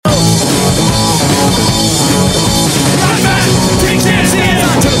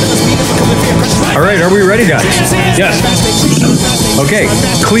ready, guys? Yes. Okay,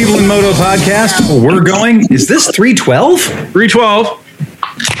 Cleveland Moto Podcast. We're going. Is this 312? 312.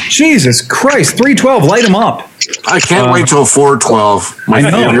 Jesus Christ, 312. Light them up. I can't wait till 412. My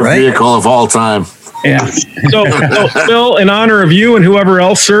favorite vehicle of all time. Yeah. So, Phil, in honor of you and whoever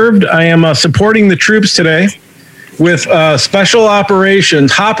else served, I am supporting the troops today with special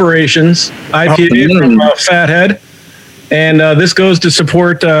operations, IPA from Fathead. And this goes to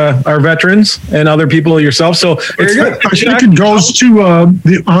support our veterans and other people yourself. So I think it goes to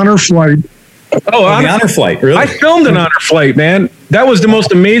the honor flight. Oh, the honor flight, really? I filmed an honor flight, man. That was the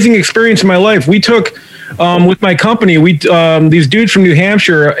most amazing experience of my life. We took, with my company, these dudes from New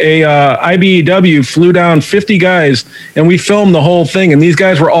Hampshire, IBEW, flew down 50 guys, and we filmed the whole thing. And these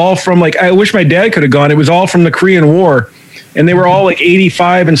guys were all from, I wish my dad could have gone. It was all from the Korean War. And they were all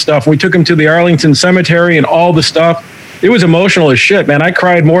 85 and stuff. We took them to the Arlington Cemetery and all the stuff. It was emotional as shit, man. I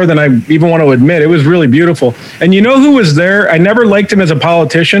cried more than I even want to admit. It was really beautiful. And you know who was there? I never liked him as a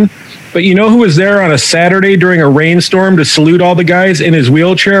politician, but you know who was there on a Saturday during a rainstorm to salute all the guys in his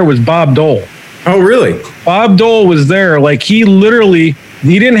wheelchair was Bob Dole. Oh, really? Bob Dole was there. He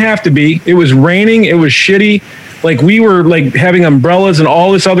didn't have to be. It was raining. It was shitty. We were having umbrellas and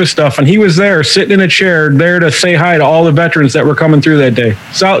all this other stuff. And he was there sitting in a chair there to say hi to all the veterans that were coming through that day.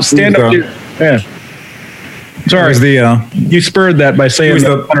 So stand up. Yeah. Sorry, you spurred that by saying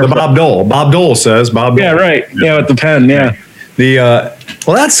the Bob Dole. Bob Dole says Bob Dole. Yeah, right. Yeah, with the pen. Yeah.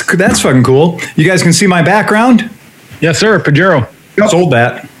 Well, that's fucking cool. You guys can see my background. Yes, sir. Pajero. Sold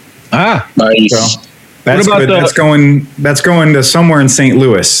that. Nice. So that's good. That's going to somewhere in St.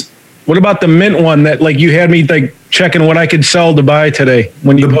 Louis. What about the mint one that you had me checking what I could sell to buy today?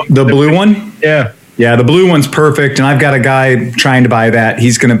 When you the blue one? Yeah. Yeah, the blue one's perfect, and I've got a guy trying to buy that.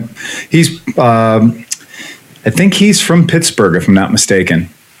 I think he's from Pittsburgh, if I'm not mistaken.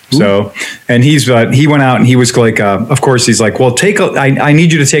 Ooh. So, and he went out and he was of course, he's like, well, I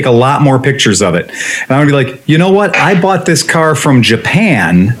need you to take a lot more pictures of it. And I'm gonna be like, you know what? I bought this car from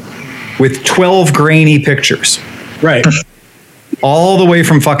Japan with 12 grainy pictures. Right. All the way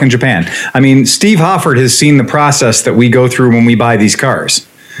from fucking Japan. I mean, Steve Hofford has seen the process that we go through when we buy these cars.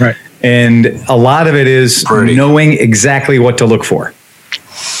 Right. And a lot of it is knowing exactly what to look for.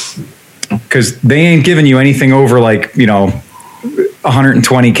 Because they ain't giving you anything over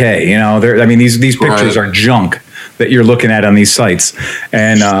 120K. These pictures are junk that you're looking at on these sites,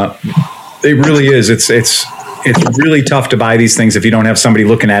 and it really is. It's really tough to buy these things if you don't have somebody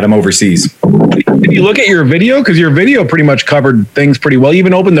looking at them overseas. Did you look at your video? Because your video pretty much covered things pretty well. You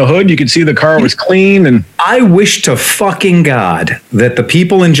even opened the hood, you could see the car was clean. And I wish to fucking God that the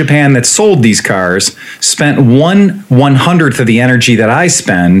people in Japan that sold these cars spent 1/100th of the energy that I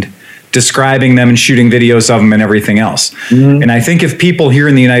spend describing them and shooting videos of them and everything else. Mm-hmm. And I think if people here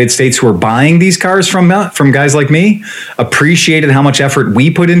in the United States who are buying these cars from guys like me appreciated how much effort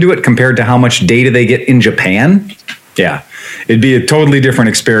we put into it compared to how much data they get in Japan, yeah, it'd be a totally different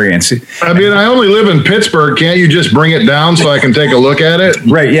experience. I mean, I only live in Pittsburgh. Can't you just bring it down so I can take a look at it?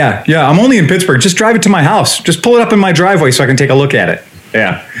 Right, yeah. Yeah, I'm only in Pittsburgh. Just drive it to my house. Just pull it up in my driveway so I can take a look at it.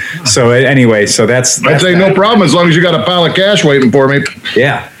 Yeah. So anyway, that's I'd say no problem as long as you got a pile of cash waiting for me.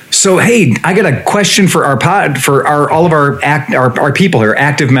 Yeah. So, hey, I got a question for all of our people here,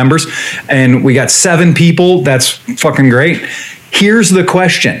 active members, and we got 7 people. That's fucking great. Here's the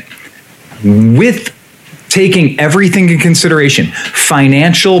question: with taking everything in consideration,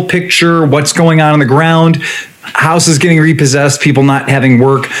 financial picture, what's going on the ground, houses getting repossessed, people not having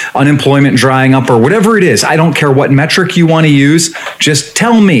work, unemployment drying up, or whatever it is, I don't care what metric you want to use. Just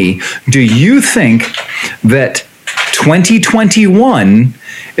tell me, do you think that 2021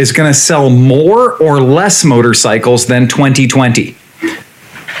 is going to sell more or less motorcycles than 2020?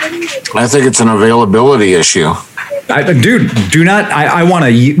 I think it's an availability issue. I want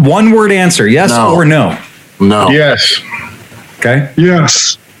a one-word answer, yes or no? No. Yes. Okay.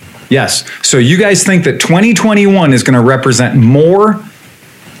 Yes. Yes. So you guys think that 2021 is going to represent more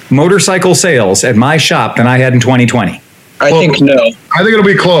motorcycle sales at my shop than I had in 2020? I think no. I think it'll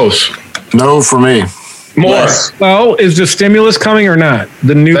be close. No for me. More. Yes. Well, is the stimulus coming or not?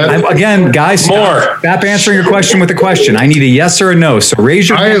 The new again, guys. Stop answering your question with a question. I need a yes or a no. So raise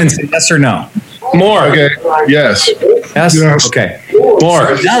your hand and say yes or no. More. Okay. Yes. Yes. Okay.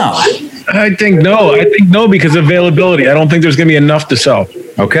 More. Now, I think no. I think no because of availability. I don't think there's going to be enough to sell.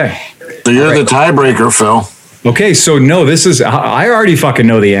 Okay. So you're the tiebreaker, Phil. Okay, so no, I already fucking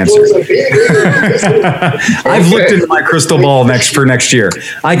know the answer. I've looked into my crystal ball for next year.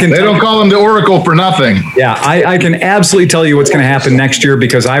 They don't call them the Oracle for nothing. Yeah, I can absolutely tell you what's going to happen next year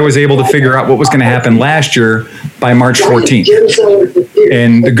because I was able to figure out what was going to happen last year by March 14th.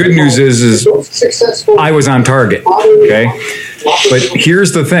 And the good news is I was on target. Okay, but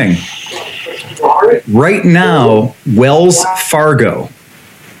here's the thing. Right now, Wells Fargo.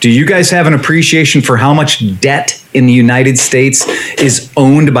 Do you guys have an appreciation for how much debt in the United States is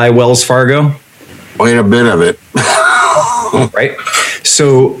owned by Wells Fargo? Quite a bit of it. Right?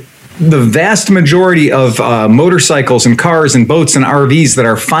 So the vast majority of motorcycles and cars and boats and RVs that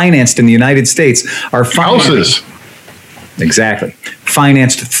are financed in the United States are houses. Exactly.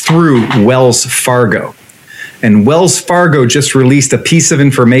 Financed through Wells Fargo. And Wells Fargo just released a piece of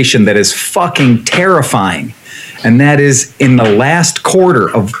information that is fucking terrifying. And that is in the last quarter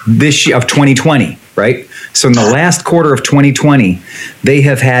of this year, of 2020, right? So in the last quarter of 2020, they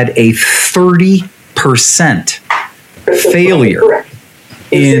have had a 30% failure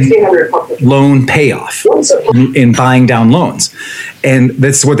in loan payoff, in buying down loans. And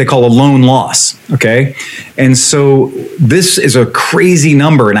that's what they call a loan loss, okay? And so this is a crazy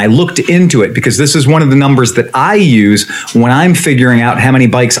number, and I looked into it because this is one of the numbers that I use when I'm figuring out how many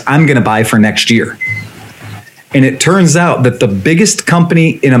bikes I'm going to buy for next year. And it turns out that the biggest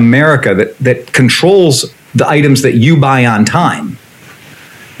company in America that controls the items that you buy on time,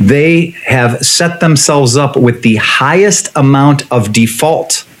 they have set themselves up with the highest amount of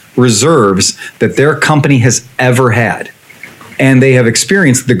default reserves that their company has ever had. And they have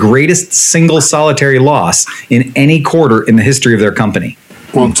experienced the greatest single solitary loss in any quarter in the history of their company.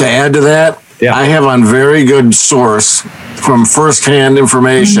 Well, to add to that, yeah. I have on very good source from firsthand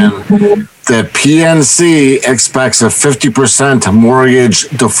information that PNC expects a 50% mortgage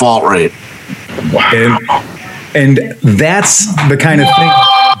default rate. Wow. And that's the kind of thing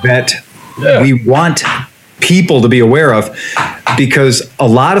that we want people to be aware of, because a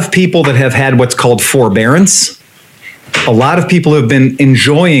lot of people that have had what's called forbearance, a lot of people who have been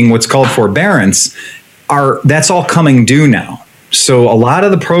enjoying what's called forbearance, that's all coming due now. So a lot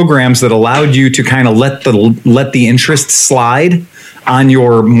of the programs that allowed you to kind of let the interest slide on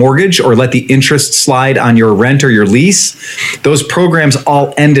your mortgage or let the interest slide on your rent or your lease, those programs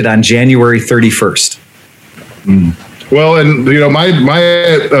all ended on January 31st. Well, and my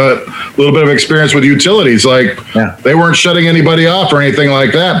little bit of experience with utilities, they weren't shutting anybody off or anything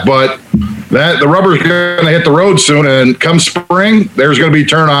like that, but the rubber's going to hit the road soon, and come spring, there's going to be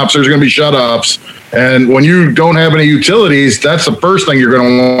turnoffs, there's going to be shut-offs, and when you don't have any utilities, that's the first thing you're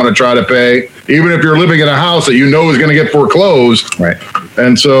going to want to try to pay, even if you're living in a house that you know is going to get foreclosed. Right.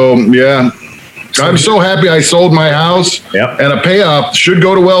 And so, I'm so happy I sold my house, and a payoff should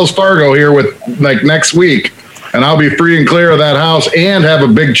go to Wells Fargo here with next week. And I'll be free and clear of that house and have a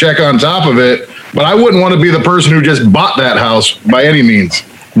big check on top of it. But I wouldn't want to be the person who just bought that house by any means.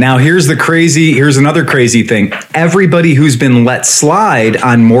 Now, here's another crazy thing. Everybody who's been let slide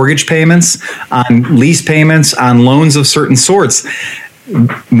on mortgage payments, on lease payments, on loans of certain sorts,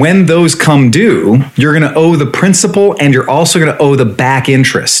 when those come due, you're going to owe the principal and you're also going to owe the back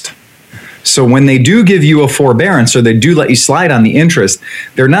interest. So when they do give you a forbearance or they do let you slide on the interest,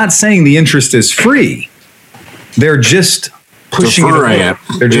 they're not saying the interest is free. They're just pushing it.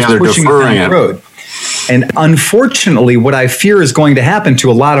 They're just pushing it down the road. And unfortunately, what I fear is going to happen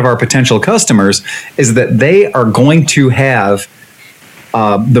to a lot of our potential customers is that they are going to have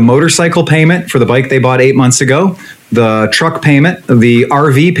the motorcycle payment for the bike they bought 8 months ago, the truck payment, the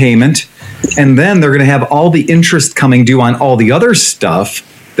RV payment, and then they're going to have all the interest coming due on all the other stuff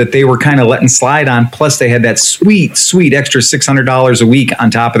that they were kind of letting slide on. Plus, they had that sweet, sweet extra $600 a week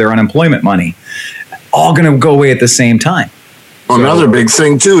on top of their unemployment money. All going to go away at the same time. Well, another big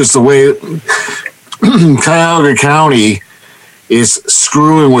thing, too, is the way Cuyahoga County is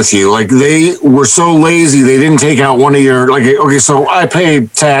screwing with you. They were so lazy, they didn't take out one of your, so I pay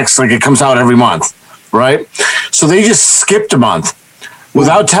tax, it comes out every month, right? So they just skipped a month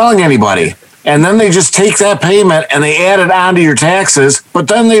without telling anybody. And then they just take that payment and they add it onto your taxes, but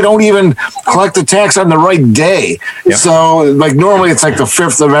then they don't even collect the tax on the right day. Yep. So normally it's the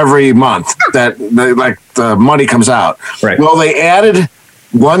 5th of every month that the money comes out. Right. Well, they added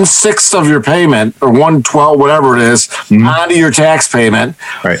 1/6 of your payment or 1/12, whatever it is, onto your tax payment.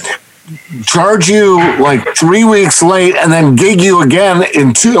 Right. Charge you 3 weeks late and then gig you again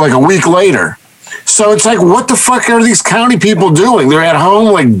in a week later. So it's what the fuck are these county people doing? They're at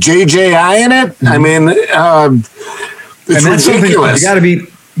home JJI in it. I mean, it's ridiculous.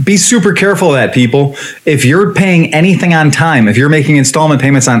 be super careful of that, people. If you're paying anything on time, if you're making installment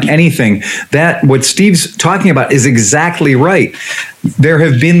payments on anything, that what Steve's talking about is exactly right. There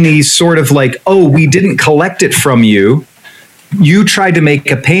have been these sort of like, oh, we didn't collect it from you. You tried to make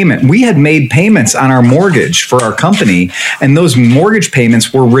a payment. We had made payments on our mortgage for our company, and those mortgage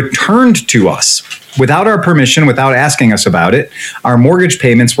payments were returned to us without our permission, without asking us about it. Our mortgage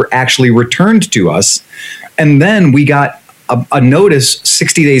payments were actually returned to us. And then we got a notice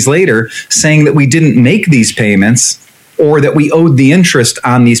 60 days later saying that we didn't make these payments or that we owed the interest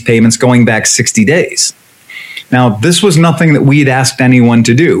on these payments going back 60 days. Now, this was nothing that we'd asked anyone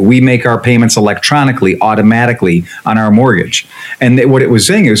to do. We make our payments electronically, automatically on our mortgage. And what it was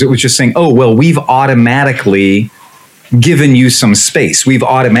saying is, it was just saying, oh, well, we've automatically given you some space. We've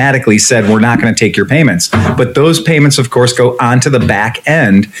automatically said we're not going to take your payments. But those payments, of course, go onto the back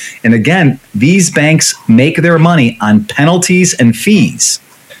end. And again, these banks make their money on penalties and fees.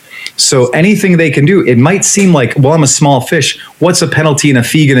 So anything they can do, it might seem like, well, I'm a small fish. What's a penalty and a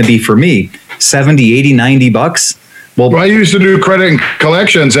fee going to be for me? 70, 80, 90 bucks? Well, I used to do credit and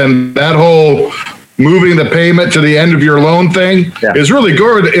collections, and that whole moving the payment to the end of your loan thing is really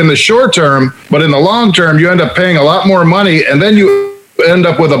good in the short term, but in the long term, you end up paying a lot more money, and then you end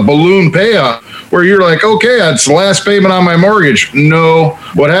up with a balloon payout where you're like, okay, that's the last payment on my mortgage. No,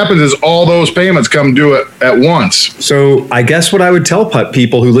 what happens is all those payments come due at once. So I guess what I would tell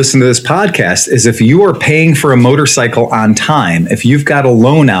people who listen to this podcast is, if you are paying for a motorcycle on time, if you've got a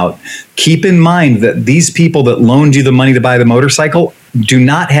loan out, keep in mind that these people that loaned you the money to buy the motorcycle do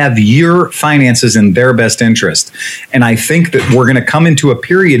not have your finances in their best interest. And I think that we're going to come into a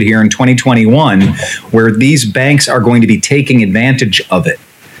period here in 2021 where these banks are going to be taking advantage of it.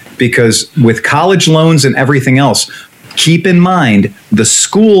 Because with college loans and everything else, keep in mind, the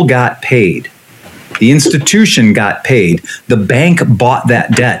school got paid. The institution got paid. The bank bought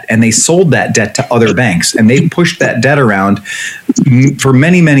that debt, and they sold that debt to other banks. And they pushed that debt around for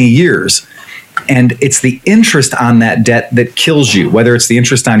many, many years. And it's the interest on that debt that kills you, whether it's the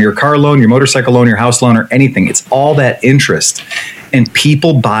interest on your car loan, your motorcycle loan, your house loan, or anything. It's all that interest. And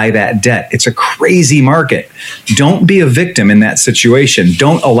people buy that debt. It's a crazy market. Don't be a victim in that situation.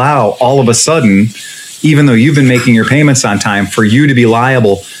 Don't allow all of a sudden, even though you've been making your payments on time, for you to be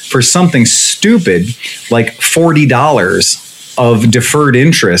liable for something stupid like $40 of deferred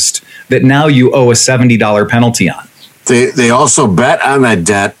interest that now you owe a $70 penalty on. They also bet on that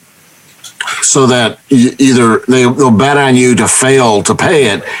debt, so that either they'll bet on you to fail to pay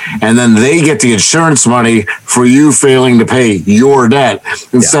it, and then they get the insurance money for you failing to pay your debt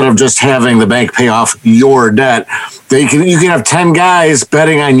instead of just having the bank pay off your debt. You can have 10 guys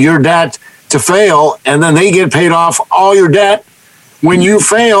betting on your debt to fail, and then they get paid off all your debt when you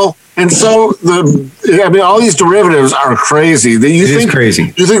fail. And so all these derivatives are crazy. It is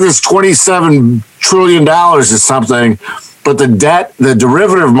crazy. You think this $27 trillion is something, but the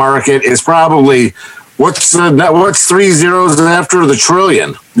derivative market is probably what's 3 zeros after the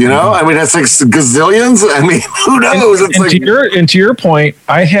trillion? You know, I mean, that's like gazillions. I mean, who knows? And to your point,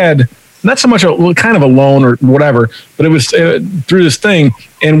 I had not so much kind of a loan or whatever, but it was through this thing,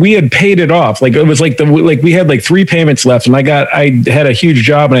 and we had paid it off. Like it was like we had like 3 payments left, and I had a huge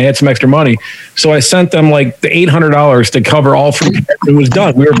job and I had some extra money, so I sent them like the $800 to cover all 3. It was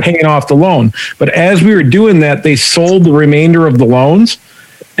done. We were paying off the loan, but as we were doing that, they sold the remainder of the loans.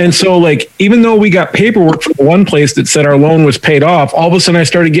 And so, like, even though we got paperwork from one place that said our loan was paid off, all of a sudden I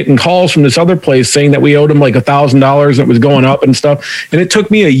started getting calls from this other place saying that we owed them like $1,000 and it was going up and stuff. And it took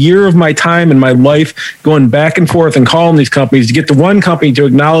me a year of my time and my life going back and forth and calling these companies to get the one company to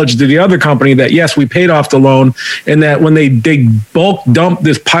acknowledge to the other company that, yes, we paid off the loan, and that when they bulk dumped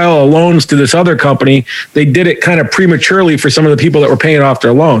this pile of loans to this other company, they did it kind of prematurely for some of the people that were paying off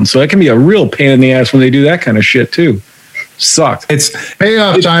their loans. So it can be a real pain in the ass when they do that kind of shit too. Sucked.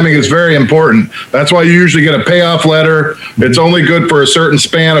 Payoff timing is very important. That's why you usually get a payoff letter. It's only good for a certain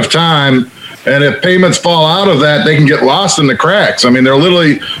span of time. And if payments fall out of that, they can get lost in the cracks. I mean, they're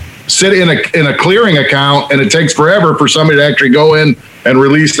literally sitting in a clearing account, and it takes forever for somebody to actually go in and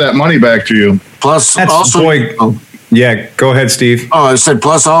release that money back to you. Plus, yeah, go ahead, Steve. Oh, I said,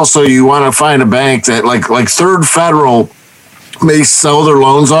 plus also you want to find a bank that like Third Federal may sell their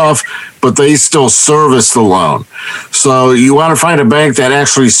loans off, but they still service the loan. So you want to find a bank that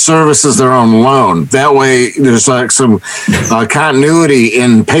actually services their own loan. That way there's like some continuity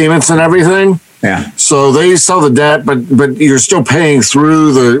in payments and everything. Yeah. So they sell the debt, but you're still paying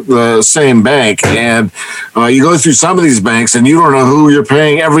through the same bank, and you go through some of these banks, and you don't know who you're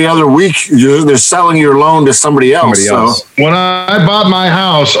paying every other week. They're selling your loan to somebody else. So when I bought my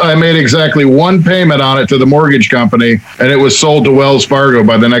house, I made exactly one payment on it to the mortgage company, and it was sold to Wells Fargo.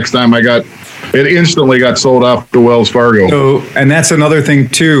 By the next time it instantly got sold off to Wells Fargo. So, and that's another thing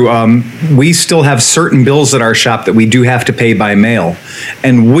too. We still have certain bills at our shop that we do have to pay by mail.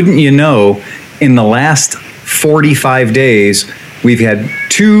 And wouldn't you know, in the last 45 days, we've had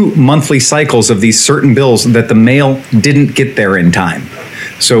 2 monthly cycles of these certain bills that the mail didn't get there in time.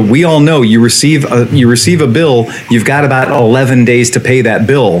 So we all know you receive a bill, you've got about 11 days to pay that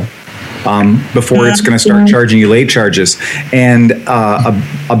bill. Before it's going to start charging you late charges. And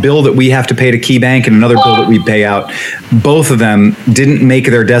a bill that we have to pay to Key Bank and another bill that we pay out, both of them didn't make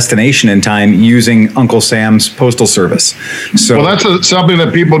their destination in time using Uncle Sam's postal service. So, well, that's something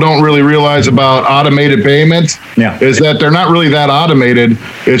that people don't really realize about automated payments, is that they're not really that automated.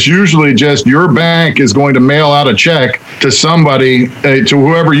 It's usually just your bank is going to mail out a check to somebody, to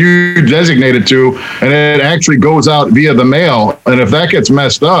whoever you designate it to, and it actually goes out via the mail. And if that gets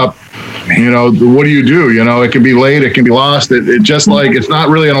messed up, what do you do? It can be late, it can be lost. It just like, it's not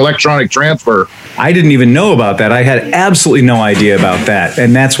really an electronic transfer. I didn't even know about that. I had absolutely no idea about that.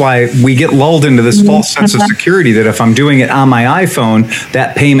 And that's why we get lulled into this false sense of security that if I'm doing it on my iPhone,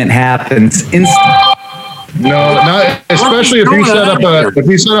 that payment happens instantly. No, not especially if you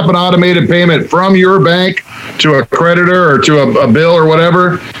set up an automated payment from your bank to a creditor or to a bill or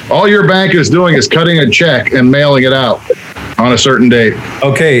whatever. All your bank is doing is cutting a check and mailing it out on a certain date.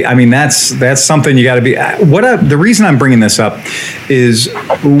 Okay, I mean that's something you got to be. The reason I'm bringing this up is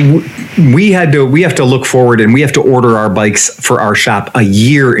we have to look forward, and we have to order our bikes for our shop a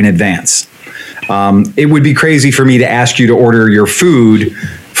year in advance. It would be crazy for me to ask you to order your food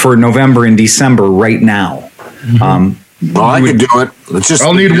for November and December right now. Well, I could do it.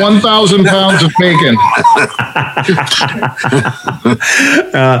 I'll need 1,000 pounds of bacon.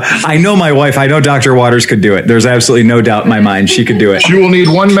 I know my wife. I know Dr. Waters could do it. There's absolutely no doubt in my mind she could do it. She will need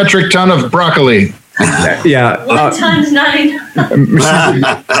 1 metric ton of broccoli. Yeah. 1 ton's 9.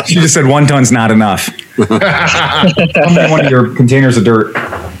 She just said 1 ton's not enough. One of your containers of dirt.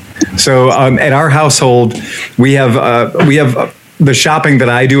 So at our household, we have the shopping that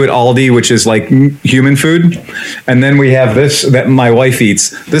I do at Aldi, which is like human food. And then we have this that my wife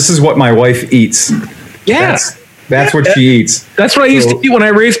eats. This is what my wife eats. Yeah. That's what she eats. That's what I used to eat when I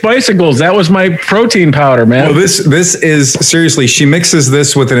raced bicycles. That was my protein powder, man. Well, this is seriously, she mixes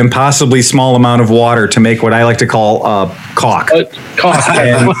this with an impossibly small amount of water to make what I like to call caulk. Caulk.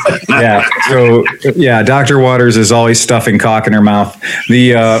 And, so Dr. Waters is always stuffing caulk in her mouth.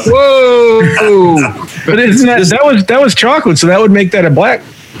 Whoa! But isn't that was chocolate, so that would make that a black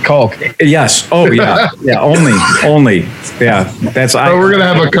caulk. Yes. Oh yeah. Yeah. Only. Yeah. That's. So we're gonna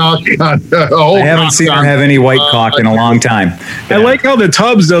have a caulk. I haven't seen her have any white caulk in a long time. Yeah. I like how the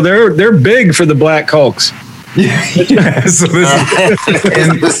tubs though they're big for the black caulks. Yeah. So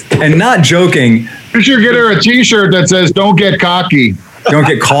and not joking. You should get her a T-shirt that says "Don't get cocky." Don't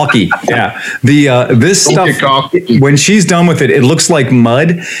get caulky. Yeah. This stuff, when she's done with it, it looks like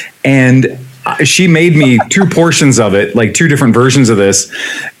mud. And she made me 2 portions of it, like 2 different versions of this.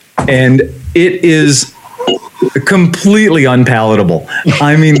 And it is completely unpalatable.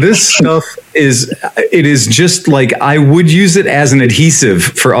 I mean, this stuff is just like, I would use it as an adhesive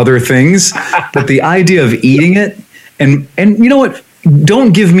for other things. But the idea of eating it, and you know what?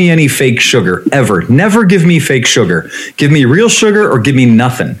 Don't give me any fake sugar, ever. Never give me fake sugar. Give me real sugar or give me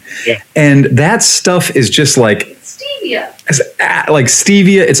nothing. Yeah. And that stuff is just like stevia. Like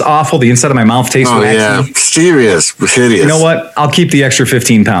stevia, it's awful. The inside of my mouth tastes waxy. Yeah, stevia is hideous. You know what? I'll keep the extra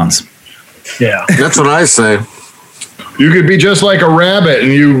 15 pounds. Yeah. That's what I say. You could be just like a rabbit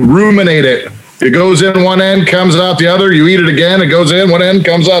and you ruminate it. It goes in one end, comes out the other. You eat it again. It goes in one end,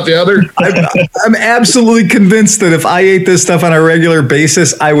 comes out the other. I'm absolutely convinced that if I ate this stuff on a regular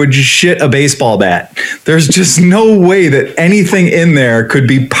basis, I would shit a baseball bat. There's just no way that anything in there could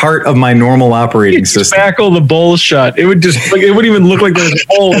be part of my normal operating system. Spackle the bowl shut. It would just like, it wouldn't even look like there's a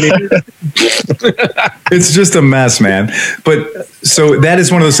hole in it. It's just a mess, man. But so that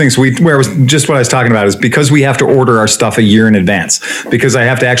is one of those things where just what I was talking about is because we have to order our stuff a year in advance, because I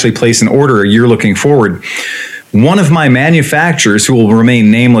have to actually place an order a year looking forward. One of my manufacturers, who will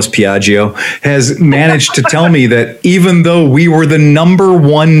remain nameless, Piaggio, has managed to tell me that even though we were the number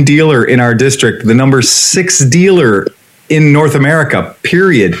 1 dealer in our district, the number 6 dealer in North America,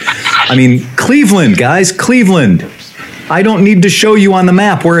 period. I mean, Cleveland, guys, Cleveland. I don't need to show you on the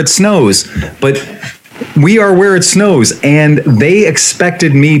map where it snows, but We are where it snows, and they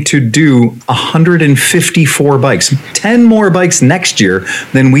expected me to do 154 bikes, 10 more bikes next year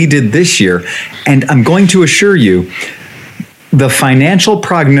than we did this year. And I'm going to assure you, the financial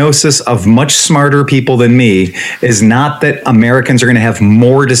prognosis of much smarter people than me is not that Americans are going to have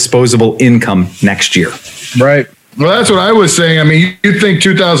more disposable income next year. Right. Well, that's what I was saying. I mean, you think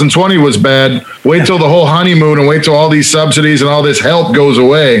 2020 was bad. Wait till the whole honeymoon and wait till all these subsidies and all this help goes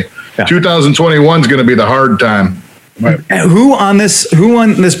away. Yeah. 2021 is going to be the hard time. Right. Who on this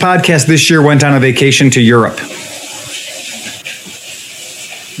podcast this year went on a vacation to Europe?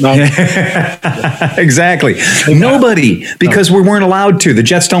 No. Exactly. Nobody, because we weren't allowed to. The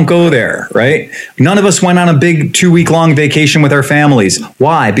jets don't go there, right? None of us went on a big 2-week-long vacation with our families.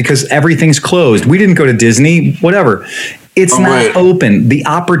 Why? Because everything's closed. We didn't go to Disney, whatever. It's not open. The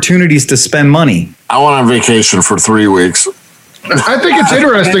opportunities to spend money. I went on vacation for 3 weeks. I think it's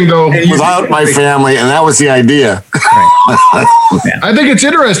interesting, though. Without my family, and that was the idea. I think it's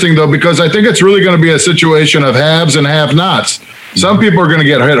interesting, though, because I think it's really going to be a situation of haves and have-nots. Some people are going to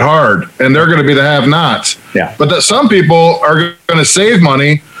get hit hard, and they're going to be the have-nots. Yeah. But some people are going to save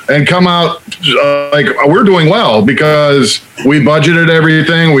money and come out like we're doing well because we budgeted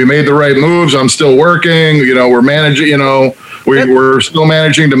everything. We made the right moves. I'm still working. We're managing. We're still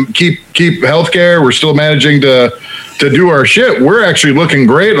managing to keep healthcare. We're still managing to do our shit. We're actually looking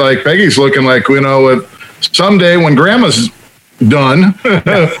great. Like Peggy's looking like, someday when grandma's done,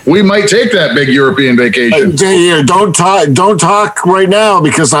 we might take that big European vacation. Don't talk right now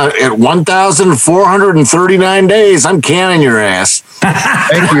because at 1,439 days, I'm canning your ass.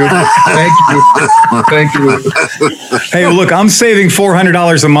 Thank you. Hey, look, I'm saving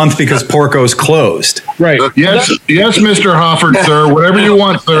 $400 a month because Porco's closed. Right. Yes, Mr. Hofford, sir. Whatever you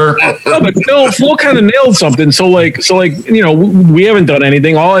want, sir. No, but Phil kind of nailed something. So we haven't done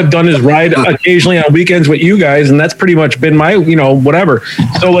anything. All I've done is ride occasionally on weekends with you guys, and that's pretty much been my, whatever.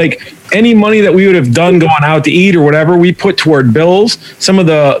 So any money that we would have done going out to eat or whatever, we put toward bills. Some of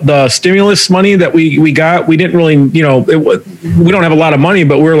the stimulus money that we got, we didn't really, we don't have a lot of money,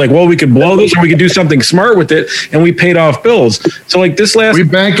 but we were like, well, we could blow this or we could do something smart with it. And we paid off bills. So we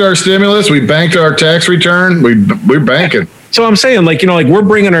banked our stimulus. We banked our tax return. We're banking. So I'm saying, we're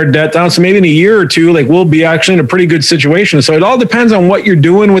bringing our debt down. So maybe in a year or two, we'll be actually in a pretty good situation. So it all depends on what you're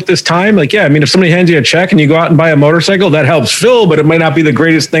doing with this time. If somebody hands you a check and you go out and buy a motorcycle, that helps Phil, but it might not be the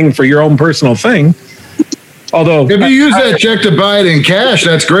greatest thing for your own personal thing. Although if you use that check to buy it in cash,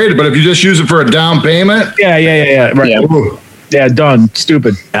 that's great. But if you just use it for a down payment, right, yeah, done,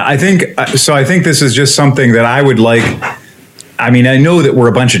 stupid. I think this is just something that I would like. I mean, I know that we're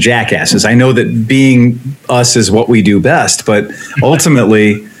a bunch of jackasses. I know that being us is what we do best, but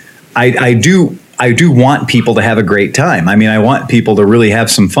ultimately, I do want people to have a great time. I mean, I want people to really have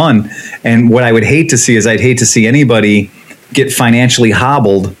some fun. And what I would hate to see is I'd hate to see anybody get financially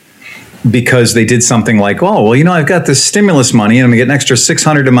hobbled because they did something like, I've got this stimulus money and I'm gonna get an extra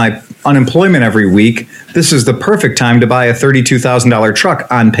 $600 to my unemployment every week. This is the perfect time to buy a $32,000 truck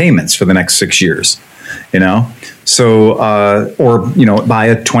on payments for the next 6 years. So, or buy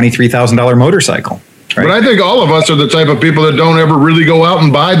a $23,000 motorcycle. Right? But I think all of us are the type of people that don't ever really go out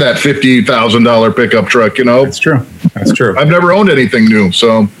and buy that $50,000 pickup truck. That's true. I've never owned anything new,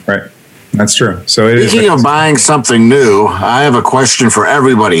 so right. That's true. So speaking of buying something new, I have a question for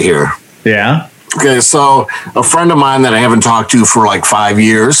everybody here. Yeah. Okay, so a friend of mine that I haven't talked to for 5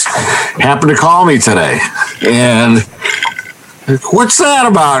 years happened to call me today, and. What's that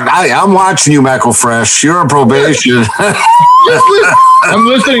about? I'm watching you, McElfresh. You're on probation. I'm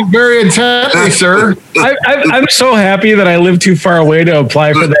listening very intently, sir. I'm so happy that I live too far away to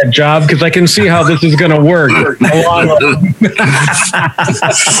apply for that job because I can see how this is going to work.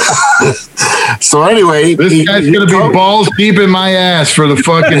 So anyway, this guy's going to be balls deep in my ass for the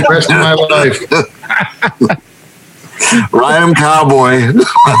fucking rest of my life. Ride him, cowboy.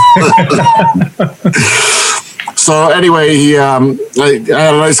 So anyway, I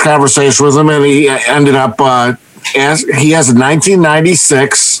had a nice conversation with him, and he ended up he has a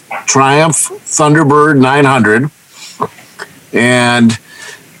 1996 Triumph Thunderbird 900, and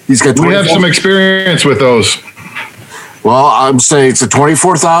he's got. We have some experience with those. Well, I'm saying it's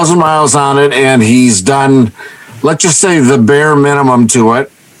 24,000 miles on it, and he's done, let's just say, the bare minimum to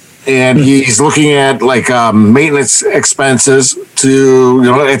it. And he's looking at maintenance expenses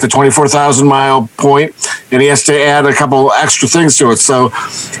to, at the 24,000 mile point, and he has to add a couple extra things to it. So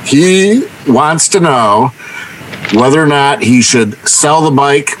he wants to know whether or not he should sell the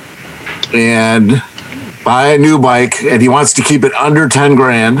bike and buy a new bike, and he wants to keep it under 10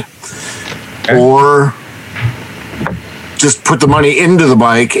 grand, or just put the money into the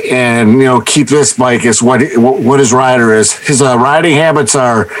bike and, keep this bike as what his rider is. His riding habits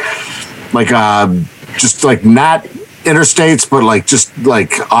are like just like not interstates, but like just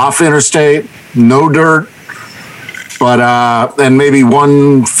like off interstate, no dirt, but and maybe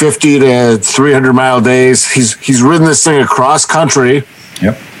 150 to 300 mile days. He's ridden this thing across country.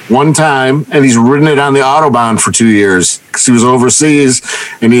 Yep. One time, and he's ridden it on the Autobahn for 2 years because he was overseas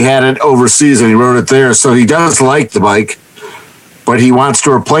and he had it overseas and he rode it there. So he does like the bike, but he wants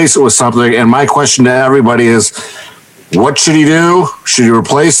to replace it with something. And my question to everybody is, what should he do? Should he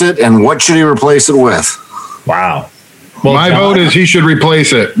replace it? And what should he replace it with? Wow. Well, my vote is he should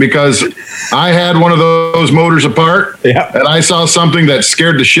replace it because I had one of those motors apart and I saw something that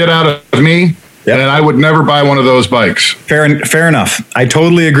scared the shit out of me. Yep. And I would never buy one of those bikes. Fair enough. I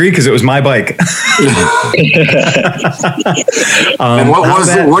totally agree because it was my bike. And what was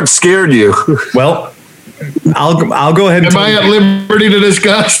it? What scared you? Well, I'll go ahead and Am I at liberty to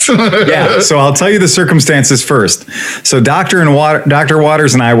discuss? Yeah, so I'll tell you the circumstances first. So Dr.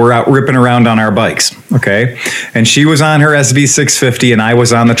 Waters and I were out ripping around on our bikes, okay? And she was on her SV650 and I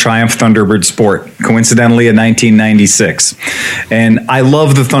was on the Triumph Thunderbird Sport, coincidentally in 1996. And I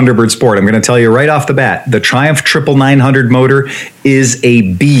love the Thunderbird Sport. I'm going to tell you right off the bat, the Triumph 900 motor is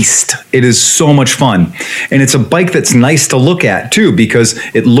a beast. It is so much fun. And it's a bike that's nice to look at too because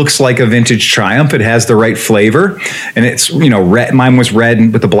it looks like a vintage Triumph. It has the right flavor and it's red. Mine was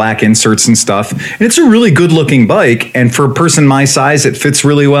red with the black inserts and stuff, and it's a really good looking bike, and for a person my size it fits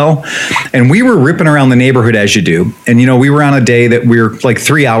really well. And we were ripping around the neighborhood as you do, and we were on a day that we were like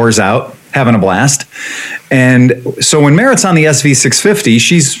 3 hours out having a blast. And so when Merritt's on the SV650,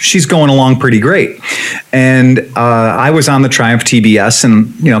 she's going along pretty great. And I was on the Triumph TBS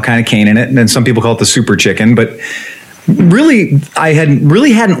and kind of caning it, and then some people call it the Super Chicken, but really, I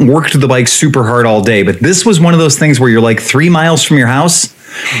hadn't worked the bike super hard all day, but this was one of those things where you're like 3 miles from your house.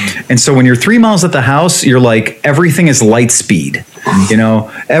 And so when you're 3 miles at the house, you're like, everything is light speed.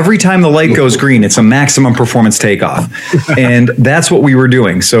 Every time the light goes green, it's a maximum performance takeoff. And that's what we were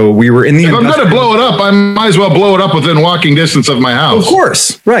doing. So we were in the... If I'm going to blow it up, I might as well blow it up within walking distance of my house. Of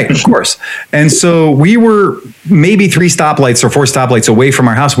course. Right. Of course. And so we were maybe 3 stoplights or 4 stoplights away from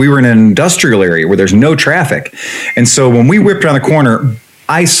our house. We were in an industrial area where there's no traffic. And so when we whipped around the corner,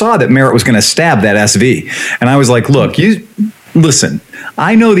 I saw that Merritt was going to stab that SV. And I was like, look, listen,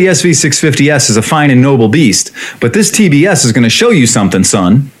 I know the SV650S is a fine and noble beast, but this TBS is going to show you something,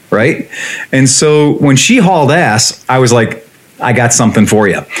 son, right? And so when she hauled ass, I was like, I got something for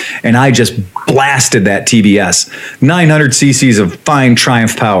you. And I just blasted that TBS, 900 cc's of fine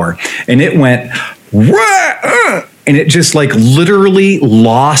Triumph power. And it went, and it just like literally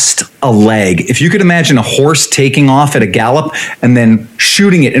lost a leg. If you could imagine a horse taking off at a gallop and then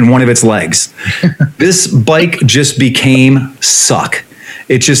shooting it in one of its legs, this bike just became suck.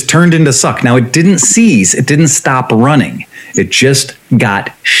 It just turned into suck. Now it didn't seize. It didn't stop running. It just got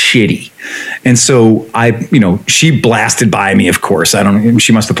shitty. And so she blasted by me, of course.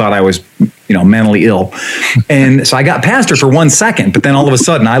 She must have thought I was, mentally ill. And so I got past her for 1 second, but then all of a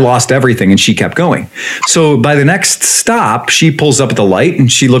sudden I lost everything and she kept going. So by the next stop, she pulls up at the light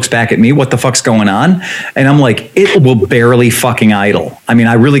and she looks back at me. What the fuck's going on? And I'm like, it will barely fucking idle. I mean,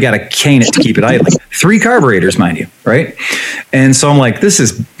 I really got to cane it to keep it idling. 3 carburetors, mind you. Right. And so I'm like, this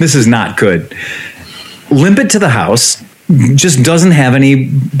is not good. Limp it to the house. Just doesn't have any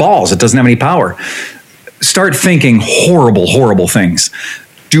balls. It doesn't have any power. Start thinking horrible, horrible things.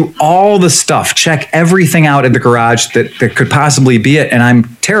 Do all the stuff. Check everything out at the garage that could possibly be it. And I'm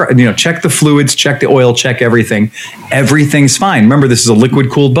terrified. Check the fluids, check the oil, check everything. Everything's fine. Remember, this is a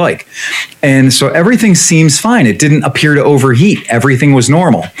liquid-cooled bike. And so everything seems fine. It didn't appear to overheat. Everything was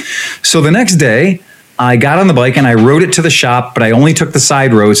normal. So the next day, I got on the bike and I rode it to the shop, but I only took the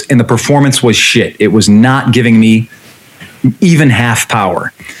side roads and the performance was shit. It was not giving me even half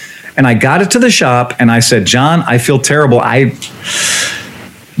power. And I got it to the shop and I said, John, I feel terrible.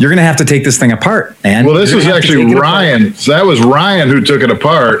 You're going to have to take this thing apart, man. Well, this was actually Ryan. So that was Ryan who took it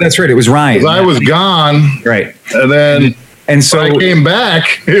apart. That's right. It was Ryan. I was gone. Right. And then and so when I came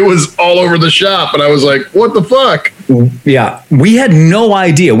back, it was all over the shop. And I was like, what the fuck? Yeah. We had no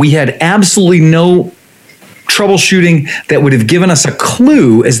idea. We had absolutely no troubleshooting that would have given us a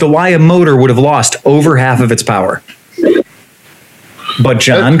clue as to why a motor would have lost over half of its power. But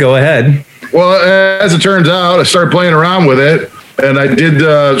John, go ahead. Well, as it turns out, I started playing around with it, and I did.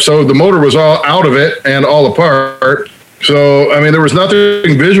 So the motor was all out of it and all apart. So I mean, there was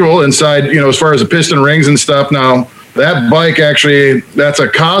nothing visual inside, as far as the piston rings and stuff. Now that bike actually, that's a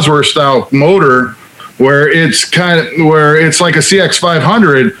Cosworth style motor, where it's like a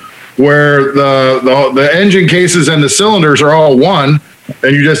CX500, where the engine cases and the cylinders are all one,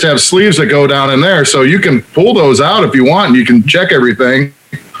 and you just have sleeves that go down in there. So you can pull those out if you want, and you can check everything.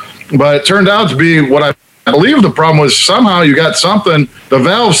 But it turned out to be what I believe the problem was. Somehow you got something, the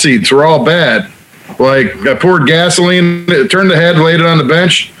valve seats were all bad. Like I poured gasoline, turned the head, laid it on the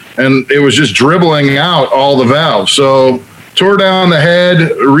bench, and it was just dribbling out all the valves. So tore down the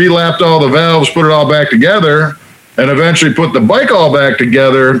head, relapped all the valves, put it all back together, and eventually put the bike all back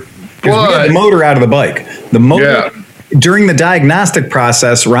together. We had the motor out of the bike. The motor, during the diagnostic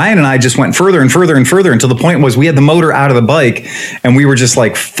process, Ryan and I just went further and further and further until the point was we had the motor out of the bike, and we were just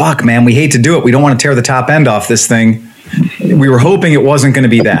like, fuck, man, we hate to do it. We don't want to tear the top end off this thing. We were hoping it wasn't going to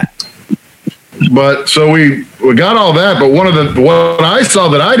be that. But so we got all that, but what I saw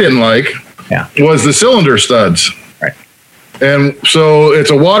that I didn't like was the cylinder studs. Right. And so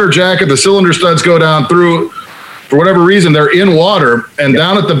it's a water jacket. The cylinder studs go down through, for whatever reason, they're in water, and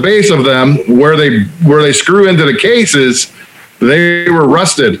down at the base of them where they screw into the cases, they were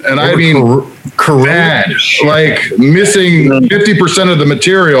rusted. And I mean, bad, like missing 50% of the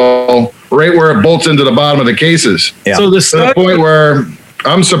material right where it bolts into the bottom of the cases. Yeah. So to the point where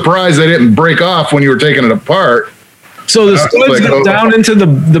I'm surprised they didn't break off when you were taking it apart. So the studs go down into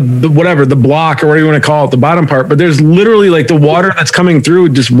the whatever, the block or whatever you want to call it, the bottom part, but there's literally like the water that's coming through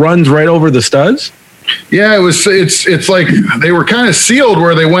just runs right over the studs. Yeah, it's like they were kind of sealed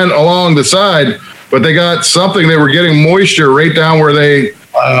where they went along the side, but they got something, they were getting moisture right down where they,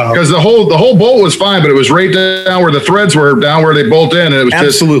 because the whole bolt was fine, but it was right down where the threads were, down where they bolt in, and it was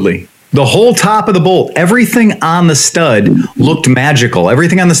absolutely. The whole top of the bolt, everything on the stud looked magical.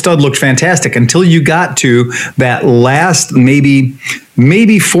 Everything on the stud looked fantastic until you got to that last maybe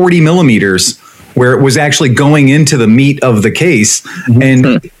 40 millimeters where it was actually going into the meat of the case.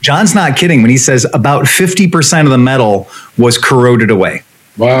 And John's not kidding when he says about 50% of the metal was corroded away.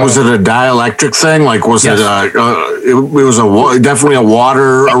 Wow. Was it a dielectric thing? Like, was it was definitely a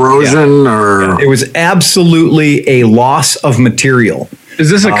water erosion or? It was absolutely a loss of material. Is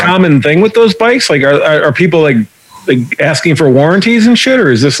this a common thing with those bikes? Like, are people like asking for warranties and shit,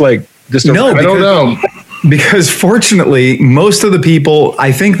 or is this like just I don't know. Because fortunately, most of the people,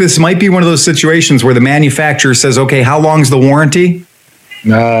 I think this might be one of those situations where the manufacturer says, "Okay, how long's the warranty?"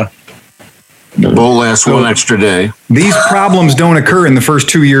 The bolt lasts one extra day. These problems don't occur in the first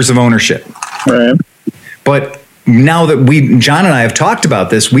 2 years of ownership. Right. But now that John and I have talked about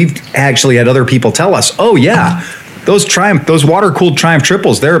this, we've actually had other people tell us, "Oh yeah, those water-cooled Triumph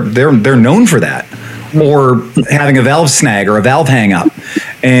triples, they're known for that." Or having a valve snag or a valve hang up.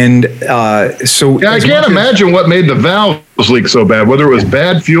 And so I can't imagine what made the valves leak so bad, whether it was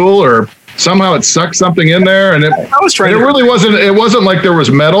bad fuel or somehow it sucked something in there. And it wasn't like there was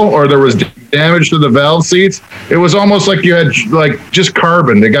metal or there was damage to the valve seats. It was almost like you had like just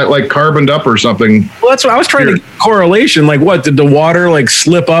carbon. They got like carboned up or something. Well, that's what I was trying to get correlation. Like, what did the water like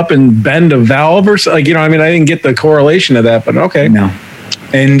slip up and bend a valve or something? Like, you know, I mean, I didn't get the correlation of that, but okay. No.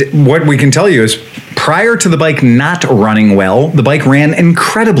 And what we can tell you is prior to the bike not running well, the bike ran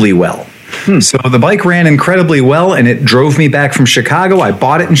incredibly well. So the bike ran incredibly well, and it drove me back from Chicago. I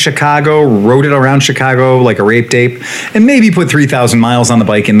bought it in Chicago, rode it around Chicago like a rape tape, and maybe put 3,000 miles on the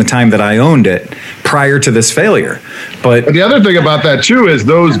bike in the time that I owned it prior to this failure. But the other thing about that too is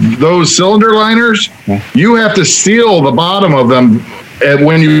those cylinder liners, you have to seal the bottom of them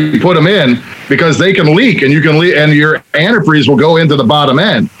when you put them in, because they can leak, and and your antifreeze will go into the bottom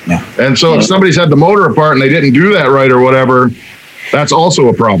end. Yeah. And so if somebody's had the motor apart and they didn't do that right or whatever, that's also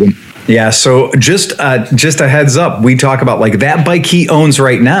a problem. Yeah. So just a heads up, we talk about like that bike he owns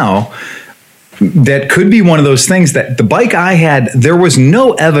right now. That could be one of those things that the bike I had, there was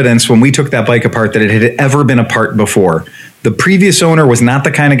no evidence when we took that bike apart that it had ever been apart before. The previous owner was not the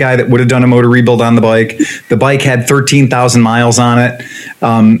kind of guy that would have done a motor rebuild on the bike. The bike had 13,000 miles on it.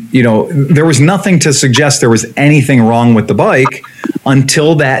 There was nothing to suggest there was anything wrong with the bike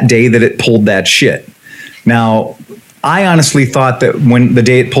until that day that it pulled that shit. Now, I honestly thought that when the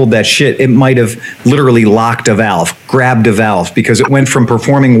day it pulled that shit, it might have literally locked a valve, grabbed a valve, because it went from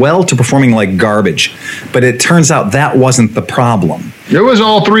performing well to performing like garbage. But it turns out that wasn't the problem. It was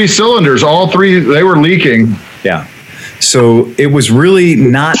all three cylinders. All three, they were leaking. Yeah. So it was really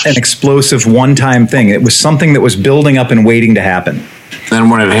not an explosive one-time thing. It was something that was building up and waiting to happen. Then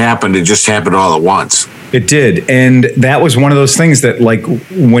when it happened, it just happened all at once. It did. And that was one of those things that, like,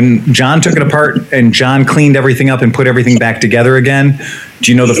 when John took it apart and John cleaned everything up and put everything back together again,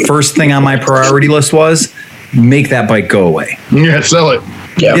 do you know the first thing on my priority list was? Make that bike go away. Yeah, sell it.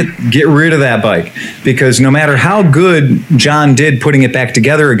 Yeah. Get rid of that bike, because no matter how good John did putting it back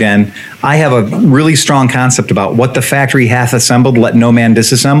together again, I have a really strong concept about what the factory hath assembled, let no man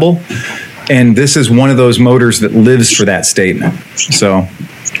disassemble. And this is one of those motors that lives for that statement. So,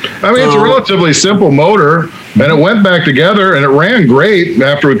 I mean, it's a relatively simple motor, and it went back together, and it ran great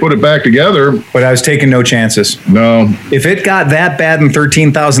after we put it back together. but I was taking no chances. No. If it got that bad in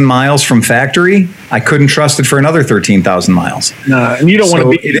 13,000 miles from factory, I couldn't trust it for another 13,000 miles. And you don't want to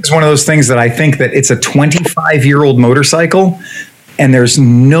be. It is one of those things that I think that it's a 25-year-old motorcycle, and there's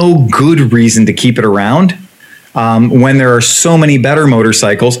no good reason to keep it around when there are so many better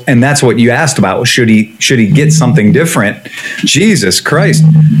motorcycles. And that's what you asked about. Should he get something different? Jesus Christ.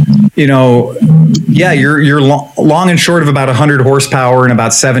 You know, yeah, you're long and short of about 100 horsepower and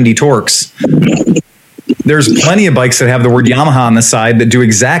about 70 torques. There's plenty of bikes that have the word Yamaha on the side that do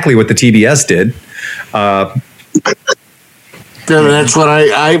exactly what the TBS did. Yeah, that's what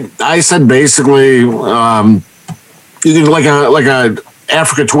I said. Basically, you can like a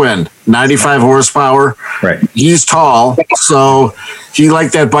Africa Twin, 95 horsepower. Right. He's tall, so he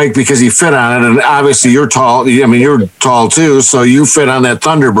liked that bike because he fit on it. And obviously, you're tall. I mean, you're tall too, so you fit on that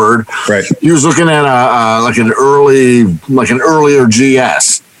Thunderbird. Right. He was looking at an earlier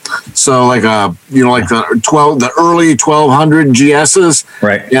GS. So like the early 1200 GSs.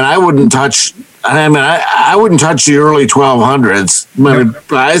 Right. And I wouldn't touch. I mean, I wouldn't touch the early 1200s. I mean,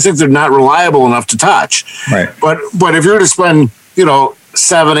 I think they're not reliable enough to touch. Right. But if you're to spend,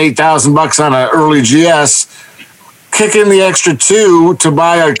 $7,000-8,000 on an early GS, kick in the extra $2,000 to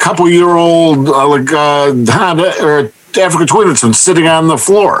buy a couple-year-old Honda or Africa Twin that's been sitting on the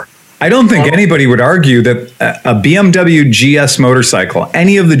floor. I don't think anybody would argue that a BMW GS motorcycle,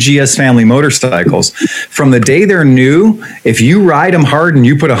 any of the GS family motorcycles, from the day they're new, if you ride them hard and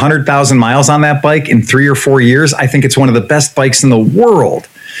you put 100,000 miles on that bike in 3 or 4 years, I think it's one of the best bikes in the world.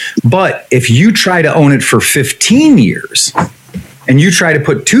 But if you try to own it for 15 years and you try to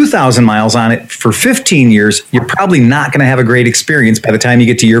put 2,000 miles on it for 15 years, you're probably not going to have a great experience by the time you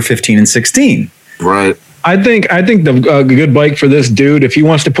get to year 15 and 16. Right. I think the good bike for this dude, if he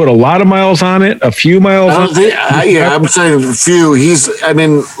wants to put a lot of miles on it, a few miles. I'm saying a few.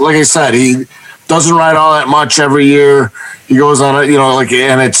 Like I said, he doesn't ride all that much every year. He goes on it,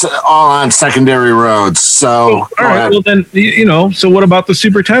 and it's all on secondary roads. So, all right. Well, then, so what about the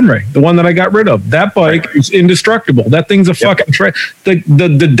Super Tenere, the one that I got rid of? That bike is indestructible. That thing's a fucking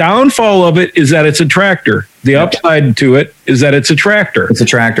the downfall of it is that it's a tractor. The upside to it is that it's a tractor. It's a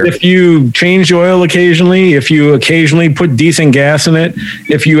tractor. If you change the oil occasionally, if you occasionally put decent gas in it,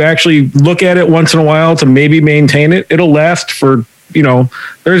 if you actually look at it once in a while to maybe maintain it, it'll last for,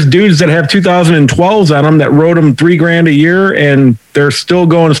 there's dudes that have 2012s on them that rode them $3,000 a year and they're still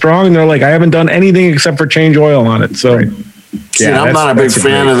going strong. And they're like, I haven't done anything except for change oil on it. So, I'm not a big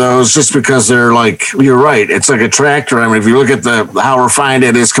fan of those just because they're like, you're right. It's like a tractor. I mean, if you look at how refined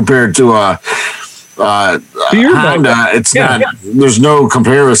it is compared to a Honda, it's not. There's no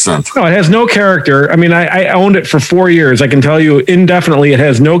comparison. No, it has no character. I mean, I owned it for 4 years. I can tell you indefinitely, it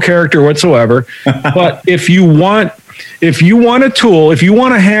has no character whatsoever. But if you want a tool, if you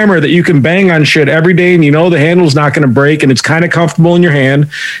want a hammer that you can bang on shit every day, and the handle's not going to break, and it's kind of comfortable in your hand,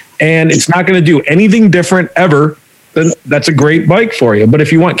 and it's not going to do anything different ever, then that's a great bike for you. But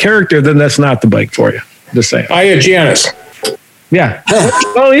if you want character, then that's not the bike for you. Just saying. Janice. Yeah.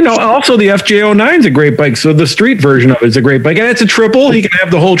 Well, also the FJ09 is a great bike. So the street version of it is a great bike. And it's a triple. He can have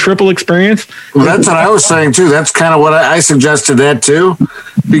the whole triple experience. Well, that's what I was saying, too. That's kind of what I suggested that, too.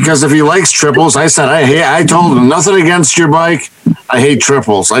 Because if he likes triples, I said, I told him, nothing against your bike. I hate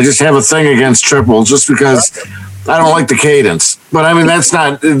triples. I just have a thing against triples just because I don't like the cadence. But, I mean,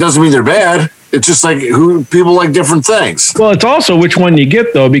 it doesn't mean they're bad. It's just like people like different things. Well, it's also which one you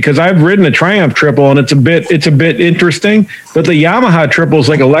get though, because I've ridden a Triumph triple and it's a bit interesting. But the Yamaha triple is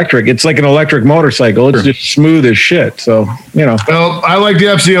like electric. It's like an electric motorcycle. It's just smooth as shit. So Well, I like the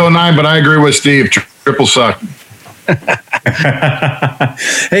FZ09, but I agree with Steve. Triple suck.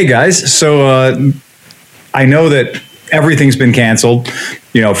 Hey guys, so I know that everything's been canceled.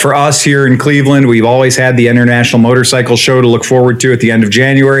 For us here in Cleveland, we've always had the International Motorcycle Show to look forward to at the end of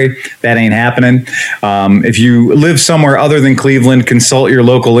January. That ain't happening. If you live somewhere other than Cleveland, consult your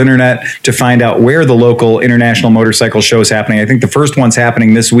local internet to find out where the local International Motorcycle Show is happening. I think the first one's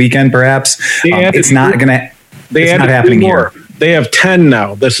happening this weekend, perhaps. It's not happening here. They have 10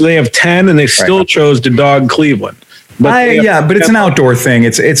 now. So they have 10, and they still chose to dog Cleveland. But it's an outdoor thing.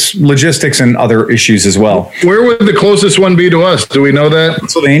 It's logistics and other issues as well. Where would the closest one be to us? Do we know that?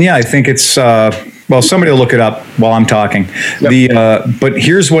 Pennsylvania. I think it's Well, somebody will look it up while I'm talking. But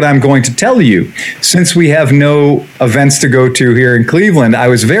here's what I'm going to tell you. Since we have no events to go to here in Cleveland, I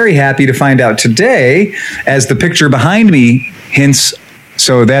was very happy to find out today, as the picture behind me hints.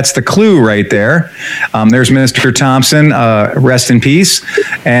 So that's the clue right there. There's Mr. Thompson, rest in peace,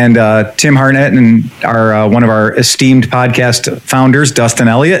 and Tim Harnett and our one of our esteemed podcast founders, Dustin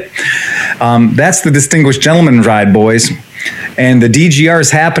Elliott. That's the Distinguished Gentleman Ride, boys. And the DGR is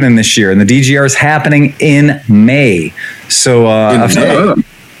happening this year, and the DGR is happening in May. So, a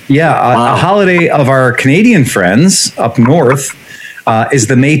holiday of our Canadian friends up north is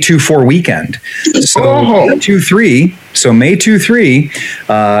the May 2-4 weekend. So, 2-3. So May 2-3,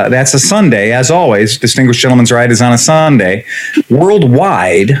 that's a Sunday, as always. Distinguished Gentleman's Ride is on a Sunday.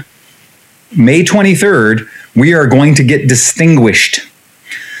 Worldwide, May 23rd, we are going to get distinguished.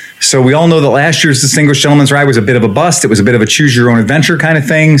 So we all know that last year's Distinguished Gentleman's Ride was a bit of a bust. It was a bit of a choose your own adventure kind of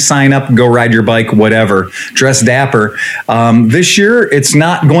thing. Sign up, go ride your bike, whatever. Dress dapper. This year, it's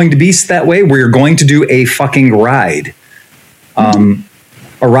not going to be that way. We're going to do a fucking ride. A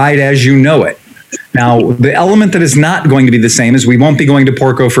ride as you know it. Now, the element that is not going to be the same is we won't be going to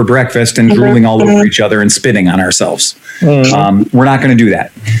Porco for breakfast and drooling all over each other and spitting on ourselves. We're not going to do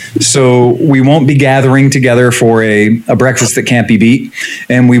that. So we won't be gathering together for a breakfast that can't be beat.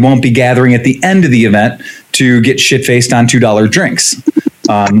 And we won't be gathering at the end of the event to get shit-faced on $2 drinks.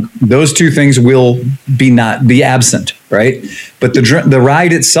 Those two things will be absent, right? But the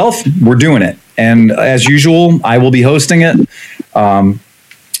ride itself, we're doing it. And as usual, I will be hosting it.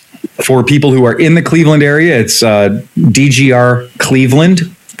 For people who are in the Cleveland area, it's DGR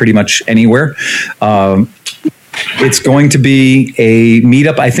Cleveland, pretty much anywhere. It's going to be a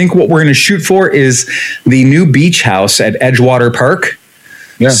meetup. I think what we're going to shoot for is the new beach house at Edgewater Park.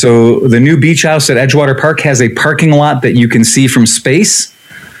 Yeah. So the new beach house at Edgewater Park has a parking lot that you can see from space.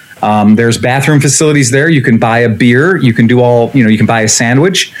 There's bathroom facilities there. You can buy a beer. You can do you can buy a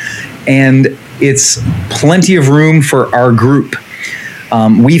sandwich. And it's plenty of room for our group.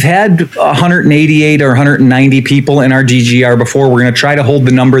 We've had 188 or 190 people in our DGR before. We're going to try to hold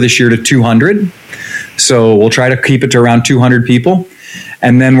the number this year to 200. So we'll try to keep it to around 200 people.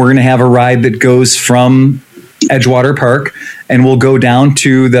 And then we're going to have a ride that goes from Edgewater Park and we'll go down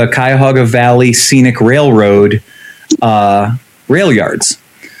to the Cuyahoga Valley Scenic Railroad rail yards.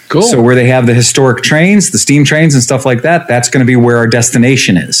 Cool. So where they have the historic trains, the steam trains and stuff like that, that's going to be where our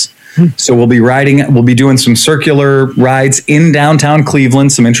destination is. So we'll be doing some circular rides in downtown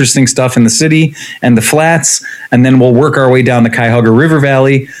Cleveland, some interesting stuff in the city and the flats, and then we'll work our way down the Cuyahoga River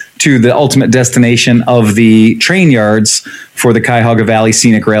Valley to the ultimate destination of the train yards for the Cuyahoga Valley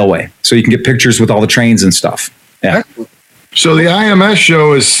Scenic Railway. So you can get pictures with all the trains and stuff. Yeah. So the IMS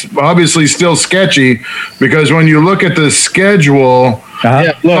show is obviously still sketchy because when you look at the schedule,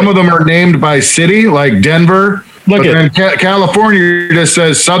 some of them are named by city, like Denver. Look at California just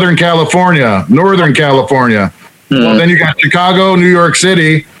says Southern California, Northern California. Well, then you got Chicago, New York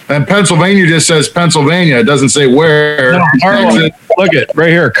City, and Pennsylvania just says Pennsylvania. It doesn't say where. No, look at right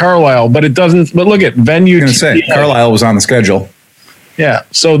here, Carlisle, but it doesn't. But look at venue. I was going to say Carlisle was on the schedule. Yeah.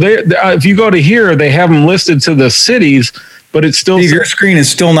 So if you go to here, they have them listed to the cities, but it's still. Steve, your screen is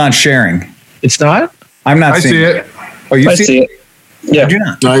still not sharing. It's not? I'm not seeing it. Oh, you see it? Yeah. I do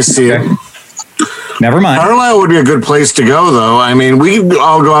not. I see it. Never mind. Carlisle would be a good place to go, though. I mean, we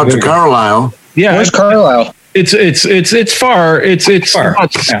all go out to Carlisle. Yeah, where's Carlisle? It's far. It's far.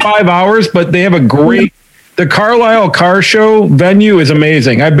 About 5 hours, but they have a great. The Carlisle Car Show venue is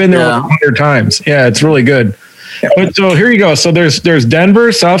amazing. I've been there 100 times. Yeah, it's really good. Yeah. But so here you go. So there's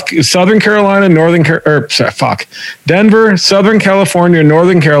Denver, Southern Carolina, Denver, Southern California,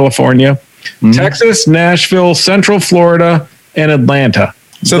 Northern California, Texas, Nashville, Central Florida, and Atlanta.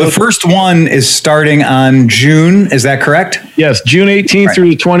 So the first one is starting on June. Is that correct? Yes, June 18th through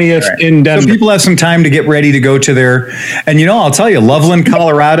the 20th in Denver. So people have some time to get ready to go to their, and I'll tell you, Loveland,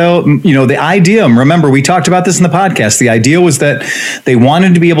 Colorado, the idea, remember we talked about this in the podcast. The idea was that they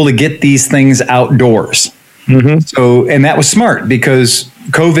wanted to be able to get these things outdoors. So, and that was smart because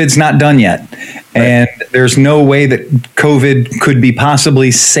COVID's not done yet. And there's no way that COVID could be possibly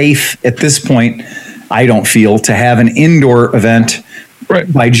safe at this point, I don't feel, to have an indoor event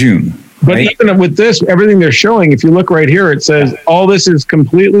by June. But even with this, everything they're showing, if you look right here, it says all this is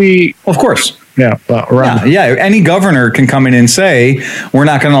completely... Of course. Yeah. Any governor can come in and say, we're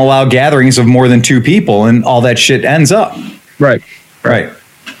not going to allow gatherings of more than 2 people, and all that shit ends up. Right.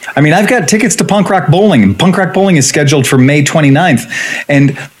 I mean, I've got tickets to Punk Rock Bowling, and Punk Rock Bowling is scheduled for May 29th.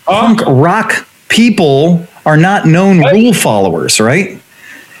 And punk rock people are not known rule followers, right?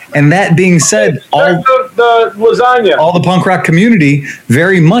 And that being said, all... the lasagna. All the punk rock community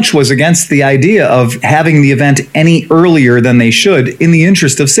very much was against the idea of having the event any earlier than they should in the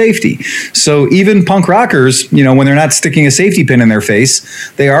interest of safety. So even punk rockers, you know, when they're not sticking a safety pin in their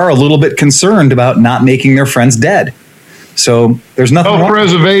face, they are a little bit concerned about not making their friends dead. So there's nothing wrong.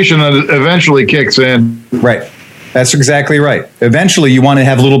 Self-preservation eventually kicks in. Right. That's exactly right. Eventually you want to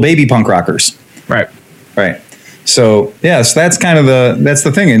have little baby punk rockers. Right. Right. So yes, that's kind of that's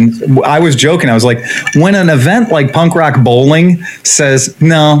the thing. And I was joking. I was like, when an event like Punk Rock Bowling says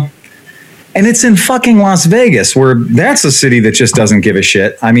no, and it's in fucking Las Vegas, where that's a city that just doesn't give a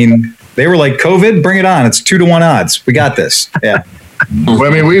shit. I mean, they were like, COVID, bring it on. It's 2-to-1 odds. We got this. Yeah. I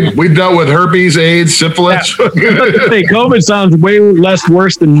mean, we dealt with herpes, AIDS, syphilis. Hey, COVID sounds way less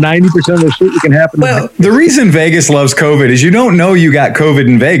worse than 90% of the shit that can happen. Well, the reason Vegas loves COVID is you don't know you got COVID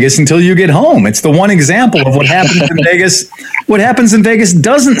in Vegas until you get home. It's the one example of what happens in Vegas. What happens in Vegas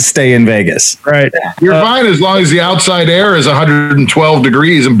doesn't stay in Vegas. Right. You're fine as long as the outside air is 112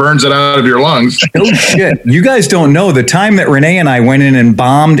 degrees and burns it out of your lungs. No shit. You guys don't know the time that Renee and I went in and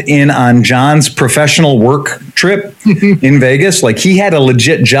bombed in on John's professional work trip in Vegas. Like, he had a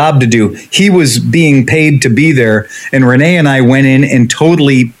legit job to do. He was being paid to be there. And Renee and I went in and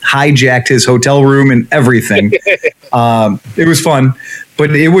totally hijacked his hotel room and everything. It was fun,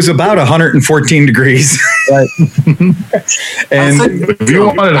 but it was about 114 degrees. Right. And if you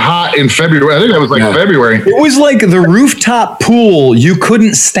wanted hot in February, I think that was like February. it was like the rooftop pool. You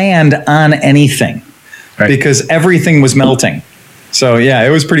couldn't stand on anything because everything was melting. So yeah, it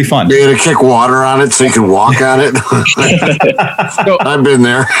was pretty fun. You had to kick water on it so you could walk on it. I've been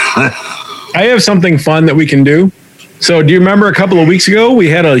there. I have something fun that we can do. So do you remember a couple of weeks ago, we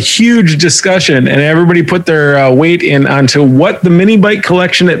had a huge discussion and everybody put their weight in onto what the mini bike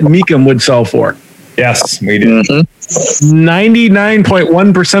collection at Mecum would sell for? Yes, we did.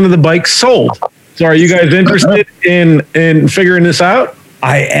 99.1% of the bikes sold. So are you guys interested in figuring this out?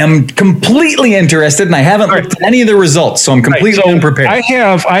 I am completely interested, and I haven't looked at any of the results, so I'm completely unprepared. I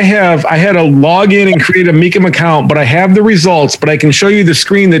had to log in and create a Mecum account, but I have the results, but I can show you the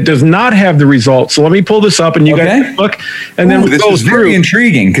screen that does not have the results. So let me pull this up and you guys can look, and then this is very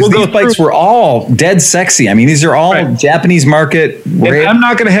intriguing because these bikes were all dead sexy. I mean, these are all Japanese market. And I'm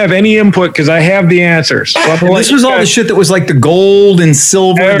not going to have any input because I have the answers. So this was all the shit that was like the gold and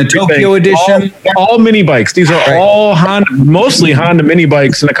silver and the Tokyo edition. All mini bikes. These are all Honda, mostly Honda mini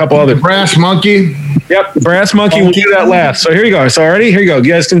bikes and a couple other. Brass Monkey. Yep, the Brass Monkey. We'll do that last. So here you go. So already, here you go.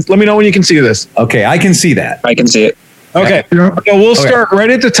 You guys can let me know when you can see this. Okay, I can see that. I can see it. Okay. So we'll start right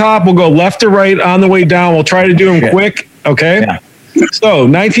at the top. We'll go left to right on the way down. We'll try to do them quick. Okay. Yeah. So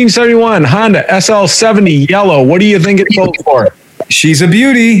 1971 Honda SL70 yellow. What do you think it sold for? She's a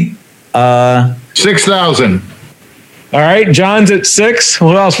beauty. 6,000. All right. John's at 6.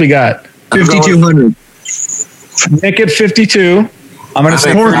 What else we got? 5,200. Nick at 52. I'm going to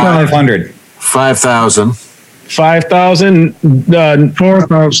say 4,500. 5,000. 5,000.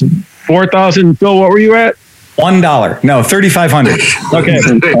 4,000. 4,000. Phil, what were you at? $1. No, 3,500. Okay.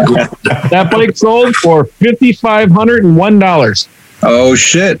 That bike sold for $5,501. Oh,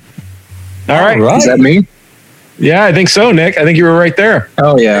 shit. All right. Is that me? Yeah, I think so, Nick. I think you were right there.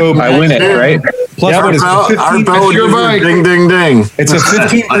 Oh, yeah. So I win it, right? Plus, what is it? Our bell your bike. ding, ding, ding. It's a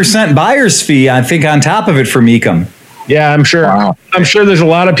 15% buyer's fee, I think, on top of it for Mecum. Yeah, I'm sure. Wow. I'm sure there's a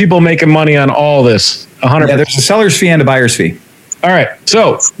lot of people making money on all this. 100%. Yeah, there's a seller's fee and a buyer's fee. All right.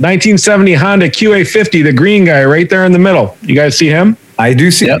 So 1970 Honda QA50, the green guy right there in the middle. You guys see him? I do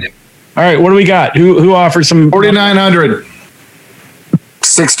see it. All right. What do we got? Who offered some? 4,900.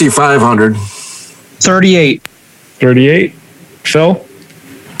 6,500. 38. 38. Phil?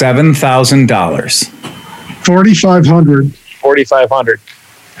 $7,000. 4,500. 4,500.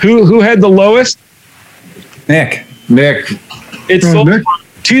 Who had the lowest? Nick. It's sold Nick?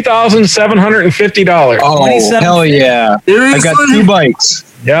 $2,750. Oh, hell yeah. I got 2 bikes.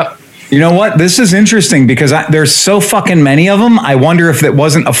 Yep. You know what? This is interesting because there's so fucking many of them. I wonder if it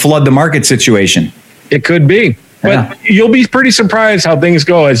wasn't a flood the market situation. It could be. But you'll be pretty surprised how things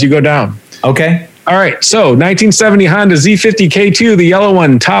go as you go down. Okay. All right. So 1970 Honda Z50 K2, the yellow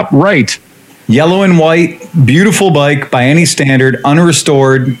one, top right. Yellow and white, beautiful bike by any standard,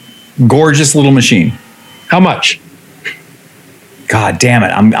 unrestored, gorgeous little machine. How much? God damn it.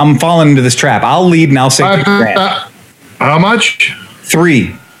 I'm falling into this trap. I'll lead and I'll say $3,000. How much? 3.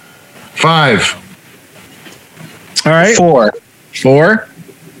 5. All right. 4. 4.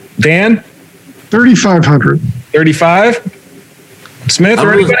 Dan? 3,500. 35. Smith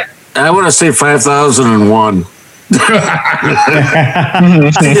or anybody? I want to say 5,001.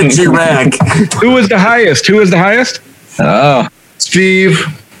 Get you back. Who was the highest? Oh. Steve.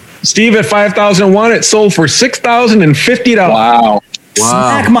 Steve at 5,001. It sold for $6,050. Wow.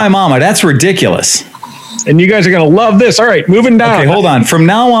 Smack my mama. That's ridiculous. And you guys are going to love this. All right, moving down. Okay, hold on. From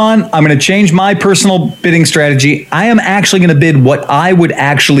now on, I'm going to change my personal bidding strategy. I am actually going to bid what I would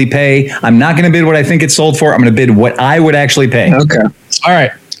actually pay. I'm not going to bid what I think it's sold for. I'm going to bid what I would actually pay. Okay. All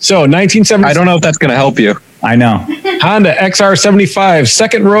right. So 1970. I don't know if that's going to help you. I know. Honda XR75,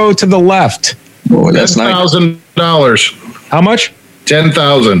 second row to the left. Oh, that's nice. $10,000. How much?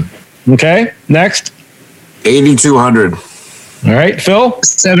 10,000. Okay. Next. 8,200. All right, Phil.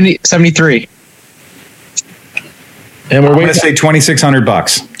 73. And we're I'm going waiting. to say $2,600.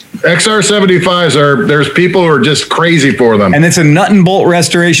 XR75s are, there's people who are just crazy for them. And it's a nut and bolt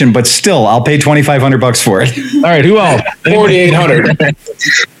restoration, but still, I'll pay $2,500 for it. All right, who else? 4,800.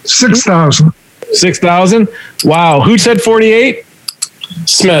 6,000. 6,000. Wow. Who said 48?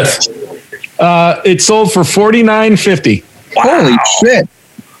 Smith. It sold for $49.50. Holy shit.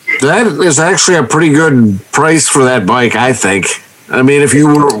 That is actually a pretty good price for that bike, I think. I mean, if you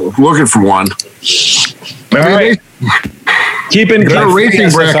were looking for one. All right. Keeping There are racing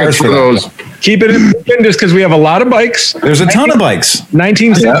SSRs brackets for for that. those. keep it in just because we have a lot of bikes. There's a ton of bikes.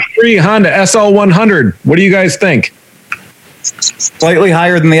 1973 Honda SL100. What do you guys think? Slightly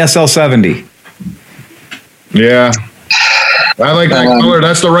higher than the SL70. Yeah. I like that color.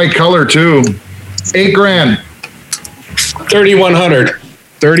 That's the right color too. $8,000. 3,100.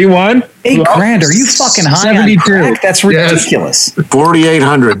 31? $8,000. Are you fucking high 72. on crack? That's ridiculous.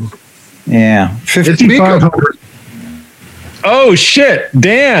 4,800. Yeah. 5,500. Oh shit,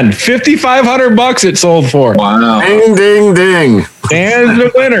 Dan, $5,500 it sold for. Wow. Ding, ding, ding. Dan's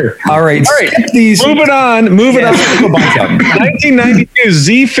the winner. All right. These. Moving on. 1992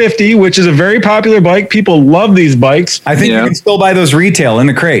 Z50, which is a very popular bike. People love these bikes. I think you can still buy those retail in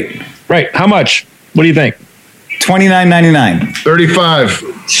the crate. Right. How much? What do you think? $29.99.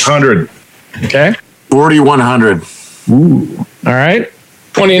 3,500. Okay. 4,100. Ooh. All right.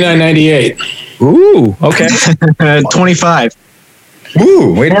 $29.98. Ooh. Okay. 25.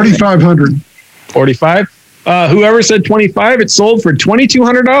 Ooh. Wait. 4,500. 45. Whoever said 25, it sold for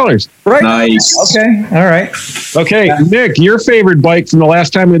 $2,200. Right. Nice. Okay. All right. Okay, Nick, your favorite bike from the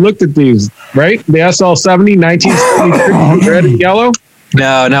last time we looked at these, right? The SL70, 1973, red and yellow.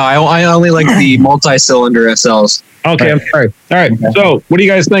 No, I only like the multi-cylinder SLs. Okay, I'm sorry. All right. So, what do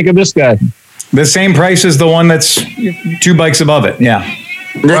you guys think of this guy? The same price as the one that's 2 bikes above it. Yeah.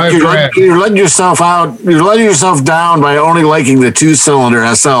 Nick, you're letting yourself out. You're letting yourself down by only liking the 2-cylinder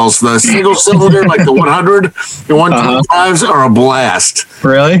SLs. The single cylinder, like the 100, the 125s, are a blast.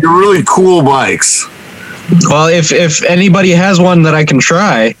 Really? They're really cool bikes. Well, if anybody has one that I can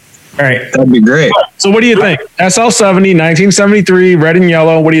try, all right, that'd be great. So, what do you think? SL70, 1973, red and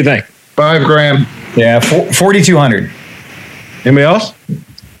yellow. What do you think? $5,000. Yeah. 4,200. Anybody else?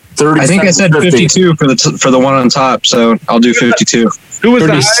 I think I said 52 for the one on top, so I'll do 52. Who was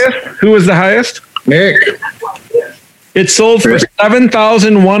the highest? Who was the highest? Nick. It sold for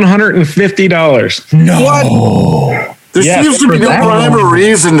 $7,150. No. What? There seems to be no rhyme or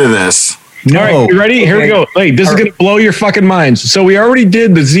reason to this. No. All right, you ready? Here we go. Hey, this is going to blow your fucking minds. So we already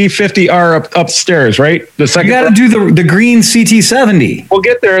did the Z50R upstairs, right? The second. You got to do the green CT70. We'll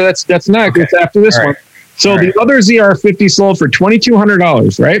get there. That's next. It's after this one. So the other ZR50 sold for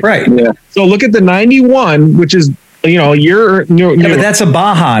 $2,200, right? Right. Yeah. So look at the 91, which is you're Yeah, but that's a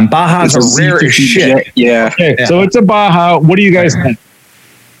Baja, and Baja's a rare as shit. Yeah. Okay, so it's a Baja. What do you guys think?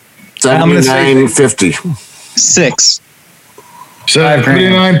 I'm gonna say $79.50. 6.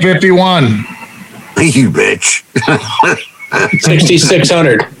 $79.51. You bitch.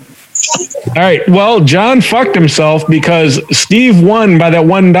 6,600. All right. Well, John fucked himself because Steve won by that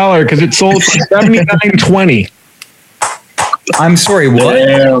 $1 because it sold for $79.20. I'm sorry, what?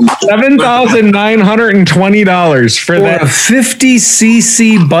 $7,920 for that a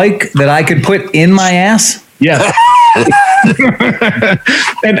 50cc bike that I could put in my ass? Yes.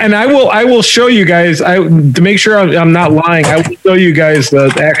 and I will show you guys. To make sure I'm not lying, I will show you guys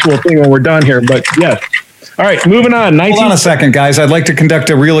the actual thing when we're done here. But yes. All right, moving on. Hold on a second, guys. I'd like to conduct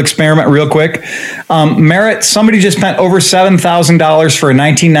a real experiment real quick. Merritt, somebody just spent over $7,000 for a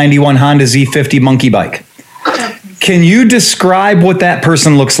 1991 Honda Z50 monkey bike. Can you describe what that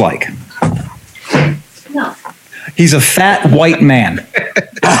person looks like? No. He's a fat white man.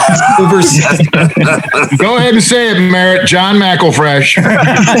 Go ahead and say it, Merritt. John McElfresh.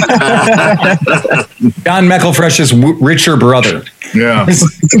 John McElfresh's richer brother. Yeah.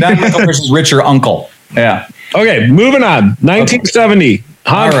 John McElfresh's richer uncle. Yeah. Okay, moving on. 1970.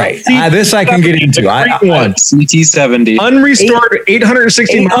 All right. This I can get into. CT70. Unrestored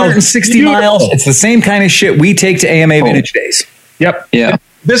 860 miles. 860 miles. It's the same kind of shit we take to AMA Vintage Days. Yep. Yeah.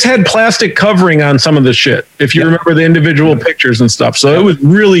 this had plastic covering on some of the shit. If you remember the individual pictures and stuff, so it was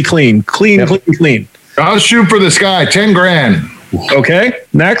really clean. I'll shoot for the sky. 10 grand. Okay,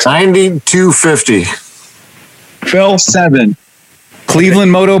 next. 92.50. Phil. 7.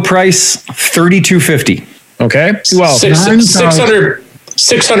 Cleveland Moto price $32.50. Okay. Well,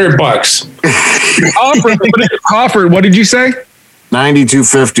 600 bucks. Offered. What did you say?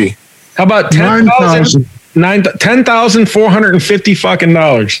 92.50. How about 9,000. $10,450 fucking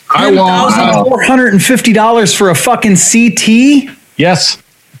dollars? I want $450 for a fucking CT? Yes.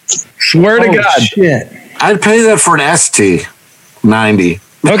 Swear to God. Shit. I'd pay that for an ST. 90.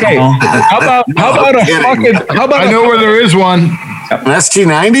 Okay. How about a fucking? How about? I know where there is one. An ST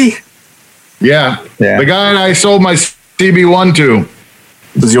 90? Yeah. The guy I sold my CB1 to.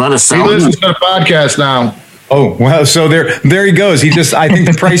 Does you want to He sell listens it? to the podcast now. Oh, well, so there he goes. I think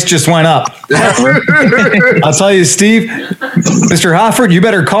the price just went up. I'll tell you, Steve, Mr. Hofford, you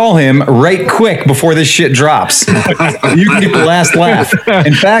better call him right quick before this shit drops. You can get the last laugh.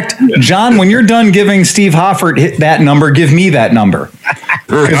 In fact, John, when you're done giving Steve Hofford that number, give me that number.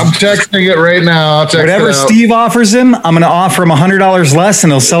 I'm texting it right now. I'll text Whatever it out. Steve offers him, I'm going to offer him $100 less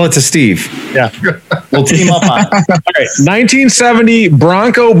and he'll sell it to Steve. Yeah. We'll team up on it. All right. 1970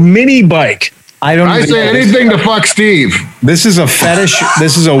 Bronco mini bike. I don't I even say know. anything to fuck Steve. This is a fetish.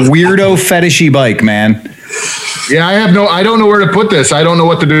 This is a weirdo fetishy bike, man. Yeah, I don't know where to put this. I don't know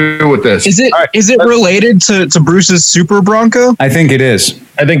what to do with this. Is it related to Bruce's Super Bronco? I think it is.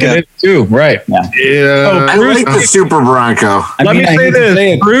 I think it is too. Right. Yeah. I like the Super Bronco. Let me I say hate to this.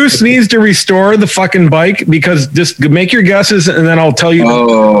 say it. Bruce needs to restore the fucking bike because just make your guesses and then I'll tell you.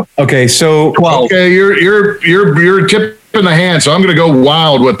 Oh, Okay, so 12. Okay, you're tipping the hand, so I'm gonna go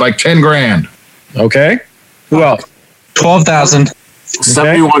wild with like 10 grand. Okay. Who else? 12,000.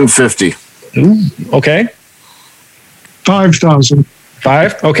 71.50. Okay. 5,000.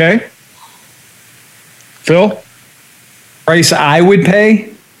 5. Okay. Phil. price I would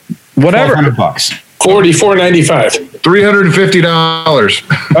pay, Whatever. $1,200. $44.95.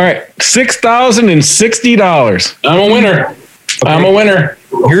 $350. All right. $6,060. I'm a winner. I'm a winner.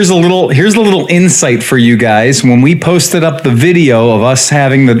 Here's a little insight for you guys. When we posted up the video of us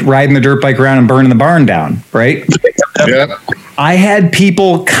riding the dirt bike around and burning the barn down, right? Yeah. I had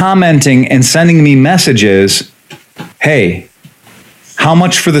people commenting and sending me messages. Hey, how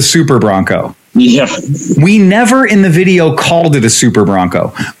much for the Super Bronco? Yeah. We never in the video called it a Super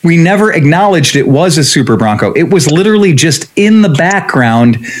Bronco. We never acknowledged it was a Super Bronco. It was literally just in the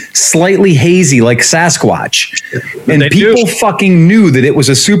background, slightly hazy like Sasquatch. And people fucking knew that it was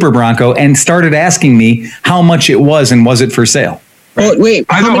a Super Bronco and started asking me how much it was and was it for sale. Well, wait,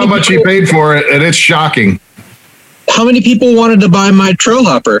 I know how much he paid for it, and it's shocking. how many people wanted to buy my trail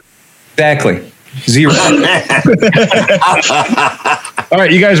hopper? Exactly. 0. All right,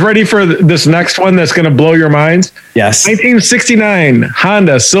 you guys ready for this next one that's going to blow your minds? Yes. 1969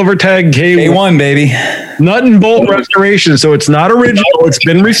 Honda Silvertag K1. A1, baby. Nut and bolt restoration, so it's not original. It's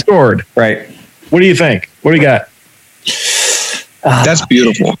been restored. Right. What do you think? What do you got? That's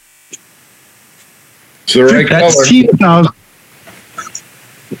beautiful. It's the right That's color. 15,000.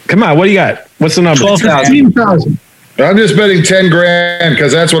 Come on, what do you got? What's the number? 12,000. 15,000. I'm just betting 10 grand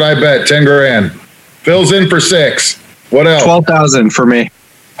because that's what I bet. 10 grand. Phil's in for 6. What else? 12,000 for me.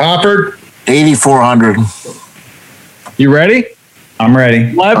 Hofford? 8,400. You ready? I'm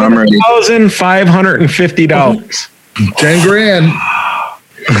ready. I'm ready. $11,550. 10 grand.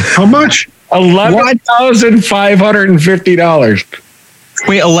 How much? $11,550.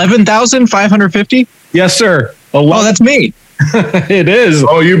 Wait, 11,550? Yes, sir. Oh, that's me. It is.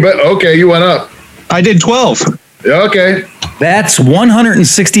 Oh, you bet. Okay, you went up. I did 12. Yeah, okay. That's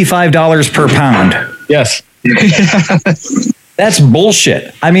 $165 per pound. Yes. That's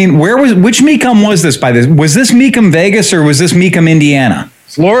bullshit. I mean, which Mecum was this by this? Was this Mecum Vegas or was this Mecum Indiana?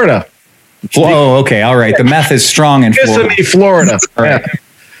 Florida. Oh, okay. All right. The meth is strong in Florida. Kissimmee, Florida. All right.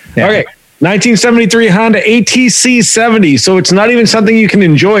 Yeah. Okay. 1973 Honda ATC 70. So it's not even something you can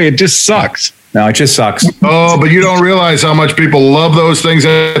enjoy. It just sucks. No, it just sucks. Oh, but you don't realize how much people love those things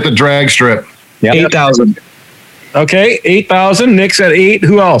at the drag strip. Yep. 8,000. Okay. 8,000. Nick's at 8.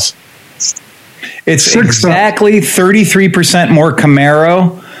 Who else? It's exactly 33% more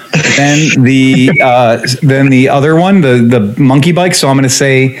Camaro than the other one, the monkey bike. So I'm going to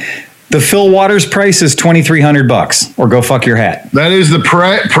say the Phil Waters price is $2,300, or go fuck your hat. That is the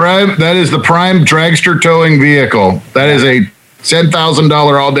prime. That is the prime dragster towing vehicle. That is a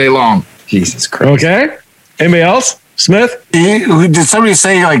 $10,000 all day long. Jesus Christ. Okay. Anybody else? Smith? Did somebody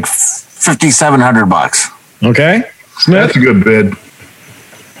say like $5,700? Okay. Smith? That's a good bid.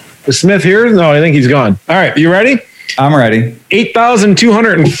 Is Smith here? No, I think he's gone. All right. You ready? I'm ready.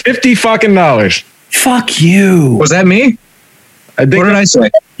 $8,250 fucking dollars. Fuck you. Was that me? I think What did I say?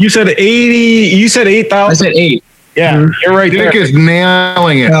 you said 80. You said 8,000. I said 8. Yeah, you're right Dick there. is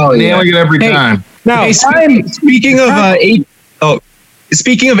nailing it. Hell yeah. Nailing it every Hey. time. Now, Hey, speaking of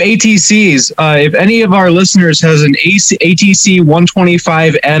speaking of ATCs, if any of our listeners has an ATC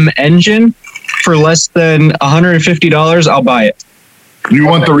 125M engine for less than $150, I'll buy it. You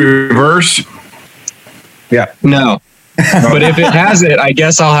want the reverse? No. But if it has it, I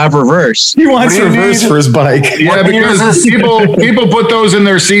guess I'll have reverse. He wants What do you reverse need? for his bike. Yeah, because people put those in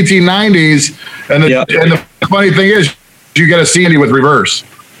their CT90s, and the funny thing is, you get a CT with reverse.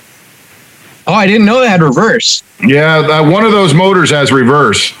 Oh, I didn't know they had reverse. Yeah, one of those motors has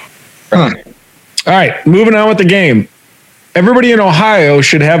reverse. Huh. all right, moving on with the game. Everybody in Ohio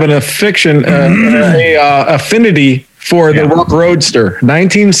should have an affinity for the Rupp Roadster.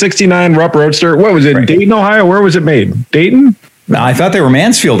 1969 Rupp Roadster. What was it? Right. Dayton, Ohio? Where was it made? Dayton? No, I thought they were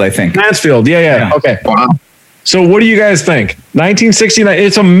Mansfield, I think. Mansfield. Yeah. Okay. Wow. So what do you guys think? 1969.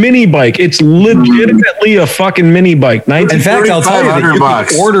 It's a mini bike. It's legitimately a fucking mini bike. In fact, I'll tell you that you $3,500.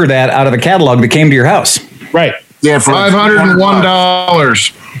 could order that out of a catalog that came to your house. Right. Yeah, for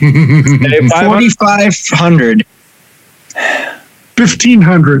 $501. Okay, 4,500.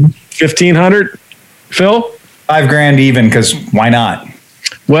 1,500. 1,500. Phil? $5,000 even, because why not?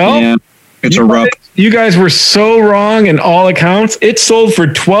 Well, Yeah, it's a Rupp. you guys were so wrong in all accounts. It sold for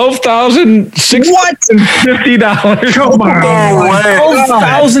 $12,650. Come on. No way.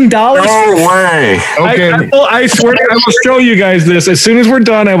 $12,000? No way. Okay. I swear I will show you guys this. As soon as we're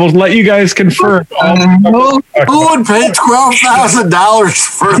done, I will let you guys confirm. Who would pay $12,000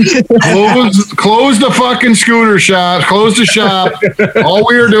 for Close the fucking scooter shop. Close the shop. All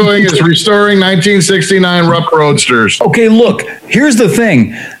we are doing is restoring 1969 Rupp Roadsters. Okay, look, here's the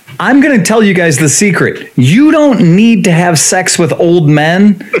thing. I'm going to tell you guys the secret. You don't need to have sex with old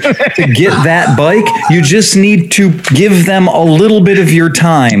men to get that bike. You just need to give them a little bit of your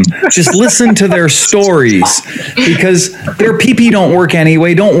time. Just listen to their stories because their pee-pee don't work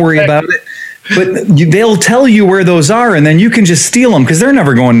anyway. Don't worry about it. But they'll tell you where those are, and then you can just steal them because they're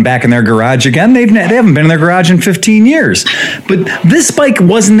never going back in their garage again. They haven't been in their garage in 15 years. But this bike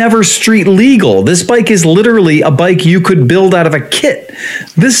was never street legal. This bike is literally a bike you could build out of a kit.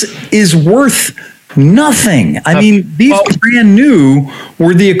 This is worth nothing. I mean, these brand new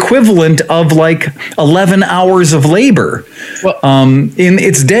were the equivalent of like 11 hours of labor in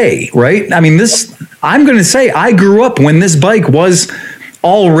its day, right? I mean, I'm going to say I grew up when this bike was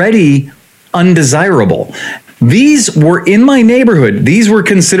already undesirable. These were in my neighborhood. These were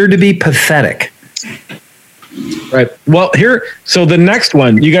considered to be pathetic. Right. Well, here. So the next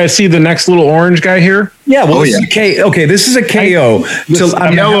one, you guys see the next little orange guy here? Yeah. Well, this is a KO. So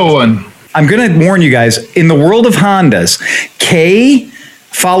A yellow one. I'm going to warn you guys. In the world of Hondas, K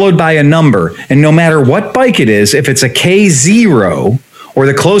followed by a number, and no matter what bike it is, if it's a K0, or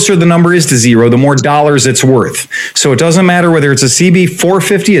the closer the number is to 0, the more dollars it's worth. So it doesn't matter whether it's a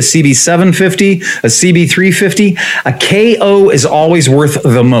CB450, a CB750, a CB350, a KO is always worth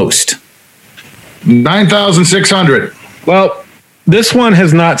the most. 9,600. Well, this one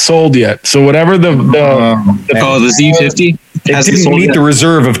has not sold yet. So whatever the Z50? It didn't meet the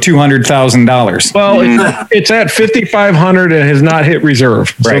reserve of $200,000. well, it's at 5,500 and has not hit reserve.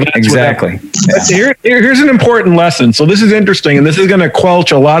 So Right, that's exactly. Here's an important lesson. So this is interesting, and this is going to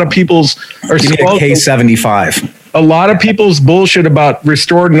quelch a lot of people's Give me a K75. a lot of people's bullshit about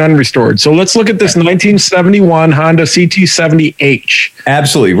restored and unrestored. So let's look at this 1971 Honda CT70H.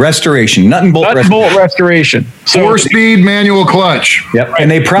 Absolutely. Restoration. Nut and bolt Nut and bolt restoration. So 4-speed manual clutch. Yep. And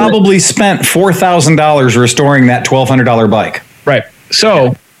they probably spent $4,000 restoring that $1,200 bike. right.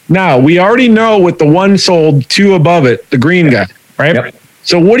 So now we already know what the one sold, 2 above it, the green guy, right? Yep.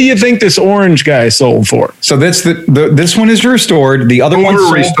 So what do you think this orange guy sold for? So that's this one is restored. The other one's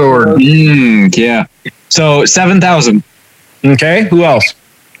sold Restored. Yeah. So 7,000. Okay. Who else?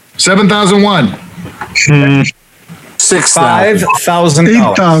 7,001. $6,000.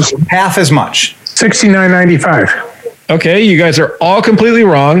 $5,000. 8,000. Half as much. $6,995. Okay, you guys are all completely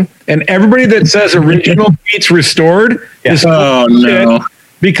wrong, and everybody that says original beats restored is Oh, bullshit, no.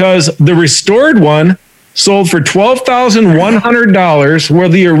 because the restored one sold for $12,100, where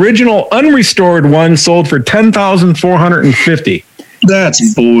the original unrestored one sold for $10,450.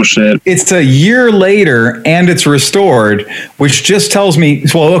 That's bullshit. It's a year later and it's restored, which just tells me,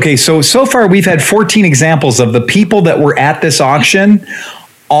 well, okay, so far we've had 14 examples of the people that were at this auction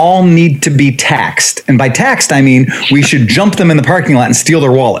all need to be taxed. And by taxed, I mean we should jump them in the parking lot and steal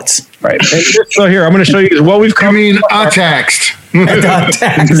their wallets. Right. And so here, I'm going to show you what we've I come. mean, taxed. Tax. So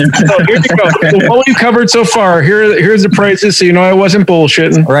here you go. So what we've covered so far, here's the prices, so you know I wasn't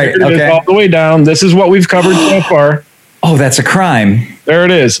bullshitting. Right, Here it is, okay. all the way down. This is what we've covered so far. Oh, that's a crime. There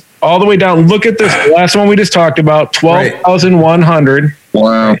it is. All the way down. Look at this. The last one we just talked about, 12,100.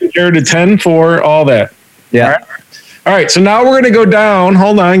 Wow. Compared to 10,400, all that. Yeah. All right. So now we're going to go down.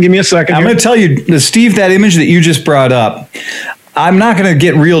 Hold on. Give me a second. I'm here. going to tell you, Steve, that image that you just brought up, I'm not going to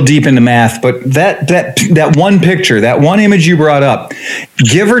get real deep into math, but that one picture, that one image you brought up,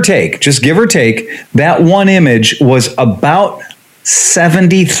 give or take, that one image was about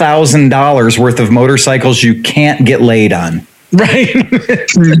 $70,000 worth of motorcycles you can't get laid on. Right.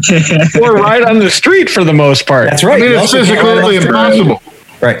 We're right on the street for the most part. That's right. I mean, You it's also can't ride physically off the impossible.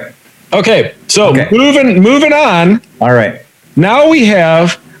 road. Right. Okay. So Okay. moving on. All right. Now we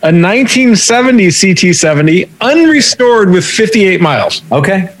have a 1970 CT70 unrestored with 58 miles.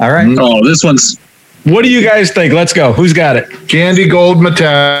 Okay. All right. Oh, this one's What do you guys think? Let's go. Who's got it? Candy gold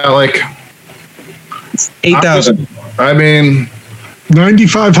metallic. 8,000. I mean,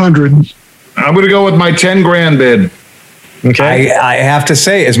 9,500. I'm going to go with my 10 grand bid. Okay. I have to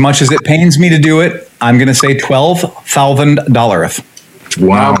say, as much as it pains me to do it, I'm going to say $12,000.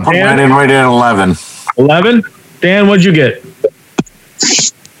 Wow. Put that in right at 11. 11. Dan, what'd you get?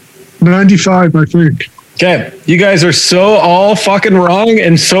 95, I think. Okay. You guys are so all fucking wrong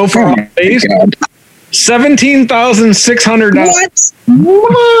and so far based. $17,600.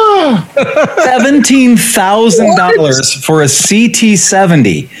 $17,000 for a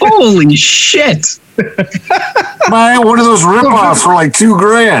CT70. Holy shit. Buy one of those rip-offs for like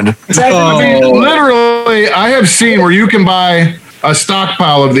 $2,000. I mean, literally, I have seen where you can buy a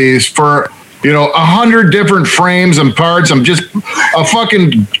stockpile of these for, 100 different frames and parts. I'm just a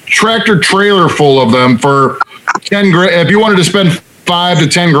fucking tractor trailer full of them for 10 grand. If you wanted to spend 5 to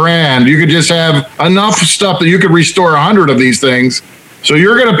 10 grand, you could just have enough stuff that you could restore 100 of these things. So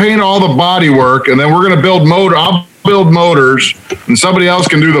you're going to paint all the body work, and then we're going to build I'll build motors, and somebody else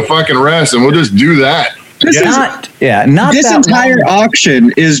can do the fucking rest, and we'll just do that. This entire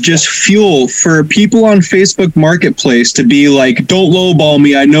auction is just fuel for people on Facebook Marketplace to be like, don't lowball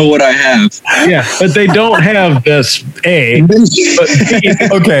me, I know what I have. Yeah, but they don't have this A. But B.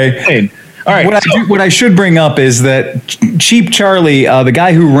 Okay. All right. What I should bring up is that Cheap Charlie, the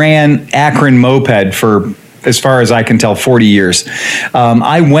guy who ran Akron Moped for, as far as I can tell, 40 years.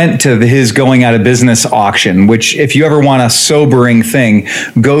 I went to his going out of business auction, which if you ever want a sobering thing,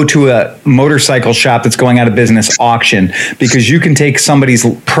 go to a motorcycle shop that's going out of business auction, because you can take somebody's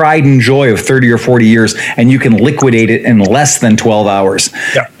pride and joy of 30 or 40 years and you can liquidate it in less than 12 hours.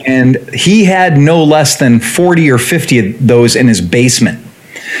 Yeah. And he had no less than 40 or 50 of those in his basement.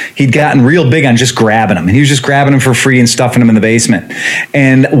 He'd gotten real big on just grabbing them. And he was just grabbing them for free and stuffing them in the basement.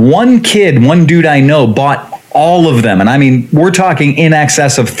 And one dude I know bought all of them. And I mean, we're talking in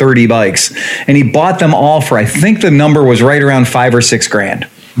excess of 30 bikes. And he bought them all for, I think the number was right around $5 or $6 grand.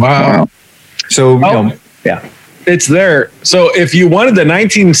 Wow. So, yeah. It's there. So if you wanted the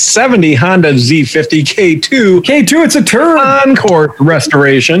 1970 Honda Z50 K2, it's a turd. Encore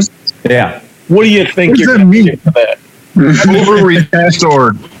restoration. Yeah. What do you think What does you're that going to mean? get for that? Over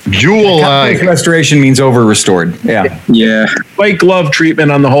restored, jewel like. Restoration means over restored. Yeah. Yeah. White glove treatment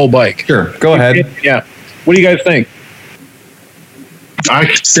on the whole bike. Sure. Go ahead. Yeah. What do you guys think? I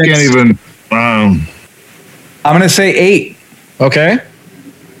can't even. I'm going to say 8. Okay.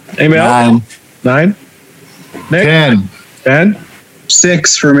 Anybody else? 9? Nick? 10. 10?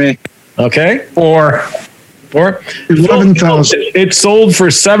 6 for me. Okay. 4. 11,000. It sold for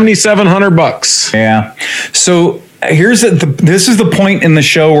 $7,700. Yeah. So this is the point in the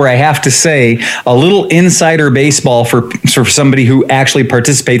show where I have to say a little insider baseball for somebody who actually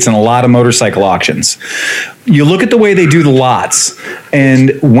participates in a lot of motorcycle auctions. You look at the way they do the lots,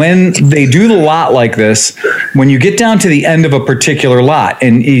 and when they do the lot like this, when you get down to the end of a particular lot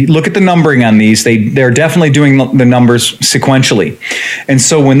and you look at the numbering on these, they're definitely doing the numbers sequentially. And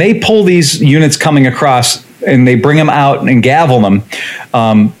so when they pull these units coming across and they bring them out and gavel them,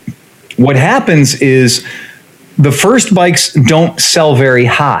 what happens is the first bikes don't sell very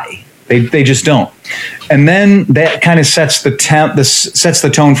high. They just don't. And then that kind of sets the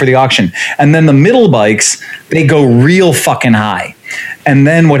tone for the auction. And then the middle bikes, they go real fucking high. And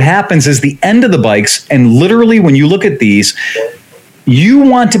then what happens is the end of the bikes, and literally when you look at these, you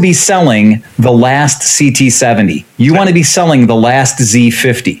want to be selling the last CT70. You want to be selling the last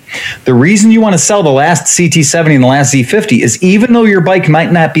Z50. The reason you want to sell the last CT70 and the last Z50 is even though your bike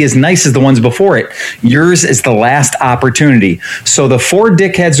might not be as nice as the ones before it, yours is the last opportunity. So the 4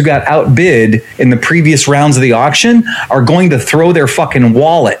 dickheads who got outbid in the previous rounds of the auction are going to throw their fucking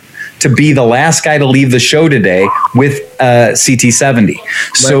wallet to be the last guy to leave the show today with CT70.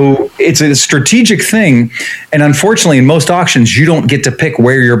 So it's a strategic thing. And unfortunately, in most auctions, you don't get to pick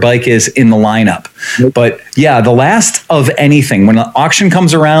where your bike is in the lineup. But yeah, the last of anything, when an auction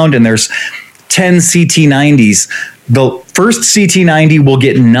comes around and there's 10 CT90s, the first CT90 will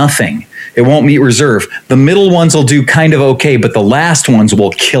get nothing. It won't meet reserve. The middle ones will do kind of okay, but the last ones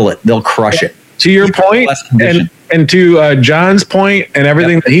will kill it. They'll crush it. To your point, and to John's point and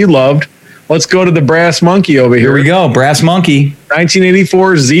everything that he loved, let's go to the Brass Monkey over here. Here we go. Brass Monkey.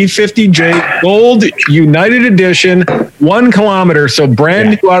 1984 Z50J Gold United Edition, 1 kilometer. So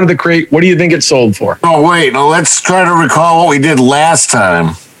brand new out of the crate. What do you think it sold for? Oh, wait. No, let's try to recall what we did last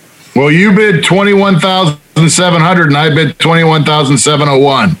time. Well, you bid 21,700 and I bid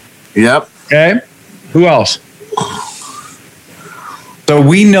 21,701. Yep. Okay. Who else? So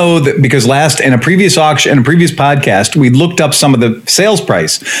we know that because in a previous auction, in a previous podcast, we looked up some of the sales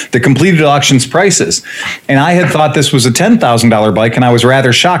price, the completed auctions prices. And I had thought this was a $10,000 bike, and I was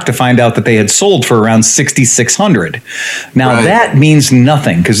rather shocked to find out that they had sold for around $6,600. Now that means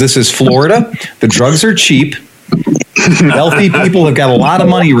nothing because this is Florida. The drugs are cheap. Wealthy people have got a lot of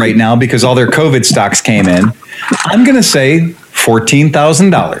money right now because all their COVID stocks came in. I'm going to say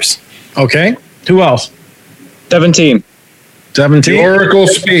 $14,000. Okay. Who else? 17. The Oracle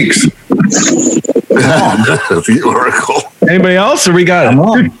speaks. The Oracle. Anybody else? Or we got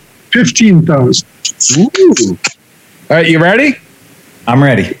it? 15,000. All right, you ready? I'm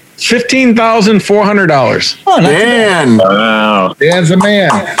ready. $15,400. Oh, Dan. Wow. Dan's a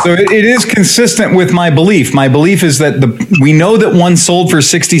man. So it is consistent with my belief. My belief is that we know that one sold for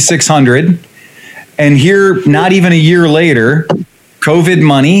 $6,600, and here, not even a year later, COVID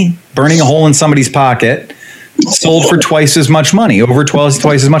money burning a hole in somebody's pocket sold for twice as much money, over twice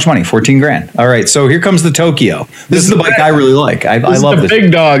as much money, 14 grand. All right, so here comes the Tokyo. This is the bike I really like. I love this.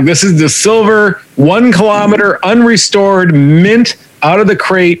 Big dog. This is the silver 1 kilometer unrestored mint out of the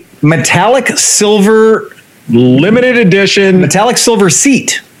crate. Metallic silver, limited edition. Metallic silver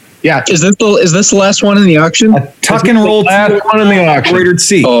seat. Yeah. Is this the last one in the auction? A tuck and roll last one in the auction. embroidered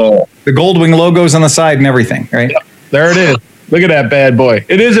seat. Oh. The Goldwing logos on the side and everything, right? Yep. There it is. Look at that bad boy.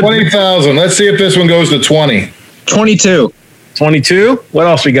 It is a 20,000. Let's see if this one goes to 20. 22. 22. What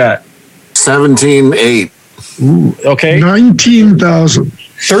else we got? 17,800. Okay. 19,000.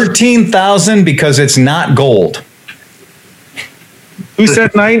 13,000 because it's not gold. Who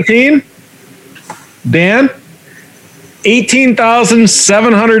said 19? Dan?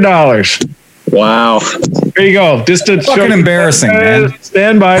 $18,700. Wow. There you go. Just to Fucking embarrassing, man.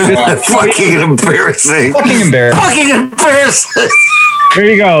 Stand by. Fucking embarrassing. Fucking embarrassing. Fucking embarrassing. There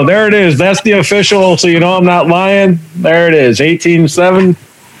you go. There it is. That's the official. So you know I'm not lying. There it is. 18,700.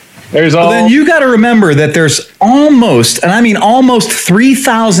 There's all. Well, then you got to remember that there's almost, and I mean almost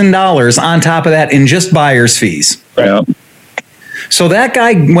 $3,000 on top of that in just buyer's fees. Yeah. So that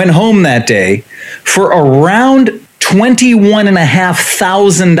guy went home that day for around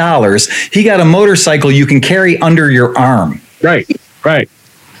 $21,500. He got a motorcycle you can carry under your arm. Right. Like,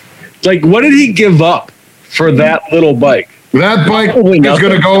 what did he give up for that little bike? That bike is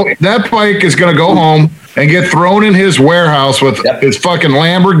going to go. That bike is going to go home and get thrown in his warehouse with his fucking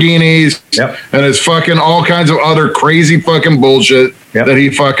Lamborghinis and his fucking all kinds of other crazy fucking bullshit that he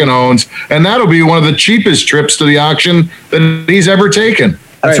fucking owns. And that'll be one of the cheapest trips to the auction that he's ever taken.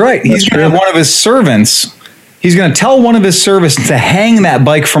 That's right. He's going to have one of his servants. He's going to tell one of his servants to hang that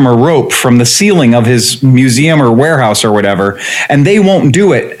bike from a rope from the ceiling of his museum or warehouse or whatever, and they won't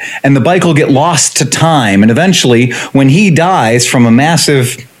do it. And the bike will get lost to time. And eventually, when he dies from a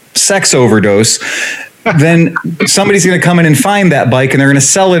massive sex overdose, then somebody's going to come in and find that bike, and they're going to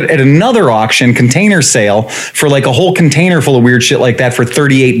sell it at another auction, container sale, for like a whole container full of weird shit like that for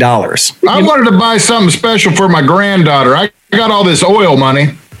 $38. I wanted to buy something special for my granddaughter. I got all this oil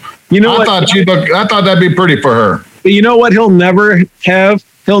money. You know, I thought that'd be pretty for her. But you know what? He'll never have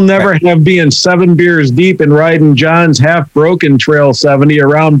being 7 beers deep and riding John's half broken Trail 70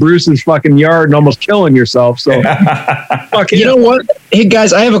 around Bruce's fucking yard and almost killing yourself. So, you know what? Hey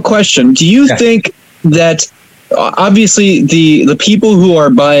guys, I have a question. Do you think that obviously the people who are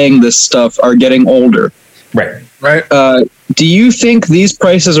buying this stuff are getting older? Right. Do you think these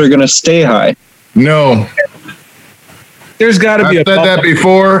prices are going to stay high? No. There's got to be I said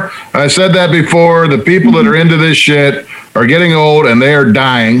that before. The people that are into this shit are getting old and they are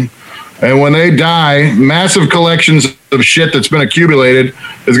dying. And when they die, massive collections of shit that's been accumulated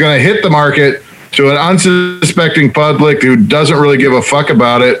is going to hit the market to an unsuspecting public who doesn't really give a fuck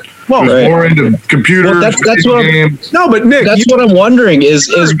about it. Well, was more into computers, that's what games. No, but Nick, that's what I'm wondering is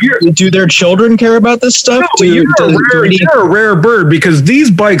do their children care about this stuff? No, you're a rare bird, because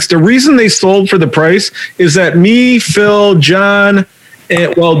these bikes, the reason they sold for the price is that me, Phil, John,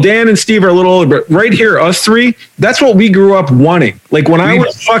 and Dan and Steve are a little older, but right here, us three, that's what we grew up wanting. Like when I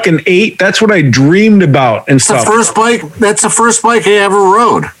was fucking 8, that's what I dreamed about and stuff. That's the first bike I ever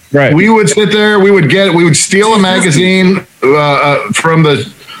rode. Right. We would sit there. We would steal a magazine from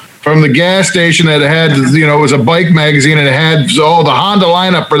the gas station that had, it was a bike magazine, and it had the Honda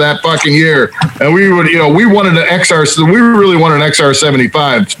lineup for that fucking year. And we would, we wanted an XR. We really wanted an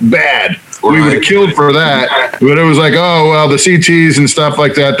XR75. It's bad. We would have killed for that. But it was like, oh well, the CTs and stuff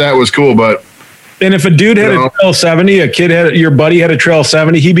like that. That was cool, but. And if a dude had a Trail 70, your buddy had a Trail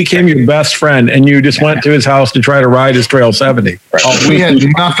 70, he became your best friend, and you just went to his house to try to ride his Trail 70. We had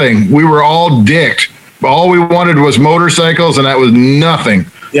nothing. We were all dicked. All we wanted was motorcycles, and that was nothing.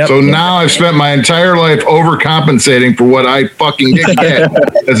 Yep. So now I've spent my entire life overcompensating for what I fucking didn't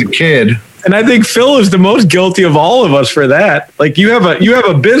get as a kid. And I think Phil is the most guilty of all of us for that. Like you have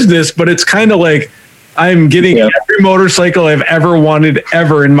a business, but it's kind of like, I'm getting every motorcycle I've ever wanted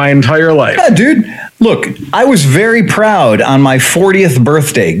ever in my entire life. Yeah, dude. Look, I was very proud on my 40th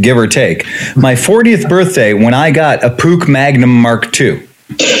birthday, give or take. My 40th birthday when I got a Puch Magnum Mark II.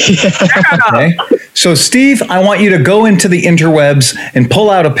 Okay. So, Steve, I want you to go into the interwebs and pull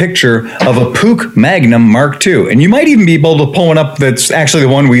out a picture of a Puch Magnum Mark II. And you might even be able to pull one up that's actually the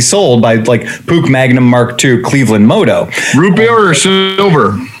one we sold by like Puch Magnum Mark II Cleveland Moto. Root beer or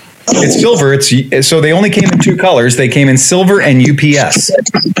silver? It's silver. So they only came in 2 colors. They came in silver and UPS.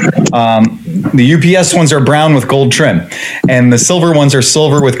 The UPS ones are brown with gold trim, and the silver ones are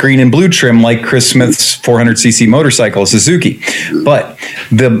silver with green and blue trim, like Chris Smith's 400cc motorcycle, Suzuki. But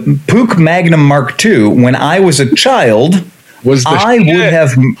the Puch Magnum Mark II, when I was a child, there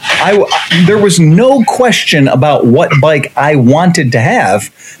was no question about what bike I wanted to have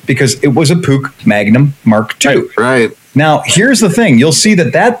because it was a Puch Magnum Mark II. Right. Now, here's the thing. You'll see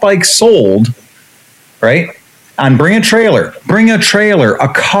that bike sold, right, on Bring a Trailer, a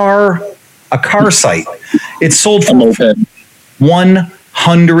car site. It sold for $100.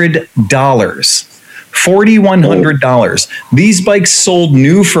 $4,100. These bikes sold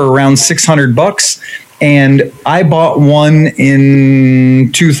new for around $600, and I bought one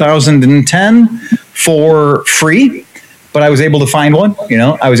in 2010 for free, but I was able to find one.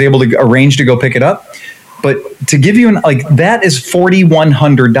 I was able to arrange to go pick it up. But to give you that is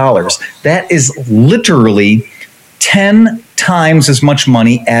 $4,100. That is literally 10 times as much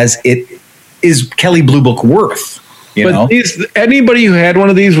money as it is Kelley Blue Book worth. Anybody who had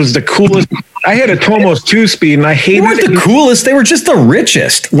one of these was the coolest. I had a Tomos 2-speed, and I hated it. They weren't the coolest. They were just the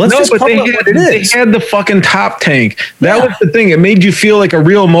richest. Let's just call it what it is. They had the fucking top tank. That was the thing. It made you feel like a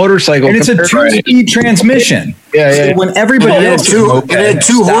real motorcycle. And it's a 2-speed transmission. Yeah. So when everybody else it had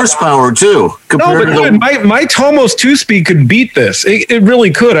 2 horsepower too. My Tomos 2-speed could beat this. It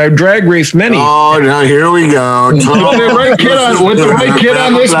really could. I've drag raced many. Oh, now here we go. With the right kid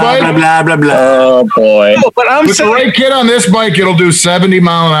on this bike. Blah blah blah. Oh boy! No, but I'm with saying, the right kid on this bike, it'll do 70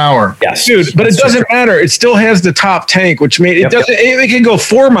 mile an hour. Yes, dude. But it doesn't matter. It still has the top tank, which made it doesn't. It can go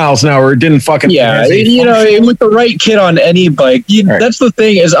 4 miles an hour. It didn't fucking. Yeah, with the right kit on any bike. That's the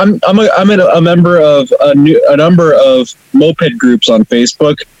thing is, I'm a member of a number of moped groups on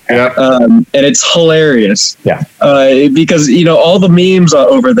Facebook. Yeah. And it's hilarious. Yeah. Because all the memes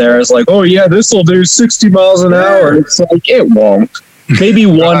over there is like, oh yeah, this will do 60 miles an hour. It's like it won't. Maybe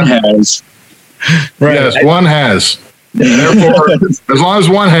one has. Right. Yes, one has. Therefore, as long as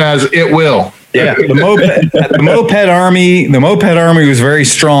one has, it will. Yeah, the moped army was very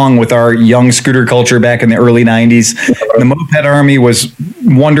strong with our young scooter culture back in the early 90s. The moped army was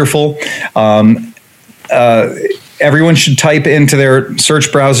wonderful. Everyone should type into their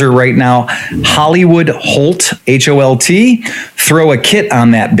search browser right now, Hollywood Holt, HOLT, throw a kit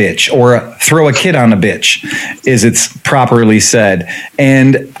on that bitch, or throw a kit on a bitch, is it's properly said.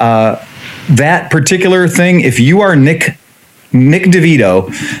 And that particular thing, if you are Nick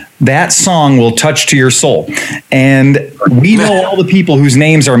DeVito, that song will touch to your soul. And we know all the people whose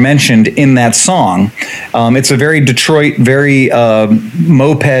names are mentioned in that song. It's a very Detroit, very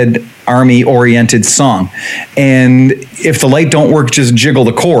moped army oriented song. And if the light don't work, just jiggle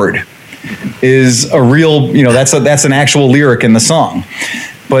the cord is a real, that's an actual lyric in the song.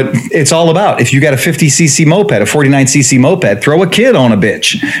 But it's all about, if you got a 50cc moped, a 49cc moped, throw a kid on a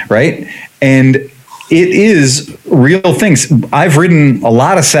bitch, right? And it is real things. I've ridden a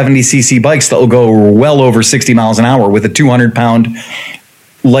lot of 70cc bikes that will go well over 60 miles an hour with a 200-pound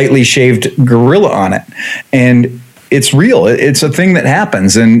lightly shaved gorilla on it. And it's real. It's a thing that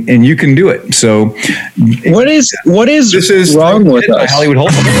happens, and you can do it. So, what is this is wrong with us? Hollywood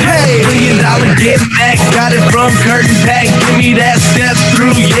Wholesome. Hey, $1 million get back, got it from Curtain Pack. Give me that step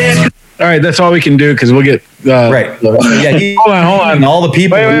through, yeah. All right, that's all we can do because we'll get right. Yeah, hold on. All the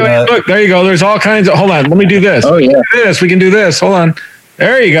people. Wait. Look, there you go. There's all kinds of. Hold on. Let me do this. Oh yeah. We can do this. Hold on.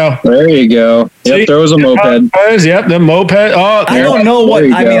 There you go. Yep, See? there was a moped. Yep, the moped. Oh, I don't know what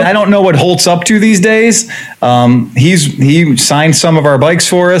I don't know what Holt's up to these days. He signed some of our bikes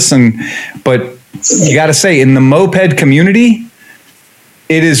for us, but you got to say in the moped community,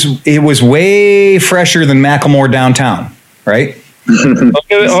 it was way fresher than Macklemore downtown, right? He's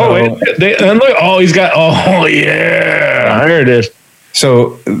got. Oh yeah, there it is.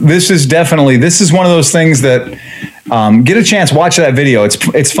 So this is one of those things that get a chance, watch that video.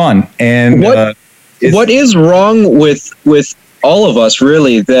 It's fun. And what is wrong with all of us,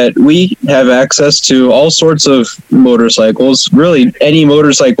 really, that we have access to all sorts of motorcycles, really any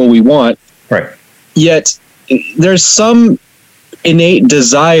motorcycle we want, right? Yet there's some innate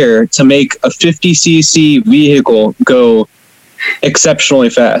desire to make a 50cc vehicle go exceptionally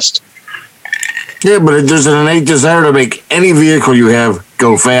fast. Yeah, but there's an innate desire to make any vehicle you have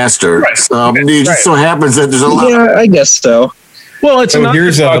go faster. Right. It just so happens that there's a lot. Yeah, I guess so. Well, it's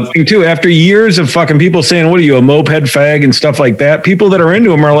another thing too. After years of fucking people saying, "What are you, a moped fag?" and stuff like that, people that are into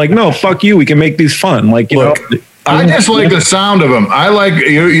them are like, "No, fuck you. We can make these fun." Like, you know, I just like the sound of them. I like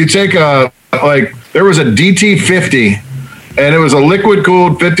you take there was a DT50, and it was a liquid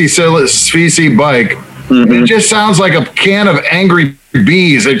cooled 50cc bike. Mm-hmm. It just sounds like a can of Angry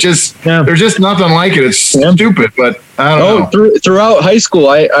Bees. There's just nothing like it. It's stupid, but I don't know. Throughout high school,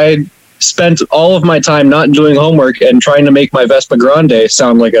 I spent all of my time not doing homework and trying to make my Vespa Grande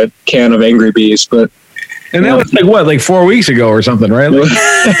sound like a can of Angry Bees. And that was like 4 weeks ago or something, right?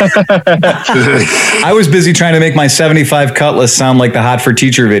 I was busy trying to make my 75 Cutlass sound like the Hot for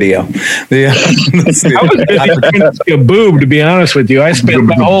Teacher video. I was busy trying to see a boob, to be honest with you. I spent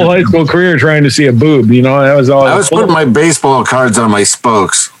my whole high school career trying to see a boob. You know, that was all. I was putting my baseball cards on my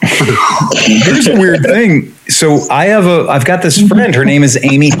spokes. Here's a weird thing. So I've got this friend. Her name is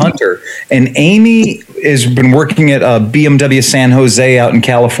Amy Hunter, and Amy has been working at BMW San Jose out in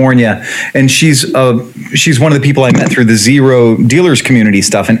California, and she's one of the people I met through the Zero Dealers community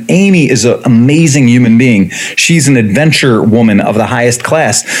stuff. And Amy is an amazing human being. She's an adventure woman of the highest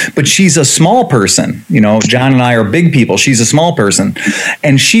class, but she's a small person. You know, John and I are big people. She's a small person,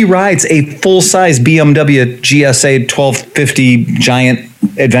 and she rides a full-size BMW GSA 1250 giant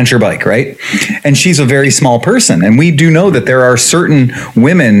adventure bike, right? And she's a very small person. And we do know that there are certain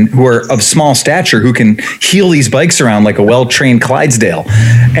women who are of small stature who can heel these bikes around like a well-trained Clydesdale.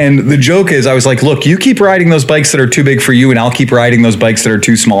 And the joke is, I was like, look, you keep riding those bikes that are too big for you, and I'll keep riding those bikes that are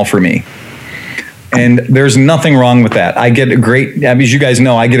too small for me. And there's nothing wrong with that. As you guys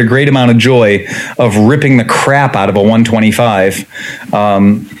know, I get a great amount of joy of ripping the crap out of a 125.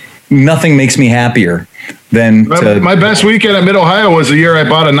 Nothing makes me happier than my best weekend at Mid-Ohio was the year I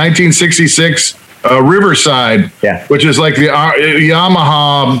bought a 1966 Riverside, which is like the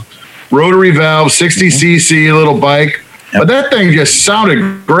Yamaha rotary valve 60cc little bike. But that thing just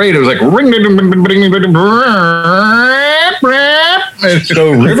sounded great. It was like ring, ding, ding, ding, ding, ding, ding.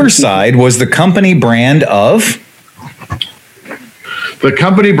 So Riverside was the company brand of? The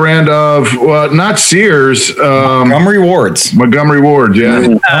company brand of, not Sears. Montgomery Wards. Montgomery Ward,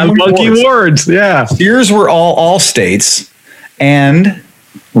 yeah. Monkey Wards, yeah. Sears were all States, and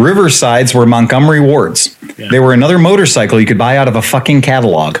Riversides were Montgomery Wards. Yeah. They were another motorcycle you could buy out of a fucking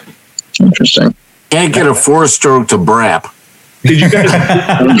catalog. Interesting. Can't get a 4-stroke to Brap. Did you guys?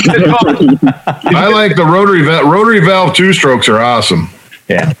 I like the rotary valve 2-strokes are awesome.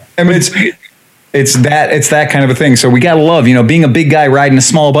 Yeah, I mean it's that kind of a thing. So we gotta love, being a big guy riding a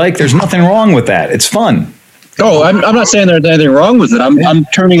small bike. There's nothing wrong with that. It's fun. Oh, I'm not saying there's anything wrong with it. I'm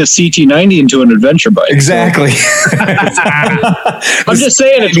turning a CT90 into an adventure bike. Exactly. So. I'm just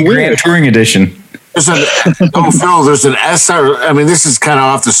saying it's weird. Grand Touring Edition. Phil, there's an SR. I mean, this is kind of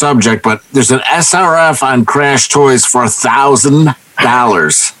off the subject, but there's an SRF on Crash Toys for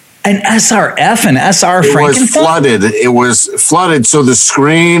 $1,000. An SRF, an SR Frankenstein? It was flooded. So the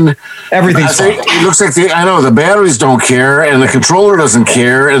screen, everything's fine. It looks like the batteries don't care, and the controller doesn't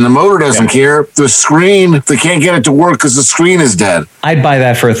care, and the motor doesn't care. The screen, they can't get it to work because the screen is dead. I'd buy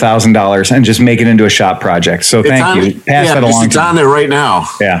that for $1,000 and just make it into a shop project. So thank you. Pass that along. It's on there right now.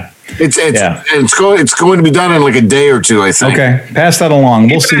 Yeah. It's going to be done in like a day or two, I think. Okay, pass that along.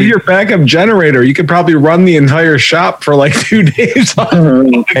 We'll see. Your backup generator, you could probably run the entire shop for like 2 days.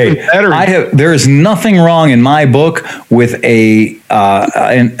 Hey, there is nothing wrong in my book with a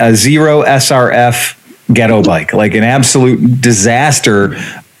Zero SRF ghetto bike, like an absolute disaster.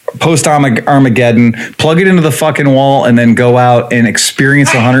 Post Armageddon, plug it into the fucking wall, and then go out and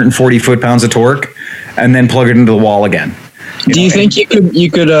experience 140 foot-pounds of torque, and then plug it into the wall again. Do you think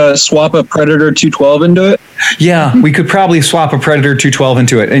you could swap a Predator 212 into it? Yeah, we could probably swap a Predator 212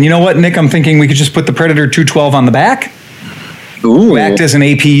 into it. And you know what, Nick? I'm thinking we could just put the Predator 212 on the back. Ooh. Act as an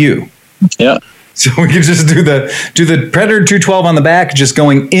APU. Yeah. So we could just do the Predator 212 on the back, just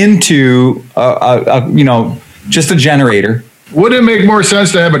going into just a generator. Would it make more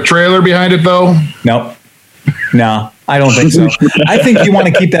sense to have a trailer behind it, though? Nope. No, I don't think so. I think you want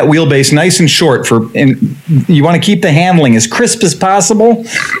to keep that wheelbase nice and short and you want to keep the handling as crisp as possible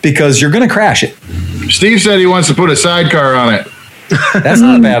because you're going to crash it. Steve said he wants to put a sidecar on it. That's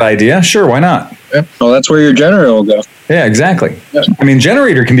not a bad idea. Sure, why not? Yep. Well, that's where your generator will go. Yeah, exactly. Yeah. I mean,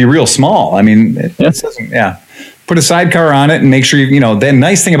 generator can be real small. I mean, put a sidecar on it and make sure the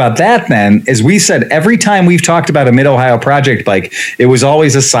nice thing about that then is we said every time we've talked about a Mid-Ohio project bike, it was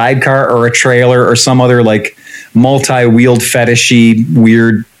always a sidecar or a trailer or some other like multi-wheeled fetishy,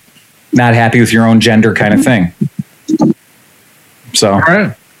 weird, not happy with your own gender kind of thing. So, all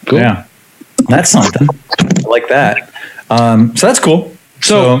right, cool. Yeah, that's something. I like that. So that's cool.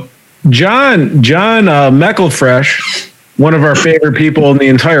 So John Meckelfresh, one of our favorite people in the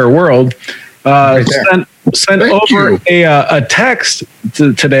entire world, sent over a text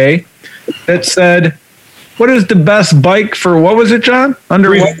today that said, "What is the best bike for what was it, John? Under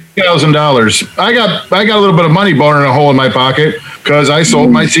 $3,000. I got a little bit of money burning a hole in my pocket because I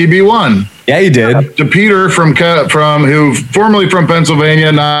sold my CB1. Yeah, you did. To Peter from who formerly from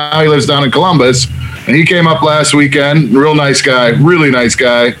Pennsylvania, now he lives down in Columbus, and he came up last weekend. Real nice guy, really nice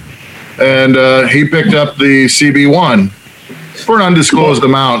guy, and he picked up the CB1 for an undisclosed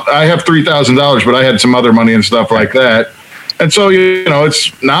amount. I have $3,000, but I had some other money and stuff like that. And so,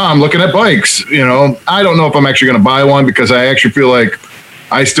 it's now I'm looking at bikes. I don't know if I'm actually going to buy one because I actually feel like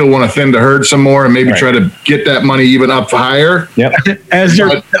I still want to thin the herd some more and maybe try to get that money even up higher. Yep.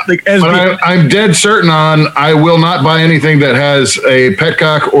 I'm dead certain on I will not buy anything that has a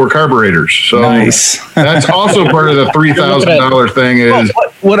petcock or carburetors. So nice. That's also part of the $3,000 thing. Is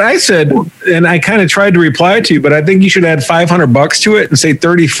what I said, and I kind of tried to reply to you, but I think you should add $500 to it and say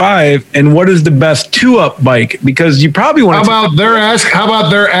 35. And what is the best two-up bike? Because you probably want. How about they're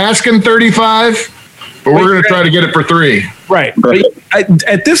asking 35? But we're going to try to get it for 3. Right. But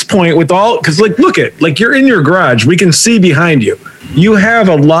at this point, because look at you're in your garage. We can see behind you. You have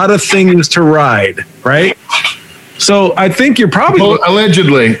a lot of things to ride, right? So I think you're probably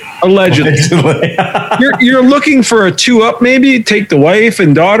allegedly. you're looking for a 2-up, maybe take the wife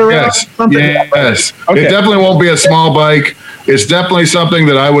and daughter out. Something. Yes. Okay. It definitely won't be a small bike. It's definitely something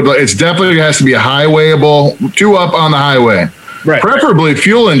that I would like. It's definitely has to be a highwayable 2-up on the highway. Right. Preferably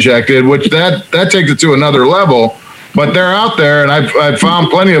fuel injected, which that takes it to another level. But they're out there, and I've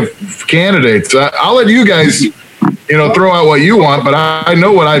found plenty of candidates. I'll let you guys, throw out what you want. But I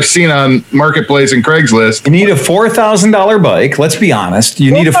know what I've seen on Marketplace and Craigslist. You need a $4,000 bike. Let's be honest.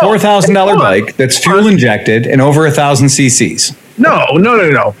 You need a $4,000 bike that's fuel injected and over 1,000 cc's. No,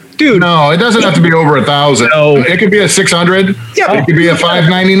 dude. No, it doesn't have to be over 1,000. No. It could be a 600. Yeah, it could be a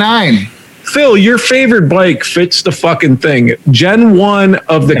 599. Phil, your favorite bike fits the fucking thing. Gen 1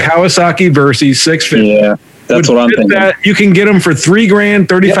 of the Kawasaki Versys 650. Yeah, that's what I'm thinking. You can get them for $3,000,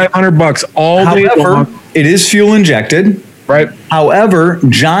 $3,500 all day long. It is fuel injected. Right. However,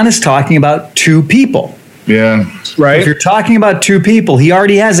 John is talking about 2 people. Yeah. Right. If you're talking about 2 people, he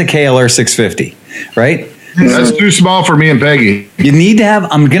already has a KLR 650, right? That's too small for me and Peggy. You need to have,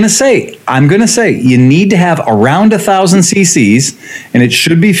 I'm going to say, you need to have around 1,000 cc's, and it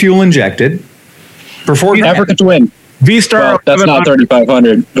should be fuel injected for $4,000. Never get to win. V-Star. Well, that's not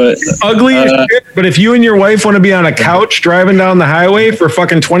 3,500, but ugly as shit. But if you and your wife want to be on a couch driving down the highway for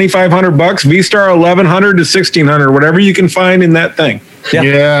fucking $2,500, V-Star 1,100 to 1,600, whatever you can find in that thing.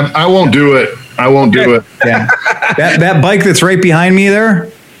 Yeah, I won't do it. Yeah, that bike that's right behind me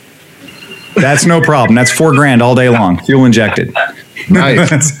there. That's no problem. That's $4,000 all day long, fuel injected. Nice.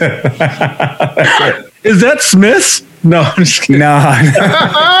 Is that Smith's? No, I'm just kidding. No.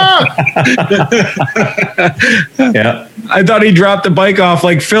 Yeah. I thought he dropped the bike off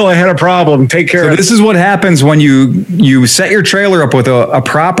like, Phil, I had a problem. Take care of it. This is what happens when you set your trailer up with a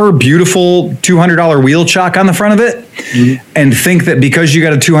proper, beautiful $200 wheel chock on the front of it, and think that because you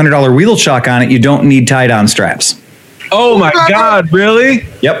got a $200 wheel chock on it, you don't need tie-down straps. Oh my God, really?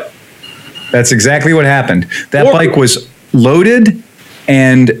 Yep. That's exactly what happened. That bike was loaded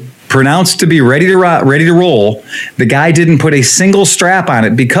and pronounced to be ready to roll. The guy didn't put a single strap on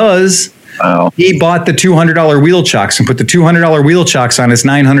it because he bought the $200 wheel chocks and put the $200 wheel chocks on his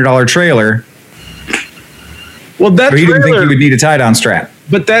 $900 trailer. Well, that So he didn't think trailer, you would need a tie-down strap.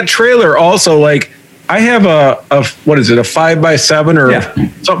 but that trailer also, like, I have a what is it, a 5x7 or Yeah.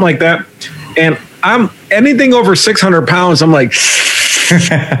 something like that, and I'm anything over 600 pounds. I'm like,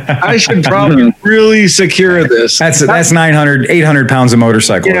 I should probably really secure this. That's 900, 800 pounds of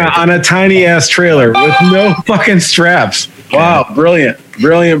motorcycle. Yeah, on a tiny ass trailer with no fucking straps. Wow, brilliant.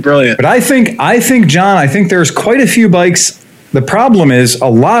 But I think, John, I think there's quite a few bikes. The problem is a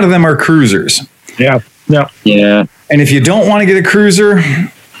lot of them are cruisers. Yeah. Yeah. And if you don't want to get a cruiser,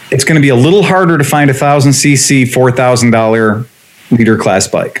 it's going to be a little harder to find a 1,000cc, $4,000 liter class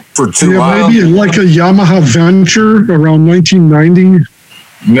bike. For 2 Yeah, miles. maybe like a Yamaha Venture around 1990.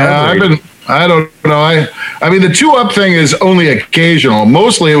 No, I don't know. I mean, the 2-up thing is only occasional.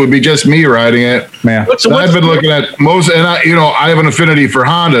 Mostly it would be just me riding it. Yeah. I've been looking at most, and I have an affinity for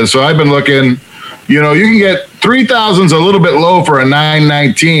Honda, so I've been looking. You can get 3,000's a little bit low for a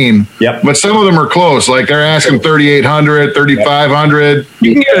 919. Yep. But some of them are close. Like they're asking 3,800, 3,500.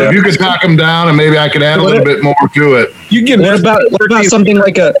 If you could knock them down, and maybe I could add a little bit more to it. You get What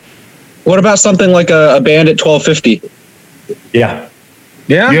about something like a Bandit 1250? Yeah.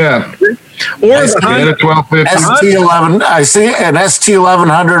 Yeah. Or ST, the Honda, 1250. ST11. I see an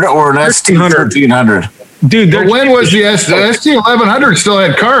ST1100 or an ST1300. dude. But when was the ST1100 still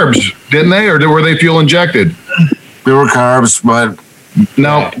had carbs, didn't they? Or were they fuel injected? There were carbs, but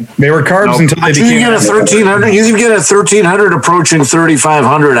No. They were carbs until they you can became. get a 1300. You can get a 1300 approaching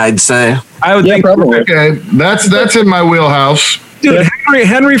 3,500. I'd say. I would think, probably. Okay, that's in my wheelhouse. dude,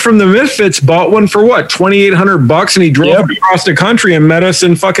 Henry from the Misfits bought one for what, $2,800, and he drove across the country and met us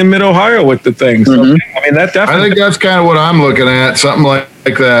in fucking Mid Ohio with the thing. So I mean, that I definitely. think that's kind of what I'm looking at, something like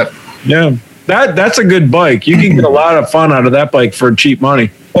that. Yeah, that's a good bike. You can get a lot of fun out of that bike for cheap money.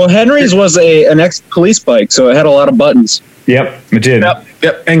 Well, Henry's was an ex-police bike, so it had a lot of buttons. Yep, it did.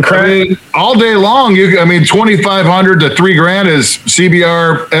 Yep. And I crack. mean, all day long, 2,500 to $3,000 is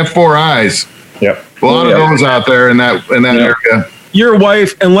CBR F4Is. Yep. A lot of those out there in that area. Your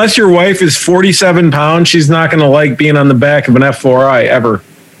wife, unless your wife is 47 pounds, she's not going to like being on the back of an F4i ever.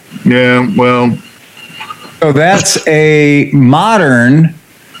 Yeah, well, So that's a modern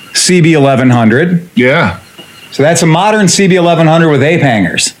CB1100. yeah. So that's a modern CB1100 with ape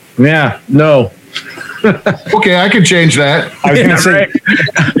hangers. Yeah, no. Okay, I can change that. I was going to say,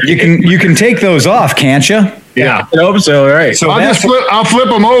 you can take those off, can't you? Yeah. I hope so. Right. So I'll flip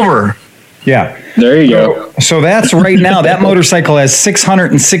them over. yeah. There you go. So that's right now. That motorcycle has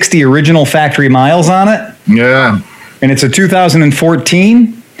 660 original factory miles on it, Yeah. and it's a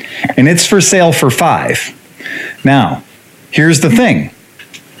 2014, and it's for sale for $5,000. Now, here's the thing.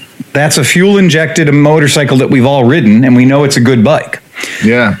 That's a fuel-injected motorcycle that we've all ridden, and we know it's a good bike.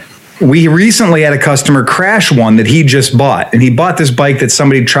 Yeah. We recently had a customer crash one that he just bought, and he bought this bike that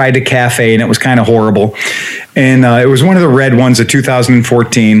somebody tried to cafe, and it was kind of horrible. And it was one of the red ones, a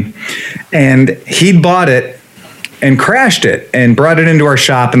 2014, and he'd bought it and crashed it and brought it into our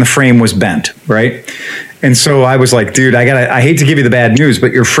shop, and the frame was bent, right? And so I was like, dude, I hate to give you the bad news,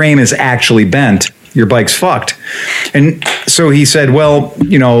 but your frame is actually bent. Your bike's fucked. And so he said, well,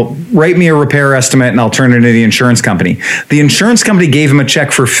 write me a repair estimate and I'll turn it into the insurance company. The insurance company gave him a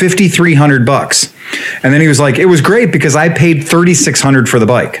check for $5,300. And then he was like, it was great because I paid $3,600 for the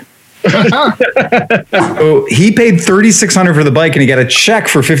bike. So he paid $3,600 for the bike and he got a check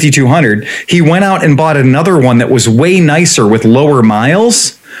for $5,200. He went out and bought another one that was way nicer with lower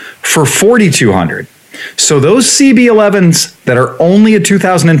miles for $4,200. So those CB11s that are only a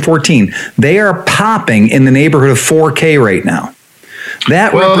 2014, they are popping in the neighborhood of $4,000 right now.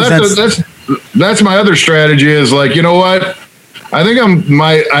 That represents. That's my other strategy is like, you know what? I think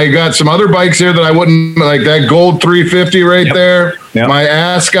I got some other bikes here that I wouldn't like, that gold 350 right there. Yep. My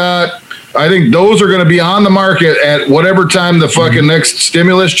Ascot. I think those are going to be on the market at whatever time the fucking next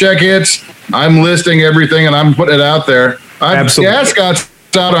stimulus check hits. I'm listing everything and I'm putting it out there. Absolutely. The Ascot's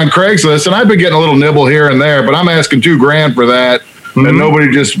out on Craigslist, and I've been getting a little nibble here and there, but I'm asking $2,000 for that, and nobody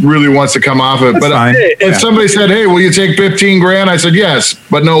just really wants to come off it. That's But fine. if somebody said, "Hey, will you take $15,000?" I said yes,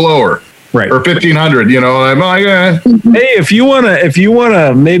 but no lower, Right. or $1,500. I'm like, Hey, if you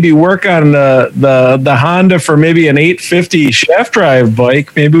wanna maybe work on the Honda for maybe an 850 shaft drive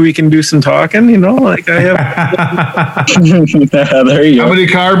bike, maybe we can do some talking. Like I have. There you how go. many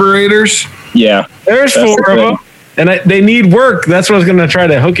carburetors? Yeah. There's That's 4 the of thing. them, and they need work. That's what I was gonna try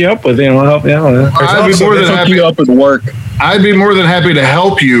to hook you up with. Help you out. I'd be more than Hook happy. you up with work. I'd be more than happy to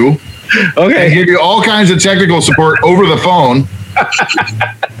help you and Okay. give you all kinds of technical support over the phone.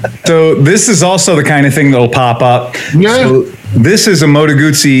 So this is also the kind of thing that'll pop up. Yeah. So this is a Moto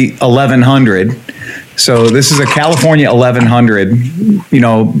Guzzi 1100. So this is a California 1100.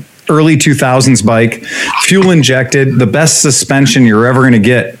 early 2000s bike, fuel injected, the best suspension you're ever going to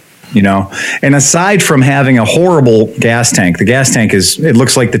get. You know, and aside from having a horrible gas tank, the gas tank it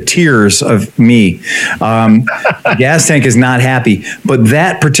looks like the tears of me. The gas tank is not happy, but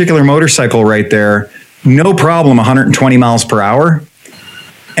that particular motorcycle right there, no problem, 120 miles per hour,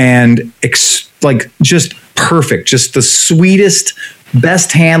 and like just perfect, just the sweetest,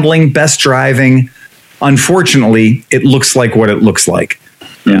 best handling, best driving. Unfortunately, it looks like what it looks like.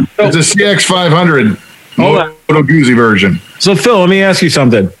 Yeah, it's a CX500 Moto Guzzi version. So Phil, let me ask you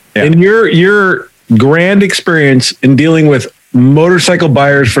something. Yeah. In your grand experience in dealing with motorcycle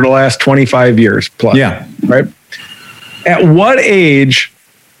buyers for the last 25 years plus, right? At what age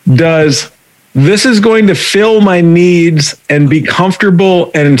does this is going to fill my needs and be comfortable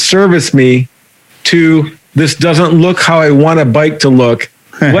and service me to this doesn't look how I want a bike to look?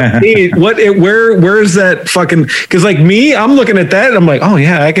 Where's that fucking, because like me, I'm looking at that and I'm like, oh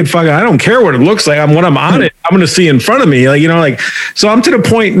yeah, I don't care what it looks like. When I'm on it, I'm going to see in front of me, like, you know, like, so I'm to the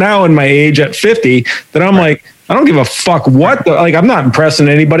point now in my age at 50 that I'm like, I don't give a fuck I'm not impressing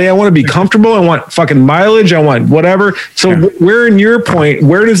anybody. I want to be comfortable. I want fucking mileage. I want whatever. So where in your point,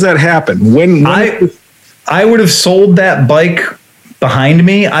 where does that happen? When I would have sold that bike behind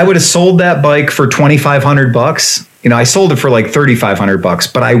me, I would have sold that bike for $2,500. You know, I sold it for like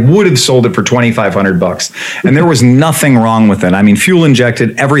 $3,500, but I would have sold it for $2,500, and there was nothing wrong with it. I mean, fuel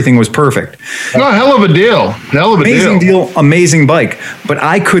injected, everything was perfect. Oh, hell of a deal! Amazing deal, amazing bike. But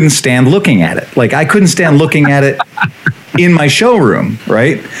I couldn't stand looking at it. Like I couldn't stand looking at it in my showroom,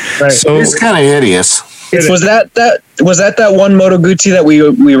 right? So it's kind of hideous. Was that one Moto Guzzi that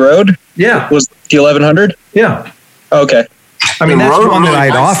we rode? Yeah. Was the 1100? Yeah. Okay. I mean, that's the one that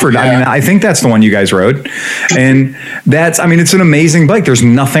I'd offered. Yeah. I mean, I think that's the one you guys rode, and it's an amazing bike. There's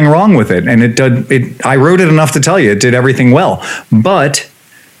nothing wrong with it, and I rode it enough to tell you it did everything well. But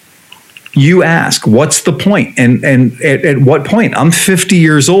you ask, what's the point? And at what point? I'm 50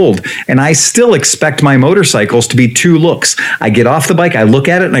 years old, and I still expect my motorcycles to be two looks. I get off the bike, I look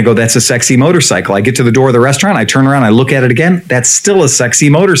at it, and I go, that's a sexy motorcycle. I get to the door of the restaurant, I turn around, I look at it again, that's still a sexy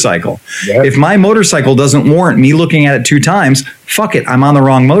motorcycle. Yep. If my motorcycle doesn't warrant me looking at it 2 times, fuck it, I'm on the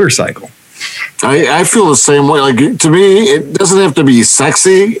wrong motorcycle. I feel the same way. Like, to me, it doesn't have to be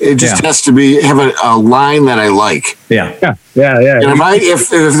sexy. It just has to have a line that I like. Yeah. And if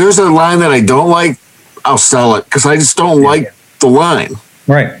there's a line that I don't like, I'll sell it because I just don't like the line.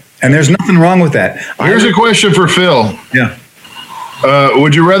 Right. And there's nothing wrong with that. Here's a question for Phil. Yeah.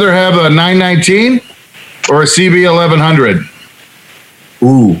 Would you rather have a 919 or a CB 1100?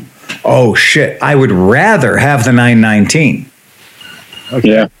 Ooh. Oh shit. I would rather have the 919. Okay.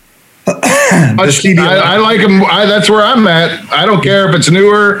 Yeah. I like them. That's where I'm at. I don't care if it's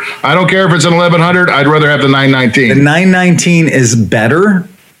newer. I don't care if it's an 1100. I'd rather have the 919. The 919 is better.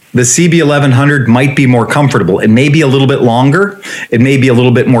 The CB 1100 might be more comfortable. It may be a little bit longer. It may be a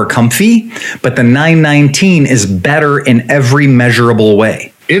little bit more comfy, but the 919 is better in every measurable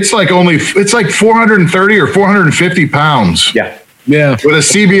way. It's like 430 or 450 pounds. Yeah. Yeah.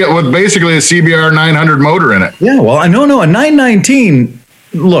 With basically a CBR 900 motor in it. Yeah. Well, a 919.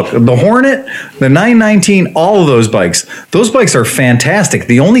 Look, the Hornet, the 919, all of those bikes are fantastic.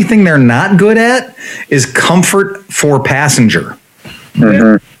 The only thing they're not good at is comfort for passenger.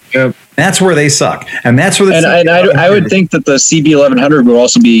 Mm-hmm. Yep. That's where they suck. And that's where I would think that the CB 1100 would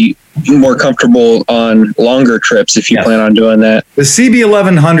also be more comfortable on longer trips if you plan on doing that. The CB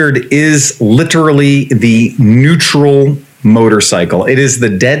 1100 is literally the neutral motorcycle. It is the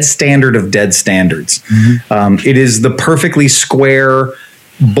dead standard of dead standards. Mm-hmm. It is the perfectly square,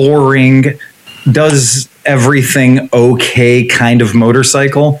 boring, does everything okay kind of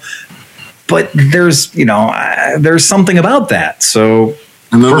motorcycle. But there's something about that. So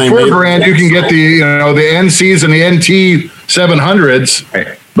for $4,000, you can get the NCs and the NT 700s,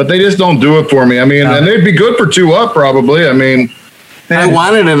 right. But they just don't do it for me. I mean, and they'd be good for 2 up probably. I mean, I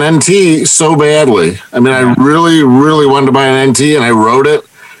wanted an NT so badly. I mean, I really, really wanted to buy an NT, and I rode it.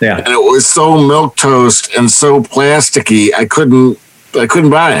 Yeah, and it was so milquetoast and so plasticky. I couldn't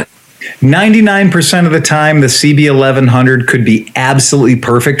buy it. 99% of the time, the CB 1100 could be absolutely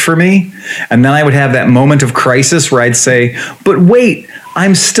perfect for me. And then I would have that moment of crisis where I'd say, but wait,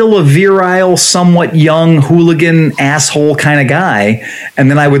 I'm still a virile, somewhat young, hooligan, asshole kind of guy.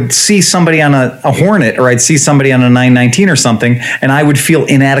 And then I would see somebody on a Hornet, or I'd see somebody on a 919 or something, and I would feel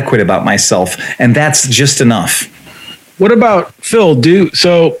inadequate about myself. And that's just enough. What about Phil?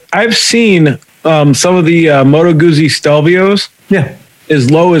 So I've seen some of the Moto Guzzi Stelvios. Yeah. As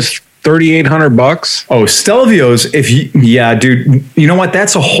low as $3,800. Oh, Stelvios, dude, you know what?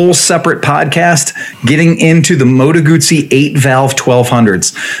 That's a whole separate podcast getting into the Moto Guzzi 8-valve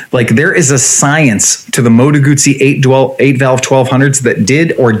 1200s. Like, there is a science to the Moto Guzzi 8-valve 1200s that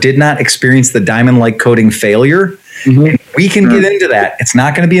did or did not experience the diamond-like coating failure. Mm-hmm. We can get into that. It's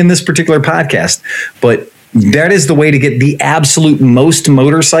not going to be in this particular podcast, but that is the way to get the absolute most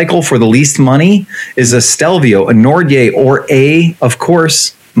motorcycle for the least money is a Stelvio, a Nordier, or of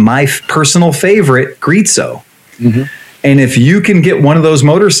course, my personal favorite, Grezzo. Mm-hmm. And if you can get one of those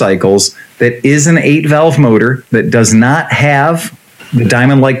motorcycles that is an 8-valve motor that does not have the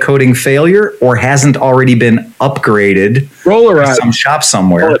diamond-like coating failure or hasn't already been upgraded rollarized some shop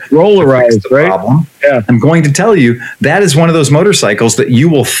somewhere, rollarized, right? Problem. Yeah. I'm going to tell you that is one of those motorcycles that you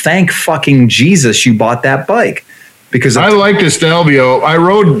will thank fucking Jesus you bought that bike, because I like the Stelvio. I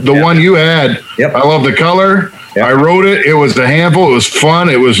rode the one you had. Yep. I love the color. Yep. I rode it. It was a handful. It was fun.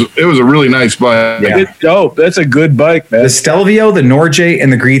 It was a really nice bike. Yeah. It's dope. That's a good bike, man. The Stelvio, the Nordier,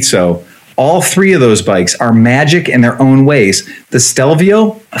 and the Grezzo, all three of those bikes are magic in their own ways. The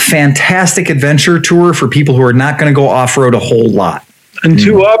Stelvio, a fantastic adventure tour for people who are not going to go off-road a whole lot. And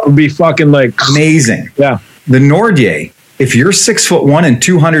two up would be fucking like amazing. Yeah. The Nordier, if you're 6'1" and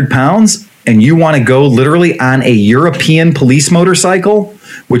 200 pounds and you want to go literally on a European police motorcycle,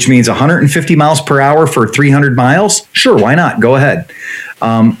 which means 150 miles per hour for 300 miles, sure, why not? Go ahead.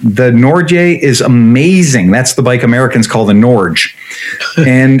 The Nordier is amazing. That's the bike Americans call the Norge.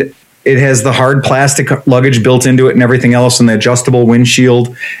 And it has the hard plastic luggage built into it and everything else, and the adjustable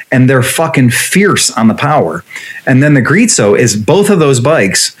windshield, and they're fucking fierce on the power. And then the Grezzo is both of those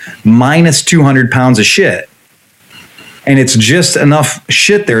bikes minus 200 pounds of shit. And it's just enough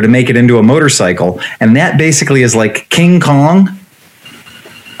shit there to make it into a motorcycle. And that basically is like King Kong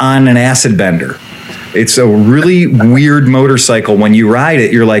on an acid bender. It's a really weird motorcycle. When you ride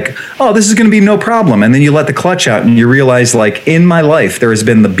it, you're like, oh, this is going to be no problem. And then you let the clutch out and you realize, like, in my life, there has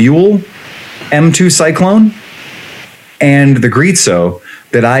been the Buell M2 Cyclone and the Grezzo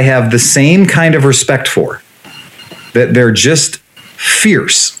that I have the same kind of respect for. That they're just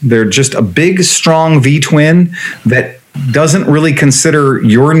fierce. They're just a big, strong V-twin that doesn't really consider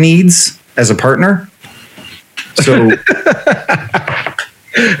your needs as a partner. So...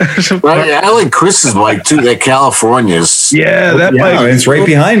 I like Chris's bike too. That California's. Yeah, that bike. It's right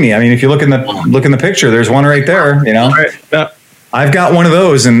behind me. I mean, if you look in the picture, there's one right there. You know, right. Yeah. I've got one of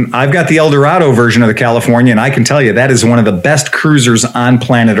those, and I've got the Eldorado version of the California, and I can tell you that is one of the best cruisers on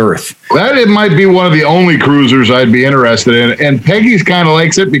planet Earth. That it might be one of the only cruisers I'd be interested in. And Peggy's kind of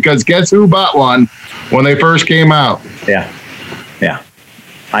likes it because guess who bought one when they first came out? Yeah,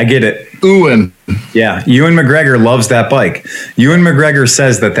 I get it. Ewan. Yeah, Ewan McGregor loves that bike. Ewan McGregor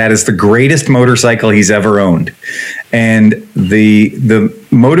says that is the greatest motorcycle he's ever owned. And the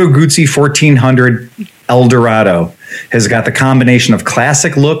Moto Guzzi 1400 Eldorado has got the combination of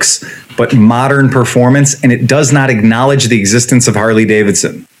classic looks but modern performance, and it does not acknowledge the existence of Harley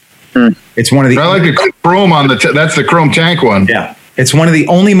Davidson. It's one of the. I like the chrome on that's the chrome tank one. Yeah. It's one of the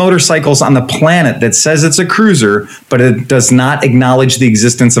only motorcycles on the planet that says it's a cruiser, but it does not acknowledge the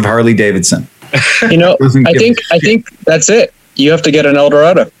existence of Harley Davidson. You know, I think that's it. You have to get an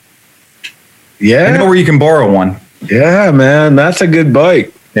Eldorado. Yeah. I know where you can borrow one. Yeah, man. That's a good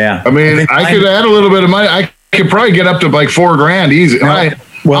bike. Yeah. I mean, I could add a little bit of money. I could probably get up to like $4,000 easy.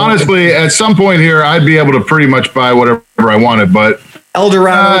 Honestly, at some point here, I'd be able to pretty much buy whatever I wanted, but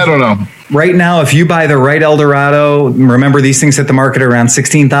Eldorado. I don't know. Right now, if you buy the right Eldorado, remember these things hit the market around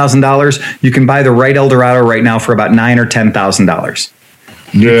 $16,000. You can buy the right Eldorado right now for about $9,000 or $10,000.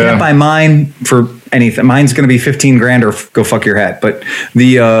 You can't buy mine for anything. Mine's going to be $15,000 or go fuck your head. But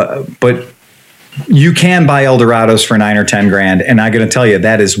you can buy Eldorados for $9,000 or $10,000, and I'm going to tell you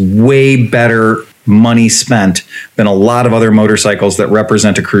that is way better money spent than a lot of other motorcycles that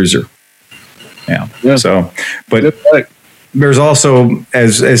represent a cruiser. Yeah. So, but there's also,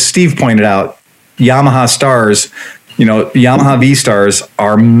 as Steve pointed out, Yamaha Stars, Yamaha V-Stars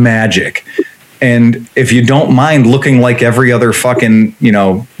are magic. And if you don't mind looking like every other fucking,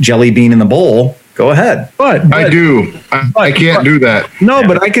 jelly bean in the bowl, go ahead. But I do. I can't do that. No,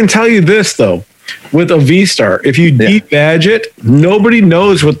 but I can tell you this, though. With a V-Star, if you debadge it, nobody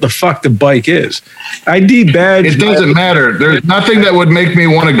knows what the fuck the bike is. I debadge. It doesn't matter. There's nothing that would make me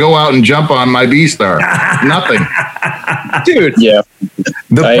want to go out and jump on my V-Star. Nothing. Dude. Yeah.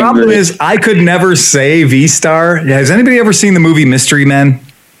 The problem is I could never say V-Star. Has anybody ever seen the movie Mystery Men?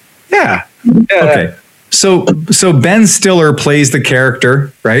 Yeah. Okay. So Ben Stiller plays the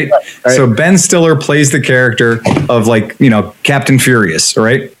character, right? So Ben Stiller plays the character of Captain Furious,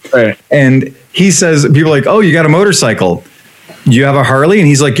 right? Right. And he says, people are like, oh, you got a motorcycle. you have a Harley? And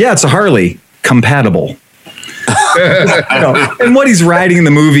he's like, yeah, it's a Harley. Compatible. And what he's riding in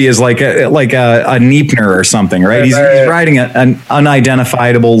the movie is like a Neepner or something, right? He's riding an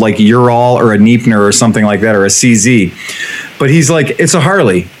unidentifiable like Ural or a Neepner or something like that, or a CZ. But he's like, it's a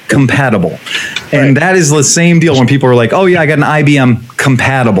Harley, compatible. And that is the same deal when people are like, oh yeah, I got an IBM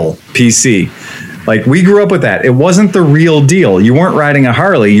compatible PC. Like, we grew up with that. It wasn't the real deal. You weren't riding a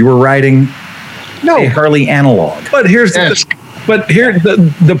Harley. You were riding a Harley analog. But here's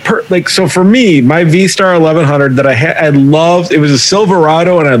so for me, my V-Star 1100 that I loved, it was a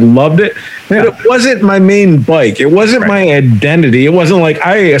Silverado and I loved it. But it wasn't my main bike. It wasn't my identity. It wasn't like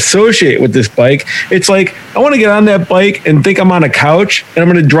I associate with this bike. It's like, I want to get on that bike and think I'm on a couch and I'm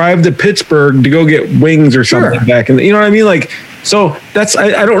going to drive to Pittsburgh to go get wings or something back. And you know what I mean? Like, so that's,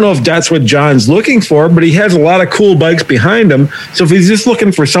 I don't know if that's what John's looking for, but he has a lot of cool bikes behind him. So if he's just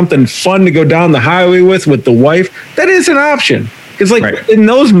looking for something fun to go down the highway with the wife, that is an option. It's like in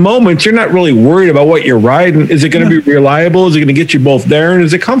those moments, you're not really worried about what you're riding. Is it going to be reliable? Is it going to get you both there? And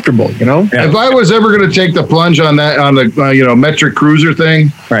is it comfortable? You know, if I was ever going to take the plunge on that, on the metric cruiser thing,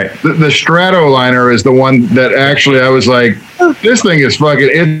 the Stratoliner is the one that actually I was like, this thing is fucking,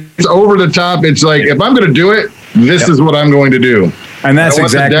 it's over the top. It's like, if I'm going to do it, this is what I'm going to do. And that's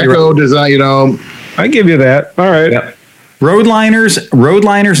exactly the deco design, I give you that. All right. Yep. Roadliners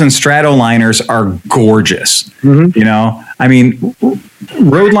and Stratoliners are gorgeous. You know, I mean,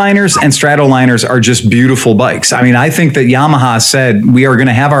 Roadliners and Stratoliners are just beautiful bikes. I mean, I think that Yamaha said we are going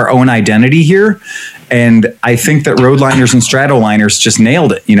to have our own identity here. And I think that Roadliners and Stratoliners just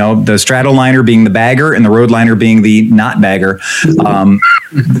nailed it. You know, the Stratoliner being the bagger and the Roadliner being the not bagger.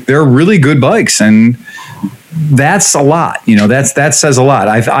 They're really good bikes, and that's a lot. You know, that says a lot.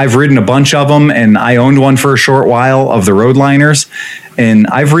 I've ridden a bunch of them, and I owned one for a short while of the Roadliners, and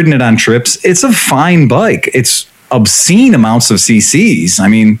I've ridden it on trips. It's a fine bike. It's obscene amounts of CCs. I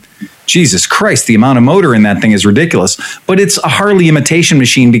mean, Jesus Christ, the amount of motor in that thing is ridiculous. But it's a Harley imitation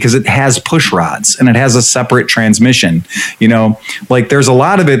machine because it has push rods and it has a separate transmission. You know, like there's a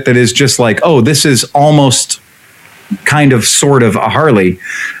lot of it that is just like, oh, this is almost kind of sort of a Harley.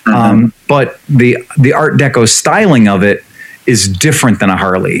 But the Art Deco styling of it is different than a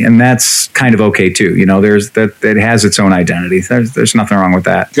Harley, and that's kind of okay too. You know, it has its own identity. There's nothing wrong with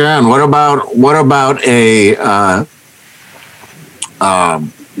that. John, what about a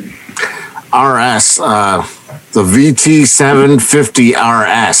RS, the VT750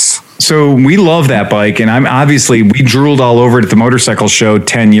 RS? So we love that bike, and we drooled all over it at the motorcycle show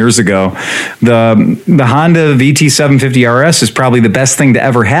 10 years ago. The Honda VT750 RS is probably the best thing to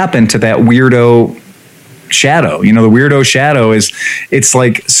ever happen to that weirdo Shadow. You know, the weirdo Shadow it's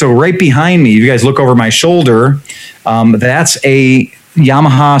like, so right behind me, you guys look over my shoulder, that's a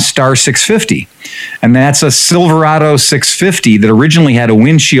Yamaha Star 650, and that's a Silverado 650 that originally had a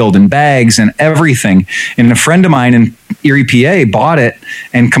windshield and bags and everything. And a friend of mine in Erie, PA bought it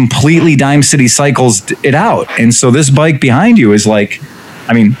and completely Dime City cycles it out. And so this bike behind you is like,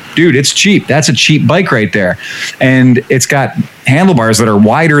 I mean, dude, it's cheap. That's a cheap bike right there. And it's got handlebars that are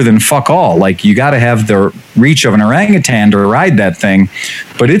wider than fuck all. Like, you got to have the reach of an orangutan to ride that thing.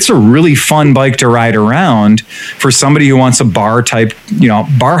 But it's a really fun bike to ride around for somebody who wants a bar type,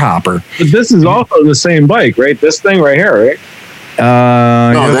 bar hopper. But this is also the same bike, right? This thing right here, right?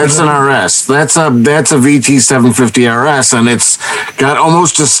 No, that's an RS. That's a VT750 RS, and it's got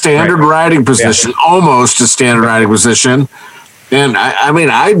almost a standard riding position. Yeah. Almost a standard riding position. And I mean,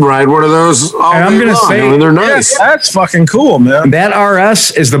 I'd ride one of those all and I'm going to say, they're nice. Yeah, that's fucking cool, man. That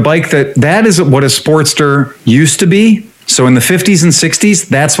RS is the bike that is what a Sportster used to be. So in the 50s and 60s,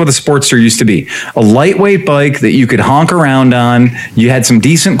 that's what a Sportster used to be. A lightweight bike that you could honk around on. You had some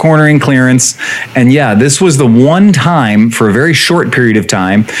decent cornering clearance. And yeah, this was the one time for a very short period of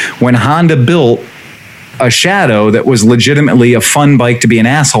time when Honda built a Shadow that was legitimately a fun bike to be an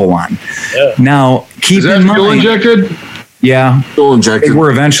asshole on. Yeah. Now, keep in mind, fuel injected? Yeah, fuel injected. They were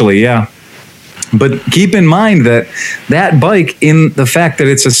eventually, yeah. But keep in mind that bike, in the fact that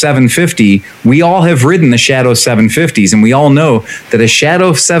it's a 750, we all have ridden the Shadow 750s, and we all know that a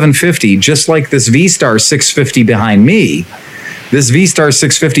Shadow 750, just like this V-Star 650 behind me, this V-Star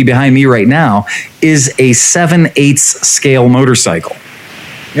 650 behind me right now is a 7/8 scale motorcycle.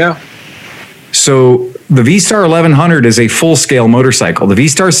 Yeah. So the V-Star 1100 is a full-scale motorcycle. The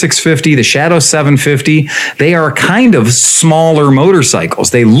V-Star 650, the Shadow 750, they are kind of smaller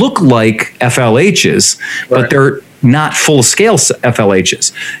motorcycles. They look like FLHs, but they're not full-scale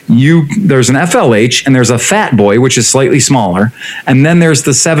FLHs. There's an FLH, and there's a Fat Boy, which is slightly smaller, and then there's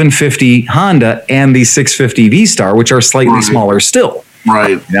the 750 Honda and the 650 V-Star, which are slightly smaller still.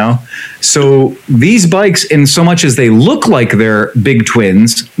 Right. You know? So these bikes, in so much as they look like they're big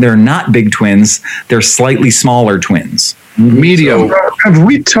twins, they're not big twins. They're slightly smaller twins. Medium. Have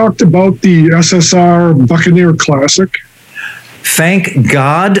we talked about the SSR Buccaneer Classic? Thank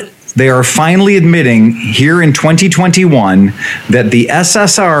God they are finally admitting here in 2021 that the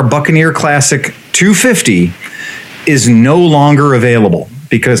SSR Buccaneer Classic 250 is no longer available,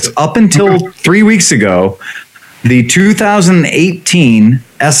 because up until 3 weeks ago, the 2018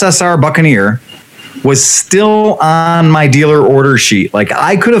 SSR Buccaneer was still on my dealer order sheet. Like,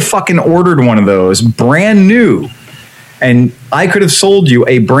 I could have fucking ordered one of those brand new, and I could have sold you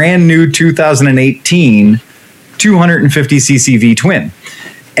a brand new 2018 250cc V twin.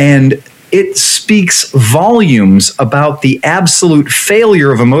 And it speaks volumes about the absolute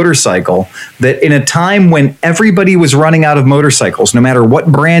failure of a motorcycle, that in a time when everybody was running out of motorcycles, no matter what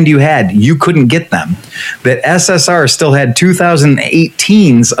brand you had, you couldn't get them, that SSR still had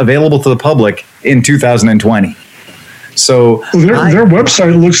 2018s available to the public in 2020. So their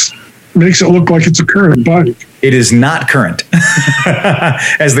website makes it look like it's a current bike. It is not current.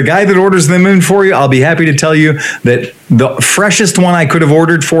 As the guy that orders them in for you, I'll be happy to tell you that the freshest one I could have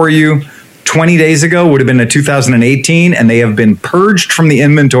ordered for you 20 days ago would have been a 2018, and they have been purged from the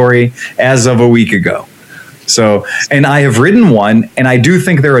inventory as of a week ago. So, and I have ridden one, and I do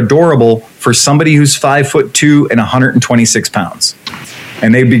think they're adorable for somebody who's 5'2" and 126 pounds.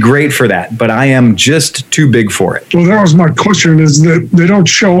 And they'd be great for that, but I am just too big for it. Well, that was my question, is that they don't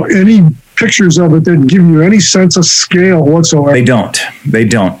show any pictures of it that give you any sense of scale whatsoever. They don't.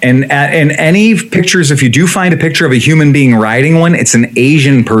 And in any pictures, if you do find a picture of a human being riding one, it's an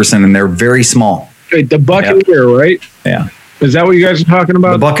Asian person, and they're very small. Okay, the Buccaneer, right? Yeah. Is that what you guys are talking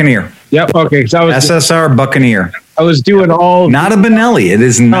about? The Buccaneer. Yep. Okay. So SSR Buccaneer. I was doing all. Not a Benelli. It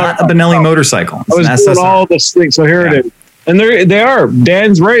is not a Benelli motorcycle. It's I was an doing SSR. all this thing. So here it is. And they are.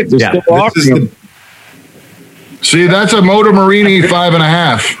 Dan's right. They're still offering them. See, that's a Moto Morini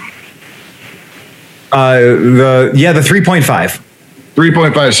 5.5. The 3.5.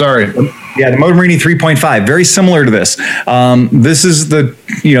 3.5, sorry. Yeah, the Moto Morini 3.5, very similar to this. This is a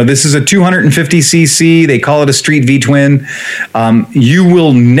 250cc. They call it a street V twin. You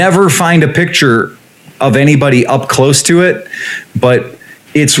will never find a picture of anybody up close to it, but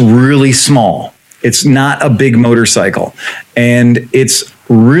it's really small. It's not a big motorcycle, and I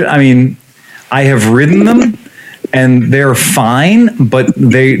have ridden them, and they're fine, but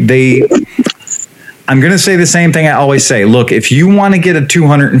I'm going to say the same thing I always say. Look, if you want to get a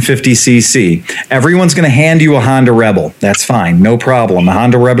 250cc, everyone's going to hand you a Honda Rebel. That's fine. No problem. A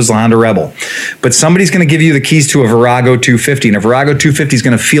Honda Rebel is a Honda Rebel. But somebody's going to give you the keys to a Virago 250, and a Virago 250 is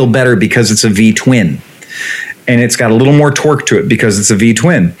going to feel better because it's a V twin. And it's got a little more torque to it because it's a V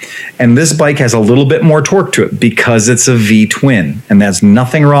twin. And this bike has a little bit more torque to it because it's a V twin. And there's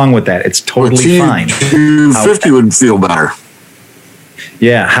nothing wrong with that. It's totally fine. 250 would feel better.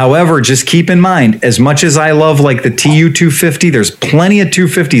 Yeah. However, just keep in mind, as much as I love like the TU 250, there's plenty of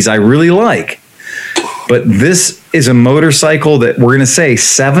 250s I really like. But this is a motorcycle that we're going to say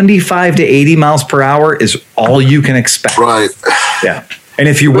 75 to 80 miles per hour is all you can expect. Right. Yeah. And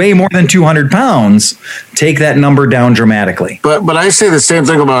if you weigh more than 200 pounds, take that number down dramatically. But I say the same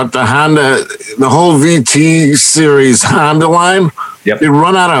thing about the Honda, the whole VT series Honda line. Yep. They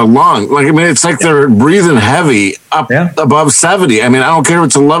run out of lung. It's like they're breathing heavy up above 70. I don't care if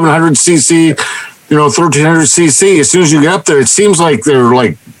it's 1100 cc, 1300 cc. As soon as you get up there, it seems like they're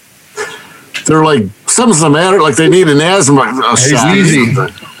like something's the matter. Like they need an asthma shot. Easy.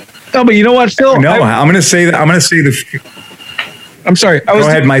 No, but you know what, Phil? No, I'm going to say that. I'm sorry. Go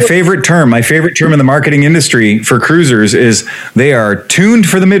ahead. My favorite term in the marketing industry for cruisers is they are tuned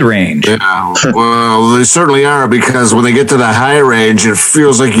for the mid-range. Yeah, well, they certainly are, because when they get to the high range, it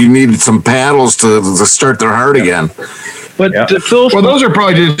feels like you need some paddles to start their heart again. But Phil, well, those are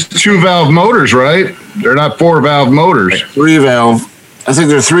probably just 2-valve motors, right? They're not 4-valve motors. 3-valve. I think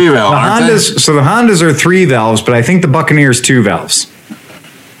they're 3-valve. So the Hondas are 3 valves, but I think the Buccaneer's 2 valves.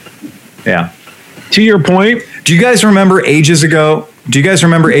 Yeah. To your point, do you guys remember ages ago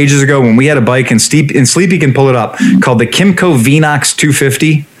when we had a bike, and Sleepy can pull it up, called the Kymco Venox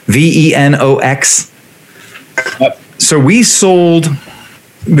 250, Venox? So we sold,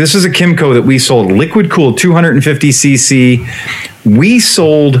 this is a Kymco that we sold, liquid cooled 250cc. We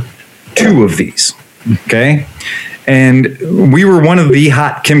sold 2 of these, okay? And we were one of the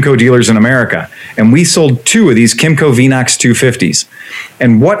hot Kymco dealers in America. And we sold 2 of these Kymco Venox 250s.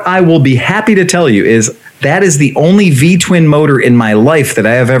 And what I will be happy to tell you is that is the only V-twin motor in my life that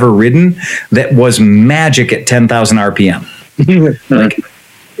I have ever ridden that was magic at 10,000 RPM.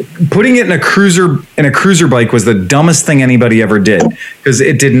 putting it in a cruiser bike was the dumbest thing anybody ever did, because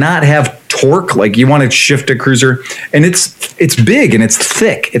it did not have torque. Like, you want to shift a cruiser, and it's big and it's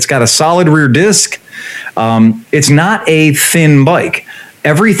thick. It's got a solid rear disc. It's not a thin bike.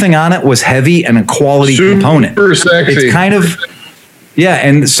 Everything on it was heavy and a quality component. Super sexy. It's kind of, yeah.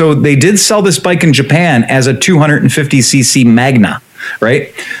 And so they did sell this bike in Japan as a 250cc Magna,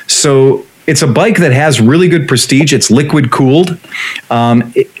 right? So it's a bike that has really good prestige. It's liquid cooled.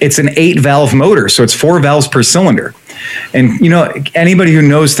 It's an 8-valve motor, so it's 4 valves per cylinder. And, you know, anybody who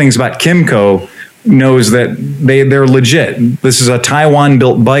knows things about Kymco knows that they're legit. This is a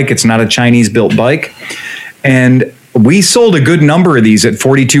Taiwan-built bike. It's not a Chinese-built bike. And we sold a good number of these at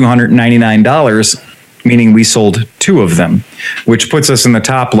 $4,299, meaning we sold 2 of them, which puts us in the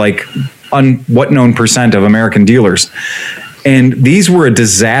top, like, what known percent of American dealers. And these were a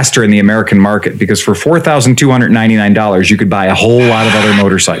disaster in the American market, because for $4,299, you could buy a whole lot of other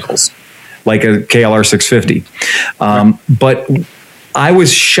motorcycles, like a KLR 650. But I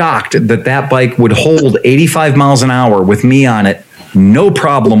was shocked that bike would hold 85 miles an hour with me on it, no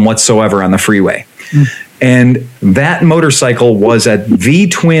problem whatsoever on the freeway. And that motorcycle was a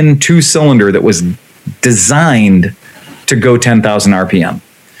V-twin 2-cylinder that was designed to go 10,000 RPM.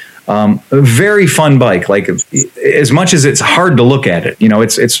 A very fun bike. Like, as much as it's hard to look at it, you know,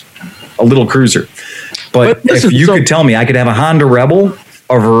 it's a little cruiser. But if you could tell me I could have a Honda Rebel,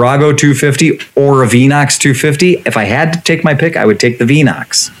 a Virago 250, or a Vinox 250, if I had to take my pick, I would take the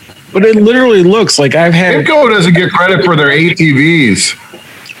Vinox. But it literally looks like I've had... Kymco doesn't get credit for their ATVs.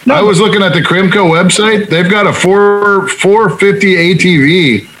 No. I was looking at the Kymco website. They've got a 450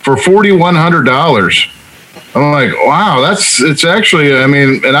 ATV for $4,100. I'm like, wow, it's actually, I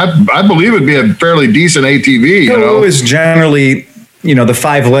mean, and I believe it'd be a fairly decent ATV. You know, is generally, you know, the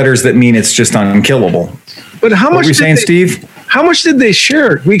 5 letters that mean it's just unkillable. But how much? What were you saying, Steve? How much did they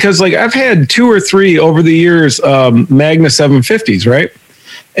share? Because, like, I've had 2 or 3 over the years, Magna 750s, right?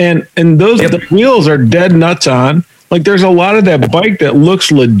 And those the wheels are dead nuts on. Like, there's a lot of that bike that looks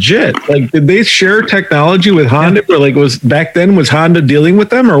legit. Like, did they share technology with Honda? Or, like, was Honda dealing with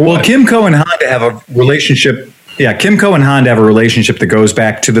them, or what? Well, Kymco and Honda have a relationship. Yeah, Kymco and Honda have a relationship that goes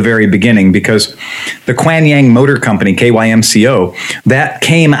back to the very beginning, because the Kwanyang Motor Company, KYMCO, that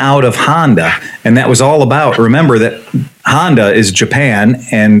came out of Honda, and that was all about, remember that Honda is Japan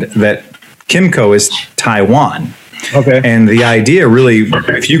and that Kymco is Taiwan. Okay. And the idea, really,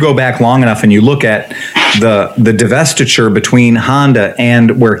 if you go back long enough and you look at the divestiture between Honda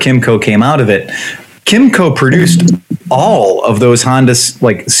and where Kymco came out of it, Kymco produced all of those Honda,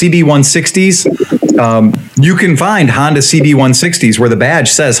 like, CB160s. You can find Honda CB160s where the badge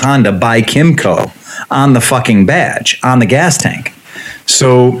says Honda by Kymco on the fucking badge, on the gas tank.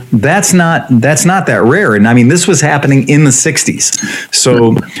 So that's not that rare. And I mean, this was happening in the 60s.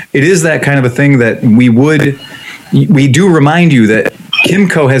 So it is that kind of a thing that we do remind you that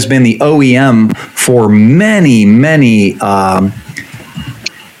Kymco has been the OEM for many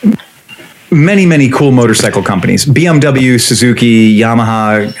cool motorcycle companies. BMW, Suzuki,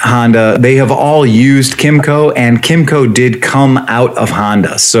 Yamaha, Honda, they have all used Kymco, and Kymco did come out of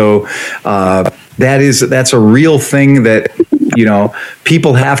Honda. So that's a real thing that, you know,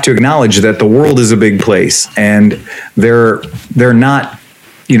 people have to acknowledge, that the world is a big place, and they're not,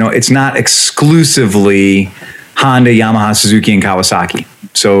 you know, it's not exclusively Honda, Yamaha, Suzuki, and Kawasaki.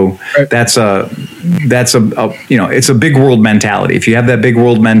 So that's a you know, it's a big world mentality. If you have that big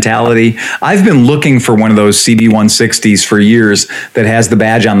world mentality, I've been looking for one of those CB160s for years that has the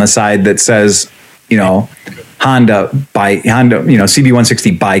badge on the side that says, you know, Honda, you know,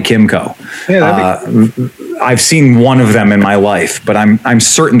 CB160 by Kymco. Yeah, I've seen one of them in my life, but I'm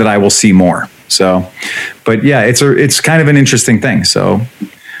certain that I will see more. So, but yeah, it's kind of an interesting thing. So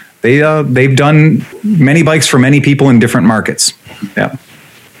they've done many bikes for many people in different markets. Yeah.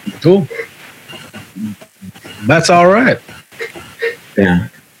 Cool. That's all right. Yeah.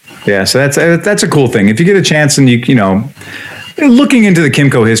 Yeah. So that's a cool thing. If you get a chance, and you know, looking into the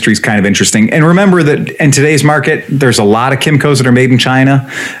Kymco history is kind of interesting. And remember that in today's market, there's a lot of Kymcos that are made in China.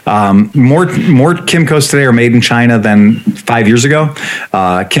 More Kymcos today are made in China than 5 years ago.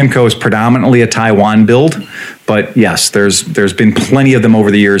 Kymco is predominantly a Taiwan build, but yes, there's been plenty of them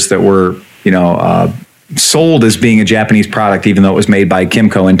over the years that were, you know, sold as being a Japanese product, even though it was made by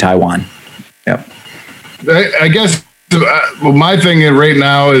Kymco in Taiwan. Yep. I guess my thing right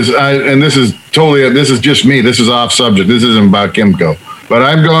now is, and this is just me. This is off subject. This isn't about Kymco, but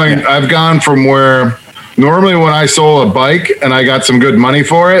I've gone from where normally when I sold a bike and I got some good money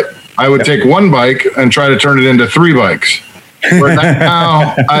for it, I would take one bike and try to turn it into 3 bikes. Where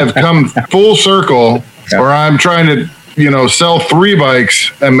now I've come full circle where I'm trying to sell 3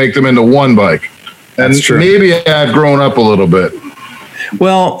 bikes and make them into 1 bike. And That's true. maybe I've grown up a little bit.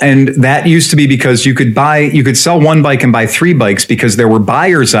 Well, and that used to be because you could sell 1 bike and buy 3 bikes because there were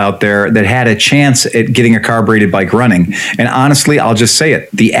buyers out there that had a chance at getting a carbureted bike running. And honestly, I'll just say it.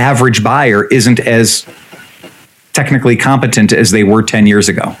 The average buyer isn't as technically competent as they were 10 years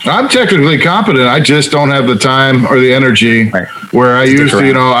ago. I'm technically competent. I just don't have the time or the energy where I used to,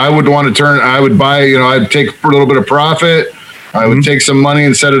 I would want to I would buy, I'd take a little bit of profit. I would take some money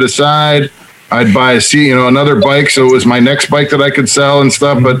and set it aside. I'd buy another bike. So it was my next bike that I could sell and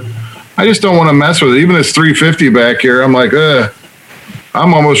stuff, but I just don't want to mess with it. Even this 350 back here, I'm like,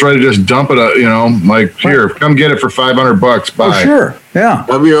 I'm almost ready to just dump it, here, come get it for $500. Bye. Oh, sure. Yeah.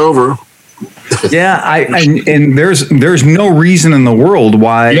 That'll be over. Yeah. And there's no reason in the world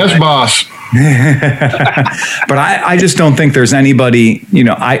why. Yes, boss. But I just don't think there's anybody,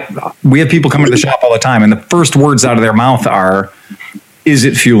 we have people come to the shop all the time and the first words out of their mouth are, is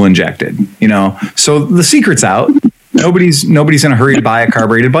it fuel injected? So the secret's out. Nobody's in a hurry to buy a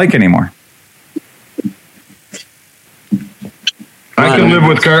carbureted bike anymore. I can live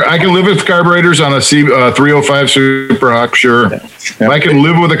with carburetors on a 305 Super Hawk, sure. Yep. I can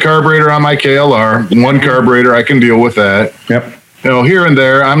live with a carburetor on my KLR. 1 carburetor, I can deal with that. Yep. Here and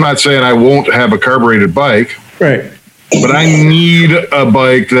there, I'm not saying I won't have a carbureted bike. Right. But I need a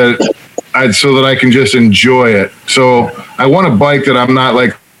bike so that I can just enjoy it. So I want a bike that I'm not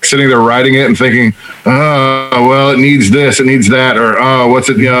like sitting there riding it and thinking, oh, well, it needs this, it needs that, or oh, what's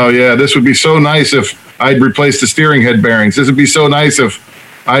it? This would be so nice if I'd replace the steering head bearings. This would be so nice if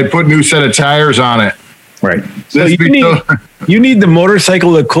I'd put new set of tires on it. Right. So you need the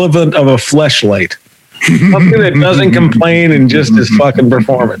motorcycle equivalent of a fleshlight. Something that doesn't complain and just is fucking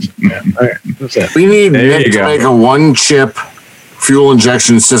performance. Yeah. All right. That's it. We need Nick to make a 1-chip fuel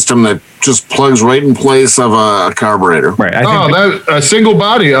injection system that just plugs right in place of a carburetor. Right. A single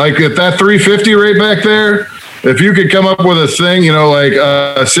body, like if that 350 right back there, if you could come up with a thing, like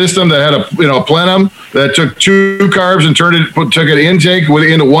a system that had a plenum that took 2 carbs and took an intake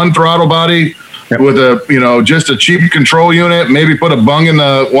into 1 throttle body with a, just a cheap control unit, maybe put a bung in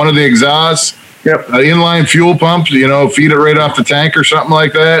one of the exhausts. Yep. An inline fuel pump, feed it right off the tank or something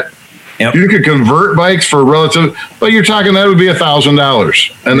like that. Yep. You could convert bikes for but you're talking that would be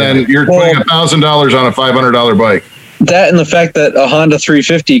 $1,000, and then you're putting $1,000 on a $500 bike. That and the fact that a Honda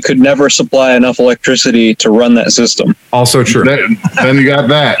 350 could never supply enough electricity to run that system. Also true. Then you got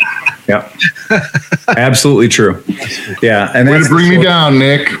that. Yeah. Absolutely true. Yeah. And way to bring me down,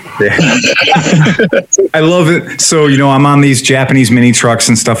 Nick. Yeah. I love it. So, I'm on these Japanese mini trucks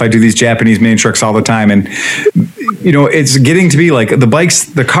and stuff. I do these Japanese mini trucks all the time. And, it's getting to be like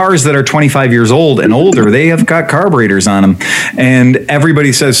the cars that are 25 years old and older, they have got carburetors on them. And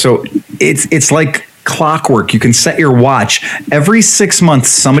everybody says, so it's like clockwork. You can set your watch. Every 6 months,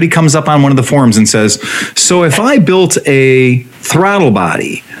 somebody comes up on one of the forums and says, so if I built a throttle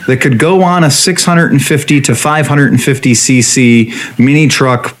body that could go on a 650 to 550 cc mini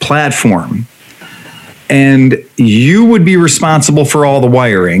truck platform, and you would be responsible for all the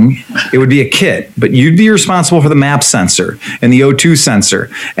wiring, it would be a kit, but you'd be responsible for the map sensor and the O2 sensor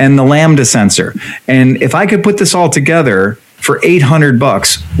and the Lambda sensor. And if I could put this all together for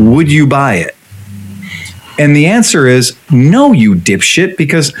 $800, would you buy it? And the answer is no, you dipshit,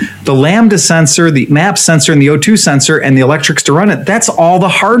 because the Lambda sensor, the map sensor, and the O2 sensor, and the electrics to run it, that's all the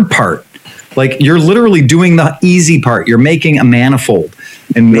hard part. Like, you're literally doing the easy part. You're making a manifold.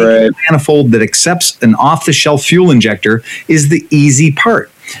 And making a manifold that accepts an off-the-shelf fuel injector is the easy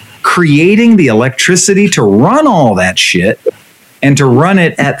part. Creating the electricity to run all that shit and to run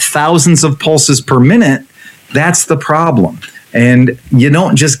it at thousands of pulses per minute, that's the problem. And you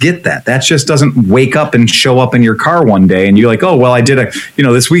don't just get that. That just doesn't wake up and show up in your car one day. And you're like, oh, well, I did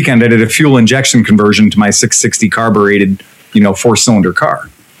this weekend I did a fuel injection conversion to my 660 carbureted, 4-cylinder car,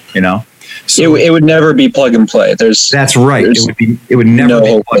 So it would never be plug and play. That's right. It would never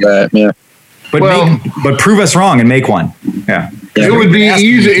be plug and play. Yeah. But prove us wrong and make one. Yeah. It would be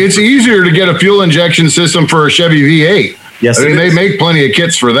easy. It's easier to get a fuel injection system for a Chevy V8. Yes, they make plenty of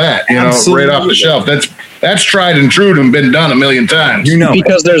kits for that, right off the shelf. That's tried and true and been done a million times.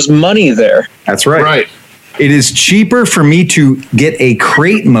 Because there's money there. That's right. Right. It is cheaper for me to get a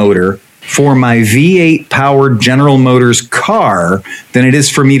crate motor for my V8 powered General Motors car than it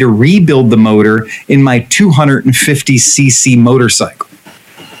is for me to rebuild the motor in my 250 cc motorcycle.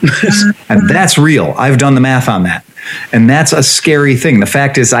 And that's real. I've done the math on that. And that's a scary thing. The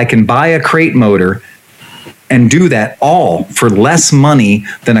fact is, I can buy a crate motor and do that all for less money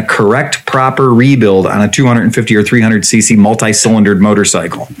than a correct, proper rebuild on a 250 or 300 cc multi-cylindered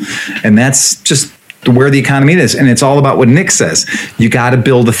motorcycle. And that's just where the economy is. And it's all about what Nick says. You got to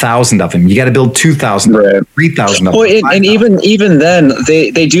build 1,000 of them. You got to build 2,000, right. 3,000 of them. Well, and even then,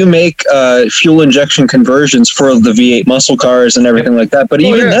 they do make fuel injection conversions for the V8 muscle cars and everything like that. But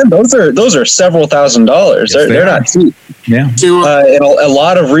then, those are several $1,000s. Yes, they're not cheap. Yeah. And a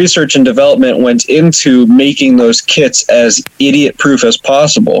lot of research and development went into making those kits as idiot-proof as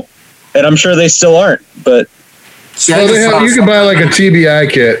possible. And I'm sure they still aren't, but... Well, you can buy like a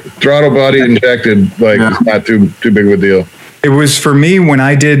TBI kit, throttle body injected, it's not too big of a deal. It was for me when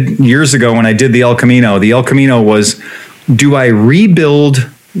I did years ago when I did the El Camino. The El Camino was, do I rebuild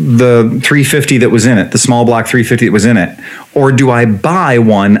the 350 that was in it, the small block 350 that was in it, or do I buy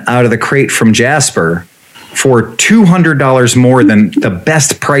one out of the crate from Jasper for $200 more than the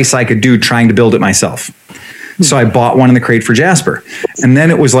best price I could do trying to build it myself? So I bought one in the crate for Jasper. And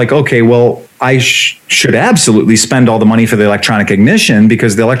then it was like, okay, well, I should absolutely spend all the money for the electronic ignition,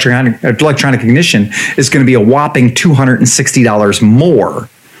 because the electronic ignition is going to be a whopping $260 more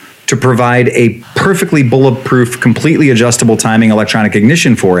to provide a perfectly bulletproof, completely adjustable timing electronic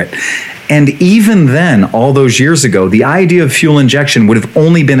ignition for it. And even then, all those years ago, the idea of fuel injection would have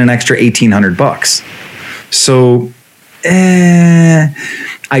only been an extra $1,800. So,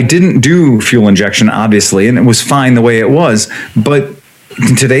 I didn't do fuel injection, obviously, and it was fine the way it was. But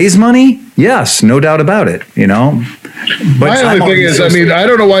in today's money, yes, no doubt about it, But my only thing is, I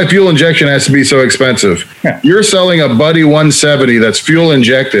don't know why fuel injection has to be so expensive. Yeah. You're selling a Buddy 170 that's fuel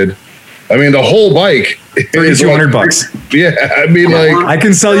injected. The whole bike is $3,200. Yeah, I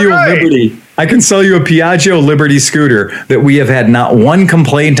can sell you a Liberty. I can sell you a Piaggio Liberty scooter that we have had not one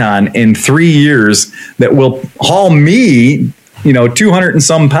complaint on in 3 years, that will haul me 200 and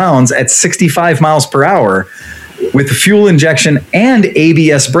some pounds at 65 miles per hour with fuel injection and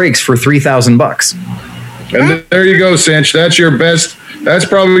ABS brakes for $3,000. And there you go, Cinch. That's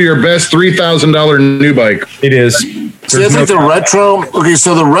probably your best $3,000 new bike. It is. See, I think the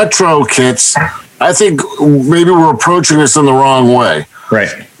retro kits, I think maybe we're approaching this in the wrong way. Right.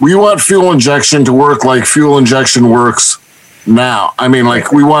 We want fuel injection to work like fuel injection works now. We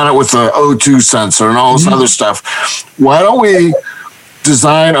want it with the O2 sensor and all this other stuff. Why don't we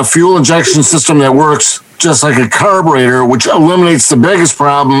design a fuel injection system that works just like a carburetor, which eliminates the biggest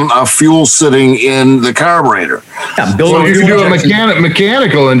problem of fuel sitting in the carburetor? Yeah, so you can do a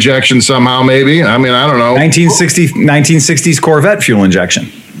mechanical injection somehow, maybe. I don't know. 1960s Corvette fuel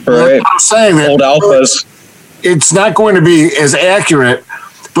injection. Right. I'm saying that old Alphas. It's not going to be as accurate,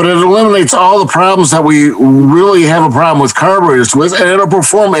 but it eliminates all the problems that we really have a problem with carburetors with, and it'll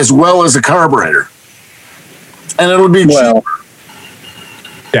perform as well as a carburetor. And it'll be cheaper.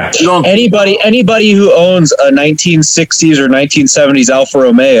 Yeah. Anybody who owns a 1960s or 1970s Alfa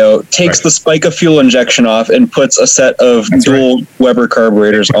Romeo takes the Spica fuel injection off and puts a set of dual Weber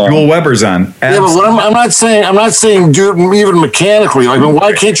carburetors on. Dual Webers on. Yeah, but what I'm not saying do it even mechanically.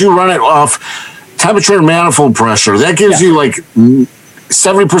 Why can't you run it off temperature and manifold pressure? That gives you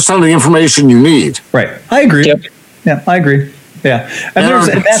 70% of the information you need. Right. I agree. Yep. Yeah, I agree. Yeah. And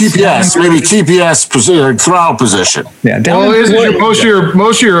TPS, maybe TPS throttle position. Yeah. Most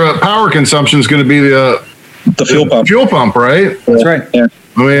of your power consumption is going to be the fuel pump. Fuel pump, right? That's right. Yeah.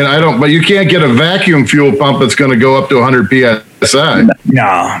 But you can't get a vacuum fuel pump that's going to go up to 100 PSI.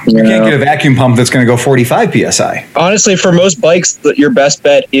 No, you can't get a vacuum pump that's going to go 45 PSI. Honestly, for most bikes, your best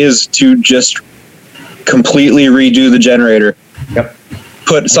bet is to just completely redo the generator. Yep.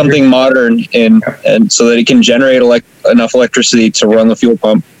 Put something modern in, and so that it can generate enough electricity to run the fuel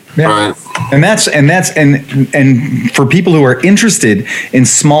pump. Yeah. And for people who are interested in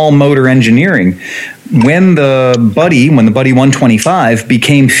small motor engineering, when the Buddy 125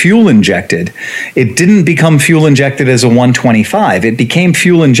 became fuel injected, it didn't become fuel injected as a 125. It became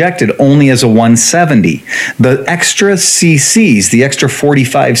fuel injected only as a 170. The extra cc's, the extra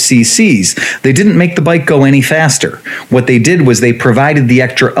 45 cc's, they didn't make the bike go any faster. What they did was they provided the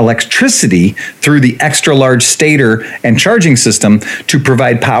extra electricity through the extra large stator and charging system to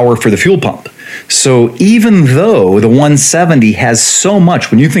provide power for the fuel pump. So even though the 170 has so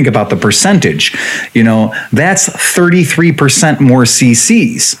much, when you think about the percentage, that's 33% more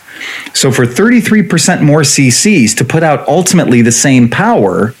cc's. So for 33% more cc's to put out ultimately the same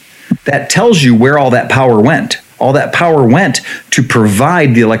power, that tells you where all that power went. All that power went to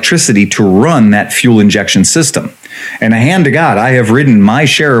provide the electricity to run that fuel injection system. And a hand to God, I have ridden my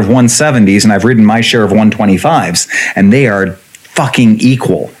share of 170s and I've ridden my share of 125s, and they are fucking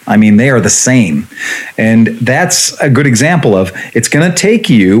equal. They are the same. And that's a good example of, it's going to take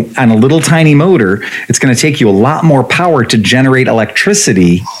you on a little tiny motor, it's going to take you a lot more power to generate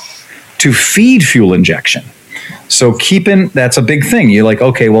electricity to feed fuel injection. So that's a big thing. You're like,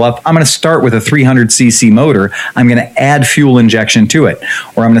 okay, well, if I'm going to start with a 300cc motor, I'm going to add fuel injection to it.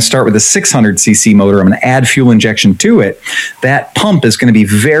 Or I'm going to start with a 600cc motor, I'm going to add fuel injection to it. That pump is going to be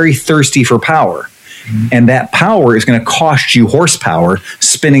very thirsty for power. And that power is going to cost you horsepower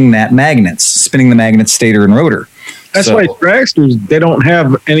spinning the magnet stator and rotor. That's why dragsters, they don't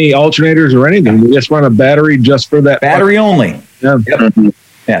have any alternators or anything. They just run a battery just for that. Battery only. Yeah. Yep.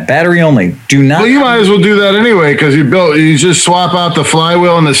 Yeah, battery only. Do not. Well, you might as well do that anyway, because you just swap out the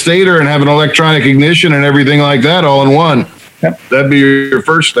flywheel and the stator and have an electronic ignition and everything like that all in one. Yep. That'd be your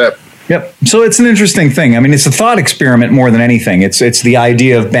first step. Yep. So it's an interesting thing. I mean, it's a thought experiment more than anything. It's the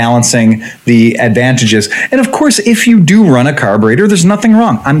idea of balancing the advantages. And of course, if you do run a carburetor, there's nothing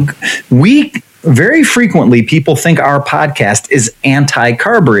wrong. Very frequently, people think our podcast is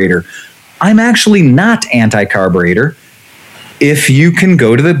anti-carburetor. I'm actually not anti-carburetor. If you can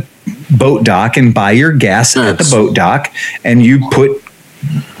go to the boat dock and buy your gas at the boat dock, and you put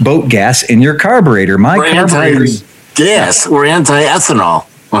boat gas in your carburetor, we're anti-gas. We're anti-ethanol.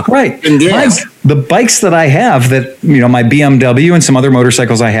 Right. The bikes that I have that, my BMW and some other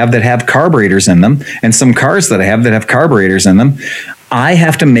motorcycles I have that have carburetors in them, and some cars that I have that have carburetors in them, I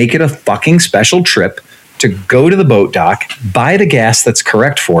have to make it a fucking special trip to go to the boat dock, buy the gas that's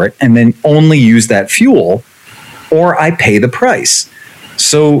correct for it, and then only use that fuel, or I pay the price.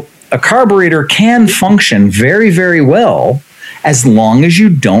 So a carburetor can function very, very well as long as you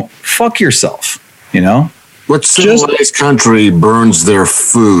don't fuck yourself, What civilized country burns their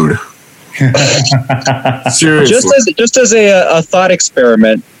food? Seriously. Just as a thought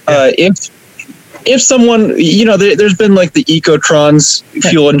experiment, if someone, there's been like the Ecotrons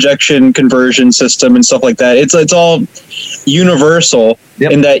fuel injection conversion system and stuff like that. It's all universal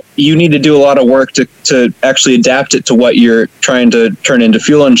in that you need to do a lot of work to actually adapt it to what you're trying to turn into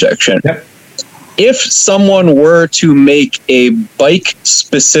fuel injection. Yep. If someone were to make a bike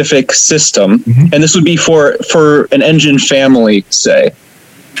specific system, and this would be for an engine family, say,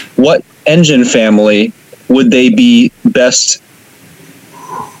 what engine family would they be best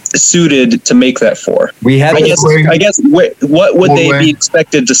suited to make that for? I guess what would they be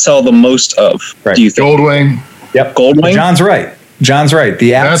expected to sell the most of? Right. Do you think? Goldwing. Yep. Goldwing. John's right.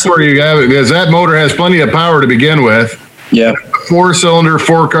 That's where you have it, because that motor has plenty of power to begin with. Yeah. 4-cylinder,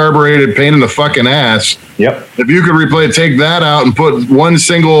 4-carbureted, pain in the fucking ass. Yep. If you could take that out and put one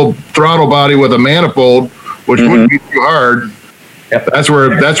single throttle body with a manifold, which wouldn't be too hard. Yep. That's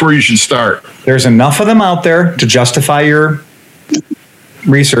where you should start. There's enough of them out there to justify your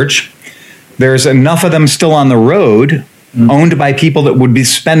research. There's enough of them still on the road, owned by people that would be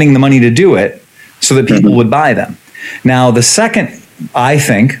spending the money to do it, so that people would buy them. Now, the second, I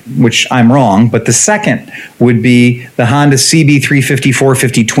think, which I'm wrong, but the second would be the Honda CB350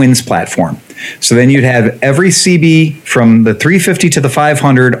 450 Twins platform. So then you'd have every CB from the 350 to the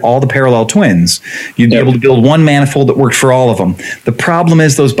 500, all the parallel twins. You'd be able to build one manifold that worked for all of them. The problem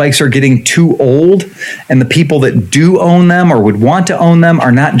is those bikes are getting too old, and the people that do own them or would want to own them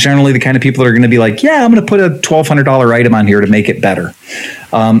are not generally the kind of people that are going to be like, yeah, I'm going to put a $1,200 item on here to make it better.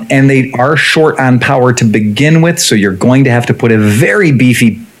 And they are short on power to begin with, so you're going to have to put a very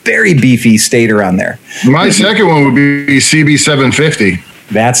beefy stator on there. My second one would be CB750.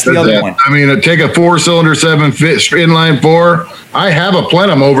 That's the other one. I mean, take a 4-cylinder 7-fit inline 4. I have a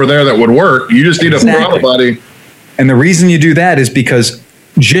Plenum over there that would work. You just need a throttle body. And the reason you do that is because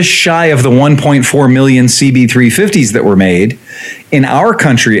just shy of the 1.4 million CB350s that were made, in our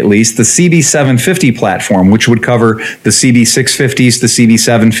country at least, the CB750 platform, which would cover the CB650s, the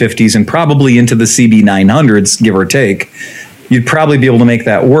CB750s, and probably into the CB900s, give or take, you'd probably be able to make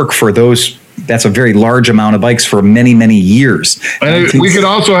that work for those. That's a very large amount of bikes for many, many years. And we could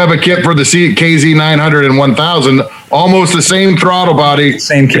also have a kit for the KZ900 and 1000, almost the same throttle body.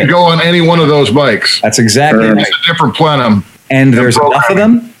 Same kit. Could go on any one of those bikes. That's exactly right. It's a different plenum. And there's enough of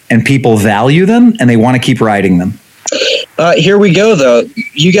them, and people value them, and they want to keep riding them. Here we go, though.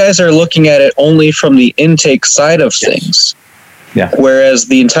 You guys are looking at it only from the intake side of things. Yeah. Whereas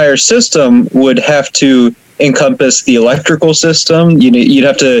the entire system would have to encompass the electrical system. You'd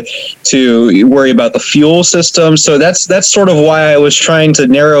have to worry about the fuel system. So that's sort of why I was trying to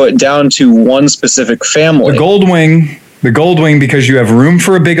narrow it down to one specific family. The Goldwing, because you have room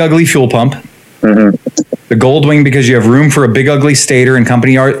for a big ugly fuel pump. The Goldwing, because you have room for a big ugly stator, and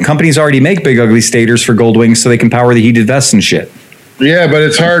companies already make big ugly stators for Goldwings so they can power the heated vests and shit. Yeah, but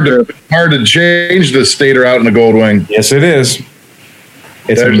it's hard to change the stator out in the Goldwing. Yes, it is.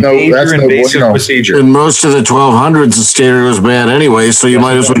 It's a major invasive procedure. In most of the 1200s, the stator was bad anyway, so you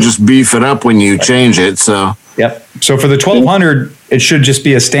might as well just beef it up when you change it. So yep. So for the 1200, It should just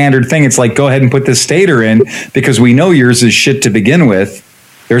be a standard thing. It's like, go ahead and put this stator in because we know yours is shit to begin with.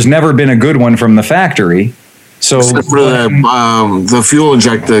 There's never been a good one from the factory. So except for the fuel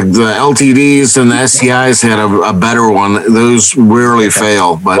inject, the LTDs and the SCIs had a better one. Those rarely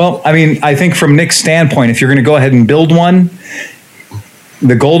fail. But well, I mean, I think from Nick's standpoint, if you're going to go ahead and build one,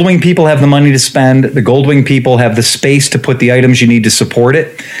 the Goldwing people have the money to spend. The Goldwing people have the space to put the items you need to support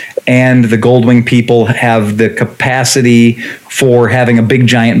it. And the Goldwing people have the capacity for having a big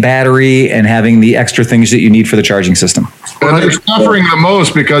giant battery and having the extra things that you need for the charging system. And they're suffering the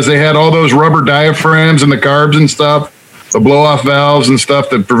most because they had all those rubber diaphragms and the carbs and stuff, the blow-off valves and stuff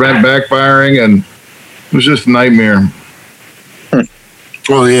that prevent backfiring, and it was just a nightmare.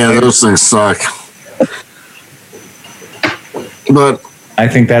 Oh yeah, those things suck. But I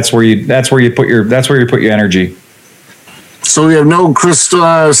think that's where you put your energy. So we have no Chris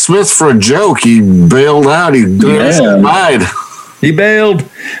Smith for a joke. He bailed out. He died. He bailed.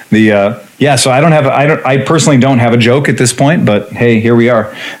 So I personally don't have a joke at this point, but hey, here we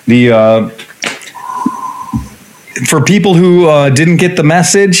are. For people who didn't get the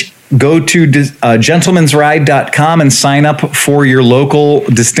message, go to gentlemansride.com and sign up for your local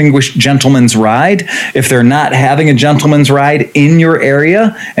distinguished gentleman's ride. If they're not having a gentleman's ride in your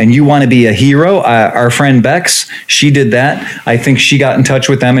area and you want to be a hero, our friend Bex, she did that. I think she got in touch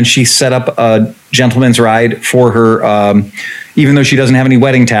with them and she set up a gentleman's ride for her. Even though she doesn't have any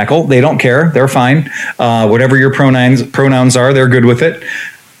wedding tackle, they don't care. They're fine. Whatever your pronouns are, they're good with it.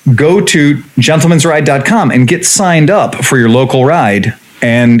 Go to gentlemansride.com and get signed up for your local ride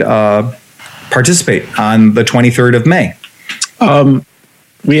and participate on the 23rd of May.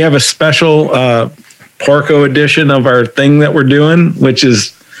 We have a special Porco edition of our thing that we're doing, which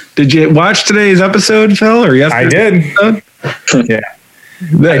is, did you watch today's episode, Phil, or yesterday? I did. Yeah.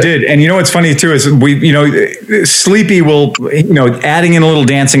 I did. And you know what's funny too is Sleepy will, adding in a little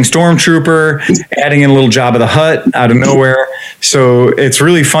dancing stormtrooper, adding in a little Jabba the Hutt out of nowhere. So it's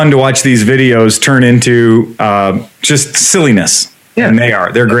really fun to watch these videos turn into just silliness. Yeah. And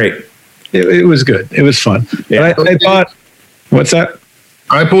they're great. It was good. It was fun. Yeah. I thought, what's that?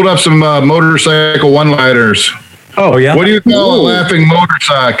 I pulled up some motorcycle one-liners. Oh, yeah. What do you call a laughing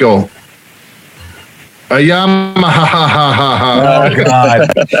motorcycle? A Yamaha. Oh, God.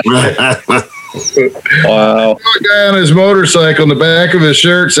 Wow. A guy on his motorcycle in the back of his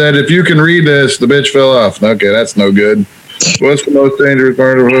shirt said, if you can read this, the bitch fell off. Okay, that's no good. What's the most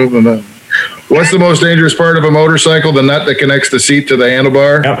dangerous part of a motorcycle? The nut that connects the seat to the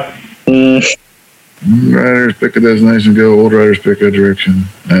handlebar? Yep. Riders pick a destination, go. Old riders pick a direction.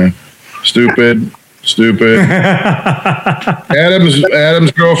 Stupid.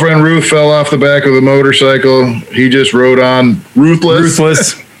 Adam's girlfriend Ruth fell off the back of the motorcycle. He just rode on. Ruthless.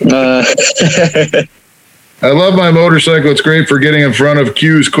 I love my motorcycle. It's great for getting in front of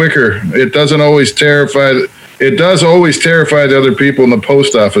queues quicker. It does always terrify the other people in the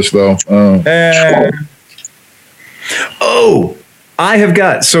post office, though. I have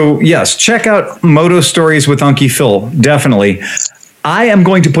got, so yes, check out Moto Stories with Unky Phil. Definitely. I am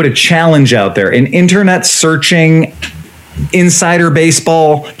going to put a challenge out there, an internet searching insider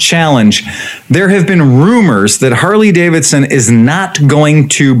baseball challenge. There have been rumors that Harley Davidson is not going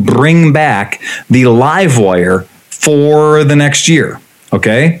to bring back the Livewire for the next year.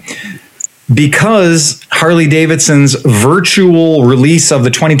 Okay. Because Harley Davidson's virtual release of the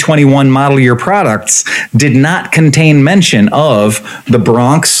 2021 model year products did not contain mention of the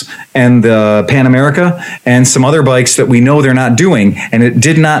Bronx and the Pan America and some other bikes that we know they're not doing. And it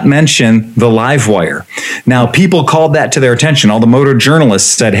did not mention the Livewire. Now, people called that to their attention. All the motor journalists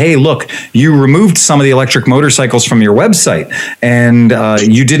said, hey, look, you removed some of the electric motorcycles from your website and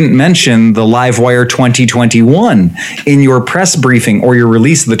you didn't mention the Livewire 2021 in your press briefing or your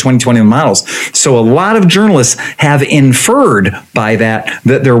release of the 2021 models. So a lot of journalists have inferred by that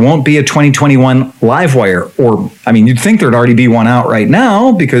there won't be a 2021 Livewire. Or, I mean, you'd think there'd already be one out right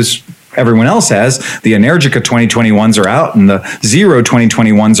now because everyone else has. The Energica 2021s are out and the Zero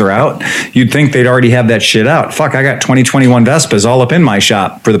 2021s are out. You'd think they'd already have that shit out. Fuck, I got 2021 Vespas all up in my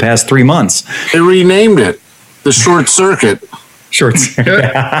shop for the past 3 months. They renamed it the Short Circuit. Shorts.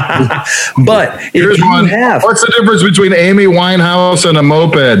 But here's one. What's the difference between Amy Winehouse and a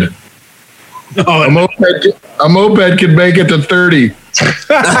moped? Oh, a moped can make it to 30.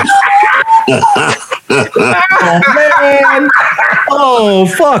 Oh, man. Oh,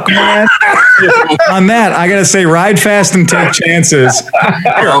 fuck, man. On that, I got to say, ride fast and take chances.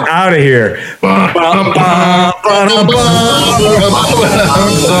 You're out of here. Take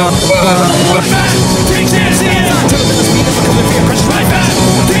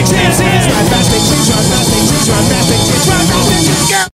chances.